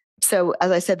 So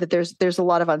as I said, that there's a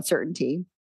lot of uncertainty.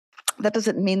 That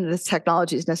doesn't mean that this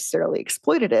technology is necessarily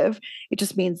exploitative. It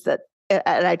just means that,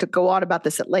 and I go on about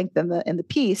this at length in the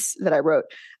piece that I wrote,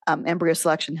 embryo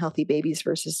selection, healthy babies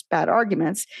versus bad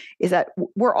arguments, is that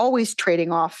we're always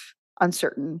trading off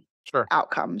uncertain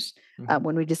outcomes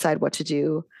when we decide what to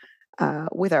do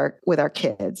with our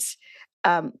kids.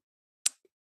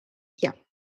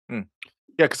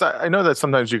 Yeah, because I know that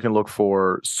sometimes you can look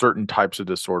for certain types of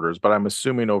disorders, but I'm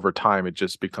assuming over time it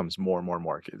just becomes more and more and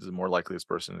more. Is it more likely this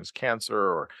person has cancer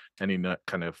or any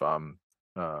kind of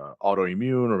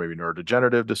autoimmune or maybe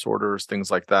neurodegenerative disorders, things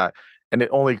like that, and it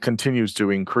only continues to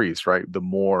increase, right? The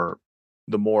more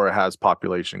it has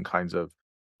population kinds of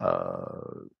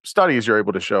studies, you're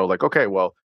able to show like, okay,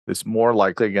 well, it's more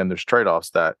likely. Again, there's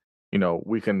trade-offs that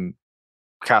we can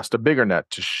cast a bigger net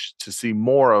to see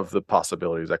more of the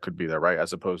possibilities that could be there, right?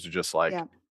 As opposed to just like,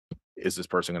 is this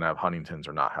person going to have Huntington's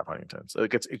or not have Huntington's?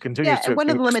 It continues to one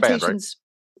of the expand, limitations.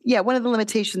 Right? One of the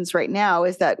limitations right now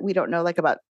is that we don't know like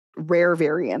about rare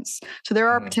variants. So there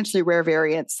are potentially rare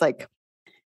variants like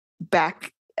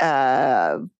back,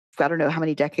 I don't know how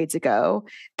many decades ago,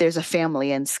 there's a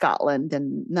family in Scotland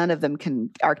and none of them can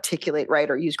articulate right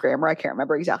or use grammar. I can't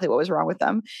remember exactly what was wrong with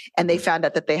them. And they found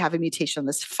out that they have a mutation on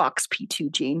this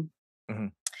FOXP2 gene.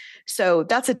 So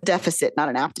that's a deficit, not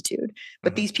an aptitude.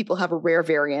 But these people have a rare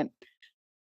variant.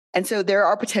 And so there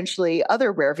are potentially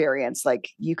other rare variants.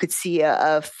 Like you could see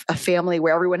a family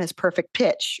where everyone has perfect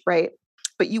pitch, right?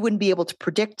 But you wouldn't be able to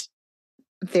predict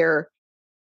their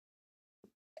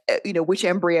which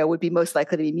embryo would be most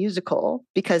likely to be musical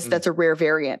because that's a rare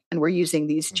variant. And we're using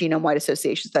these genome-wide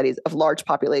association studies of large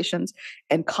populations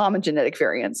and common genetic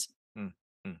variants.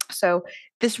 So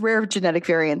this rare genetic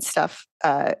variant stuff,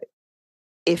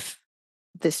 if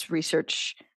this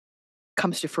research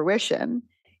comes to fruition,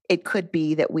 it could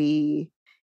be that we,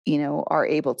 are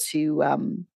able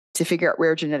to figure out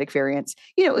rare genetic variants.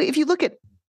 If you look at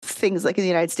things like in the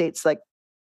United States, like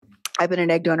I've been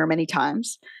an egg donor many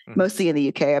times, mostly in the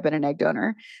UK. I've been an egg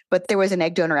donor, but there was an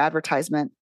egg donor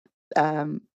advertisement.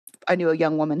 I knew a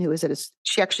young woman who was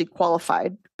she actually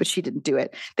qualified, but she didn't do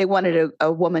it. They wanted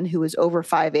a woman who was over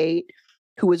 5'8",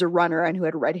 who was a runner and who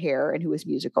had red hair and who was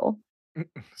musical.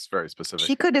 It's very specific.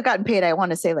 She could have gotten paid, I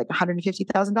want to say like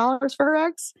 $150,000 for her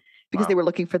eggs because they were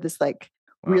looking for this like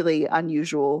really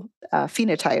unusual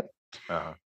phenotype.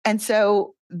 And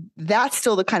so that's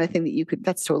still the kind of thing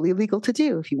that's totally legal to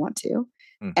do if you want to.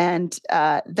 And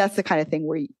that's the kind of thing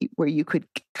where you could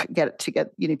get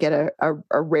a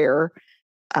rare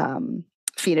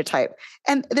phenotype.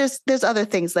 And there's other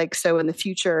things like, so in the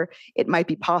future, it might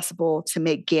be possible to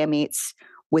make gametes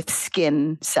with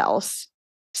skin cells.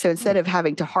 So instead of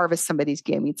having to harvest somebody's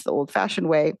gametes the old fashioned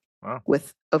way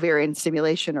with ovarian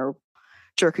stimulation or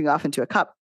jerking off into a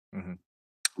cup,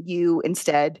 you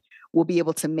instead will be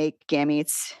able to make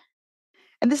gametes.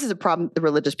 And this is a problem the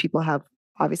religious people have.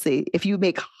 Obviously, if you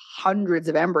make hundreds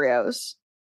of embryos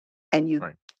and you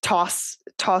toss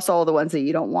all the ones that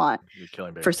you don't want,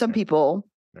 for some people,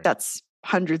 that's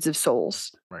hundreds of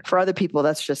souls. For other people,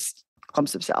 that's just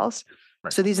clumps of cells.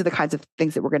 So these are the kinds of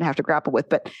things that we're going to have to grapple with.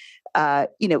 But,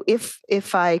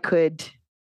 if I could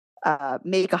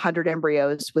make 100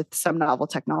 embryos with some novel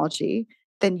technology,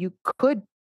 then you could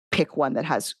pick one that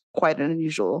has quite an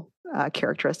unusual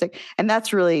characteristic. And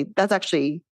that's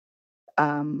actually,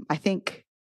 I think,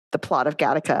 the plot of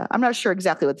Gattaca. I'm not sure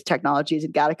exactly what the technology is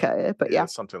in Gattaca, but yeah.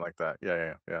 Something like that.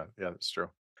 Yeah, that's true.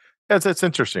 Yeah, it's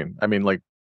interesting. I mean, like,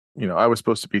 I was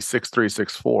supposed to be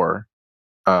 6'3",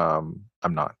 6'4".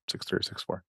 I'm not 6'3" or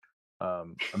 6'4".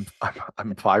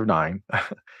 I'm 5'9".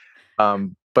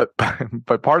 But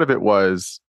part of it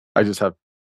was I just have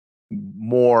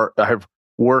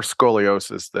worse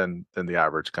scoliosis than the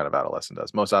average kind of adolescent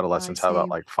does. Most adolescents have about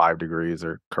like 5 degrees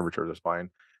or curvature of the spine.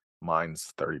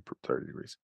 Mine's 30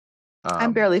 degrees.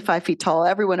 I'm barely 5 feet tall.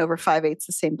 Everyone over 5'8" is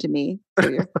the same to me.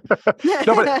 No,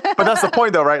 but that's the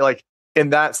point though, right? Like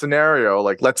in that scenario,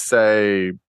 like let's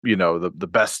say, the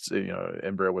best,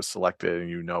 embryo was selected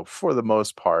and, for the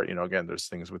most part, again, there's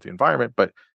things with the environment,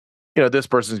 but, this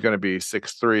person's going to be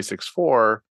 6'3",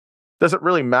 6'4". Doesn't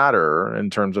really matter in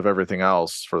terms of everything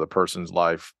else for the person's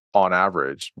life on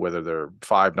average, whether they're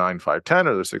 5'9", 5'10",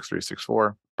 or they're 6'3",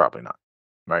 6'4", probably not.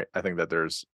 Right. I think that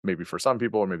there's maybe for some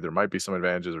people, or maybe there might be some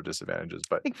advantages or disadvantages.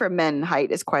 But I think for men,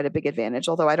 height is quite a big advantage,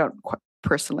 although I don't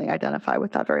personally identify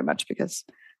with that very much because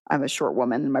I'm a short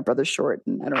woman and my brother's short.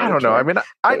 And I don't know. I mean,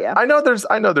 I know there's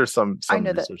some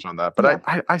research on that, but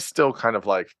I still kind of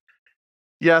like,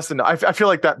 yes. And I feel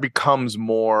like that becomes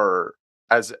more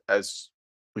as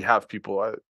we have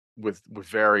people with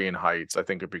varying heights. I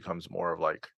think it becomes more of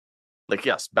like,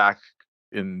 yes, back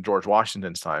in George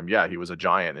Washington's time, he was a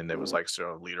giant and it was like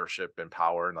sort of leadership and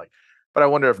power and like, but I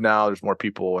wonder if now there's more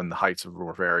people and the heights are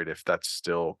more varied, if that's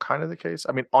still kind of the case.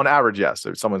 I mean, on average, yes,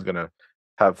 if someone's going to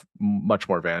have much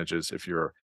more advantages if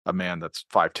you're a man that's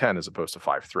 5'10" as opposed to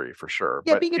 5'3", for sure.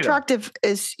 Yeah, but, being attractive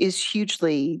is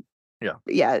hugely,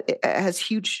 it has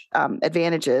huge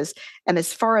advantages. And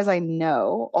as far as I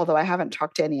know, although I haven't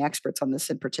talked to any experts on this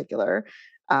in particular,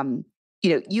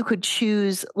 you could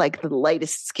choose like the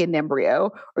lightest skinned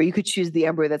embryo, or you could choose the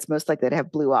embryo that's most likely to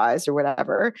have blue eyes or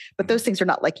whatever. But those things are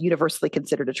not like universally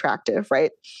considered attractive,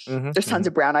 right? There's tons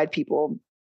of brown-eyed people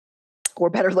who are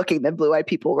better looking than blue-eyed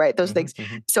people, right? Those things.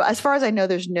 So as far as I know,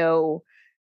 there's no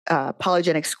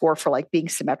polygenic score for like being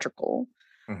symmetrical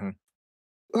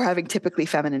or having typically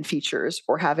feminine features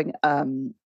or having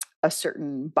a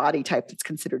certain body type that's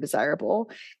considered desirable.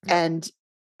 And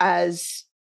as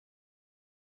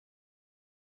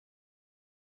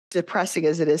depressing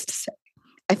as it is to say,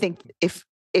 I think if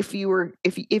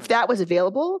that was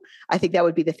available, I think that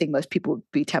would be the thing most people would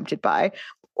be tempted by,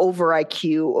 over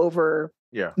IQ, over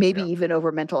even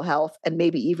over mental health, and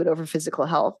maybe even over physical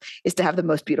health, is to have the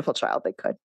most beautiful child they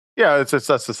could. Yeah, that's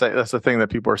the thing that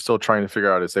people are still trying to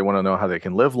figure out, is they want to know how they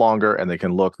can live longer and they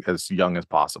can look as young as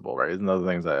possible, right? It's another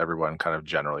things that everyone kind of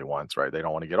generally wants, right? They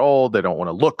don't want to get old, they don't want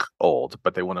to look old,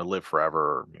 but they want to live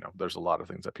forever. There's a lot of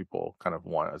things that people kind of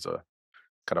want as a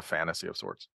kind of fantasy of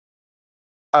sorts.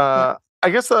 I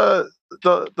guess the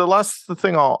last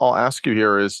thing I'll ask you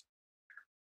here is,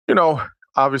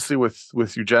 obviously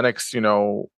with eugenics,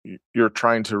 you're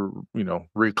trying to,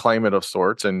 reclaim it of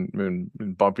sorts and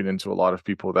bumping into a lot of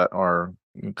people that are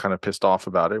kind of pissed off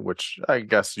about it, which I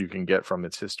guess you can get from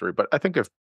its history. But I think if,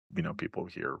 people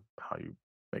hear how you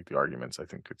make the arguments, I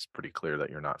think it's pretty clear that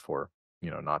you're not for,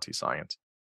 Nazi science.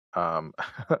 I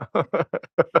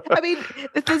mean,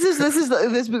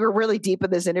 this we were really deep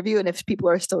in this interview, and if people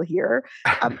are still here,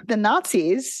 the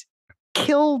Nazis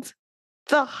killed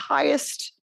the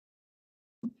highest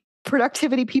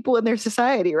productivity people in their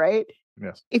society, right?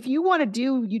 Yes. If you want to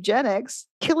do eugenics,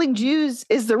 killing Jews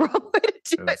is the wrong way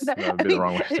to do it. That would be the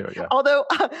wrong way to do it. Yeah. Although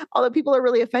people are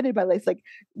really offended by this, like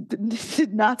the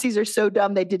Nazis are so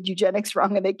dumb they did eugenics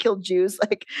wrong and they killed Jews.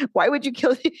 Like, why would you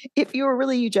kill if you were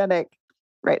really eugenic?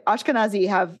 Right. Ashkenazi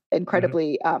have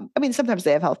incredibly, I mean, sometimes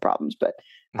they have health problems, but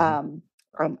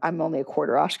I'm only a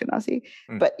quarter Ashkenazi,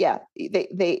 but yeah,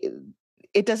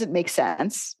 it doesn't make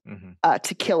sense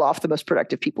to kill off the most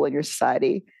productive people in your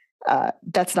society.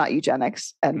 That's not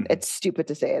eugenics, and it's stupid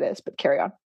to say it is, but carry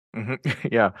on.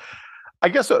 Yeah. I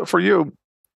guess for you,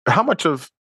 how much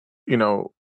of,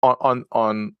 on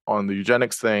the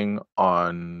eugenics thing,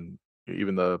 on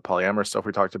even the polyamorous stuff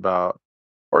we talked about,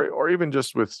 or even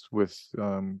just with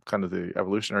kind of the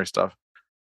evolutionary stuff,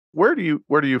 where do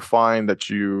you find that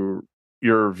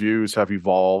your views have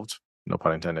evolved, no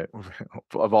pun intended,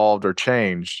 evolved or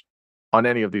changed on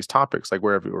any of these topics? Like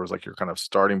wherever it was like your kind of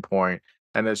starting point,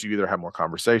 and as you either have more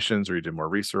conversations or you did more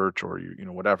research or you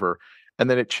whatever, and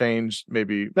then it changed,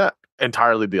 maybe not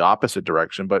entirely the opposite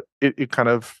direction, but it kind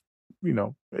of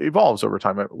evolves over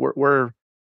time. Where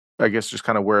I guess just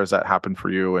kind of where has that happened for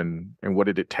you, and what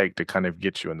did it take to kind of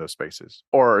get you in those spaces?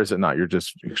 Or is it not? You're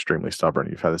just extremely stubborn.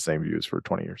 You've had the same views for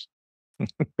 20 years.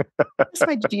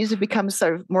 My views have become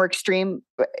sort of more extreme.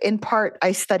 In part,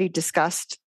 I studied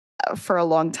disgust for a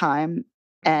long time,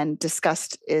 and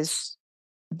disgust is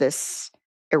this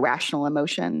irrational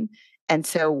emotion. And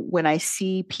so when I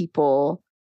see people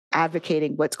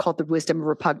advocating what's called the wisdom of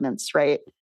repugnance, right?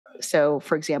 So,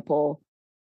 for example,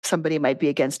 somebody might be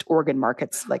against organ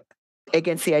markets, like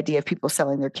against the idea of people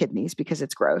selling their kidneys because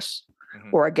it's gross,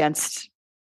 or against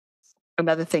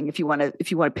another thing. If you want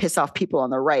to piss off people on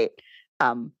the right,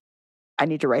 I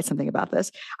need to write something about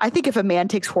this. I think if a man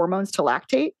takes hormones to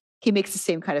lactate, he makes the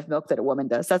same kind of milk that a woman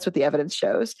does. That's what the evidence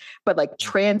shows. But like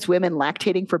trans women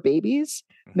lactating for babies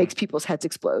makes people's heads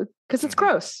explode because it's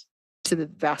gross to the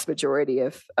vast majority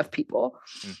of people.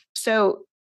 So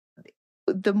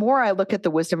the more I look at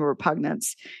the wisdom of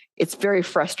repugnance, it's very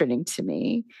frustrating to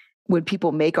me when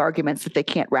people make arguments that they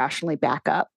can't rationally back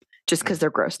up just because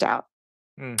they're grossed out.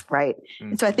 Right.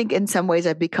 And so I think in some ways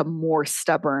I've become more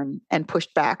stubborn and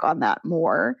pushed back on that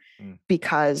more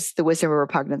because the wisdom of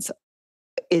repugnance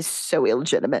is so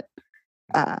illegitimate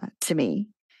to me.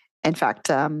 In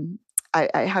fact,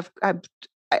 I've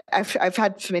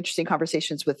had some interesting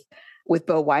conversations with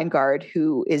Bo Weingard,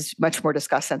 who is much more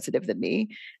disgust sensitive than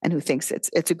me, and who thinks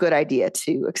it's a good idea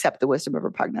to accept the wisdom of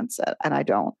repugnance, and I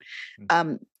don't.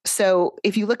 So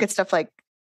if you look at stuff like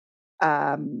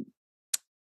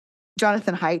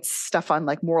Jonathan Haidt's stuff on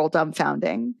like moral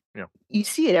dumbfounding, you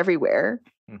see it everywhere,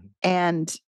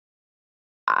 and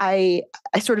I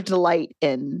sort of delight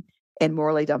in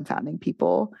morally dumbfounding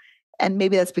people, and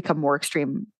maybe that's become more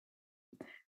extreme,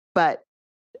 but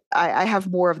I have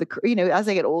more of the, as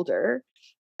I get older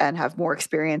and have more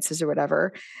experiences or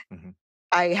whatever,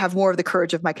 I have more of the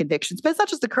courage of my convictions. But it's not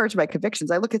just the courage of my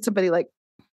convictions. I look at somebody like,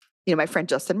 my friend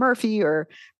Justin Murphy or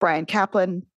Brian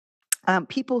Kaplan,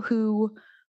 people who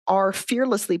are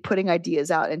fearlessly putting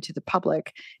ideas out into the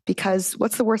public, because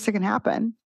what's the worst that can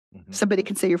happen? Somebody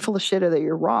can say you're full of shit or that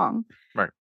you're wrong. Right.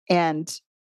 And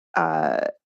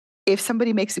if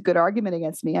somebody makes a good argument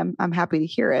against me, I'm happy to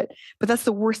hear it. But that's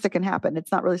the worst that can happen.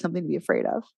 It's not really something to be afraid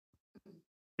of.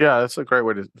 Yeah, that's a great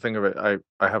way to think of it.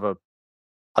 I have a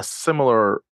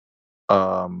similar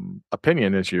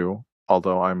opinion as you,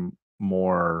 although I'm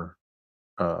more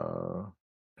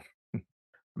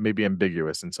maybe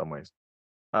ambiguous in some ways.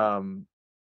 I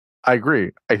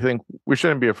agree. I think we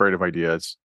shouldn't be afraid of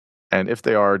ideas. And if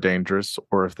they are dangerous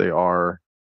or if they are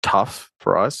tough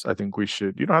for us, I think we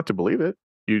should, you don't have to believe it.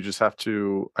 You just have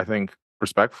to, I think,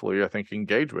 respectfully,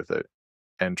 engage with it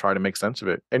and try to make sense of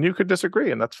it. And you could disagree,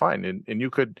 and that's fine. And you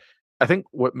could, I think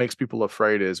what makes people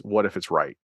afraid is, what if it's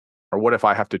right? Or what if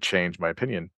I have to change my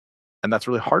opinion? And that's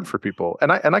really hard for people. And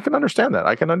I can understand that.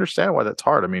 I can understand why that's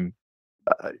hard. I mean,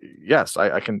 yes,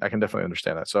 I can definitely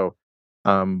understand that. So,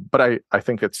 but I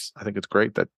think it's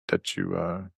great that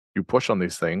you push on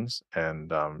these things,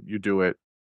 and you do it,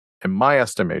 in my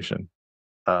estimation.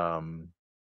 I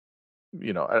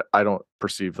don't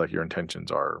perceive like your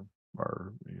intentions are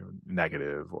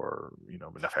negative or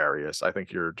nefarious. I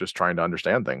think you're just trying to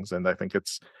understand things, and I think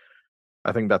that's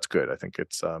good. I think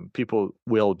it's people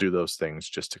will do those things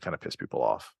just to kind of piss people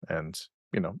off, and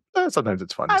sometimes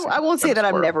it's fun. I won't say that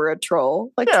I'm never a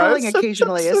troll. Like, trolling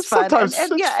occasionally is fun. Sometimes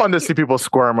it's fun to see people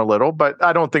squirm a little, but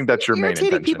I don't think that's your main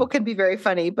intention. Irritating people can be very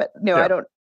funny, but no, I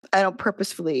don't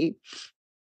purposefully.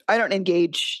 I don't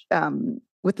engage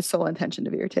with the sole intention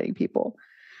of irritating people.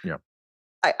 Yeah,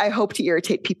 I hope to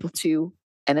irritate people to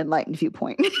an enlightened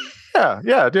viewpoint.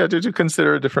 yeah. Did you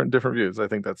consider different views? I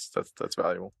think that's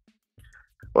valuable.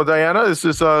 Well, Diana, this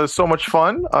is so much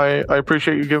fun. I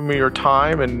appreciate you giving me your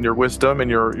time and your wisdom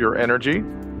and your energy.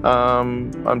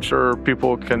 I'm sure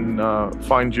people can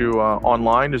find you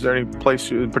online. Is there any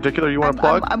place in particular you want to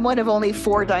plug? I'm one of only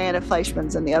 4 Diana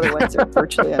Fleischmans, and the other ones are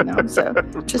virtually unknown. So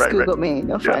just Google me.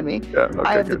 You'll find me. Yeah, okay,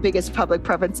 I have the biggest public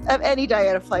preference of any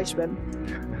Diana Fleischman.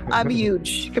 I'm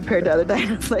huge compared to other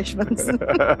Diana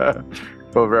Fleischmans.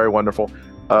 Well, very wonderful.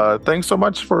 Thanks so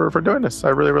much for doing this. I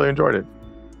really, really enjoyed it.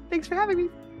 Thanks for having me.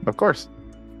 Of course.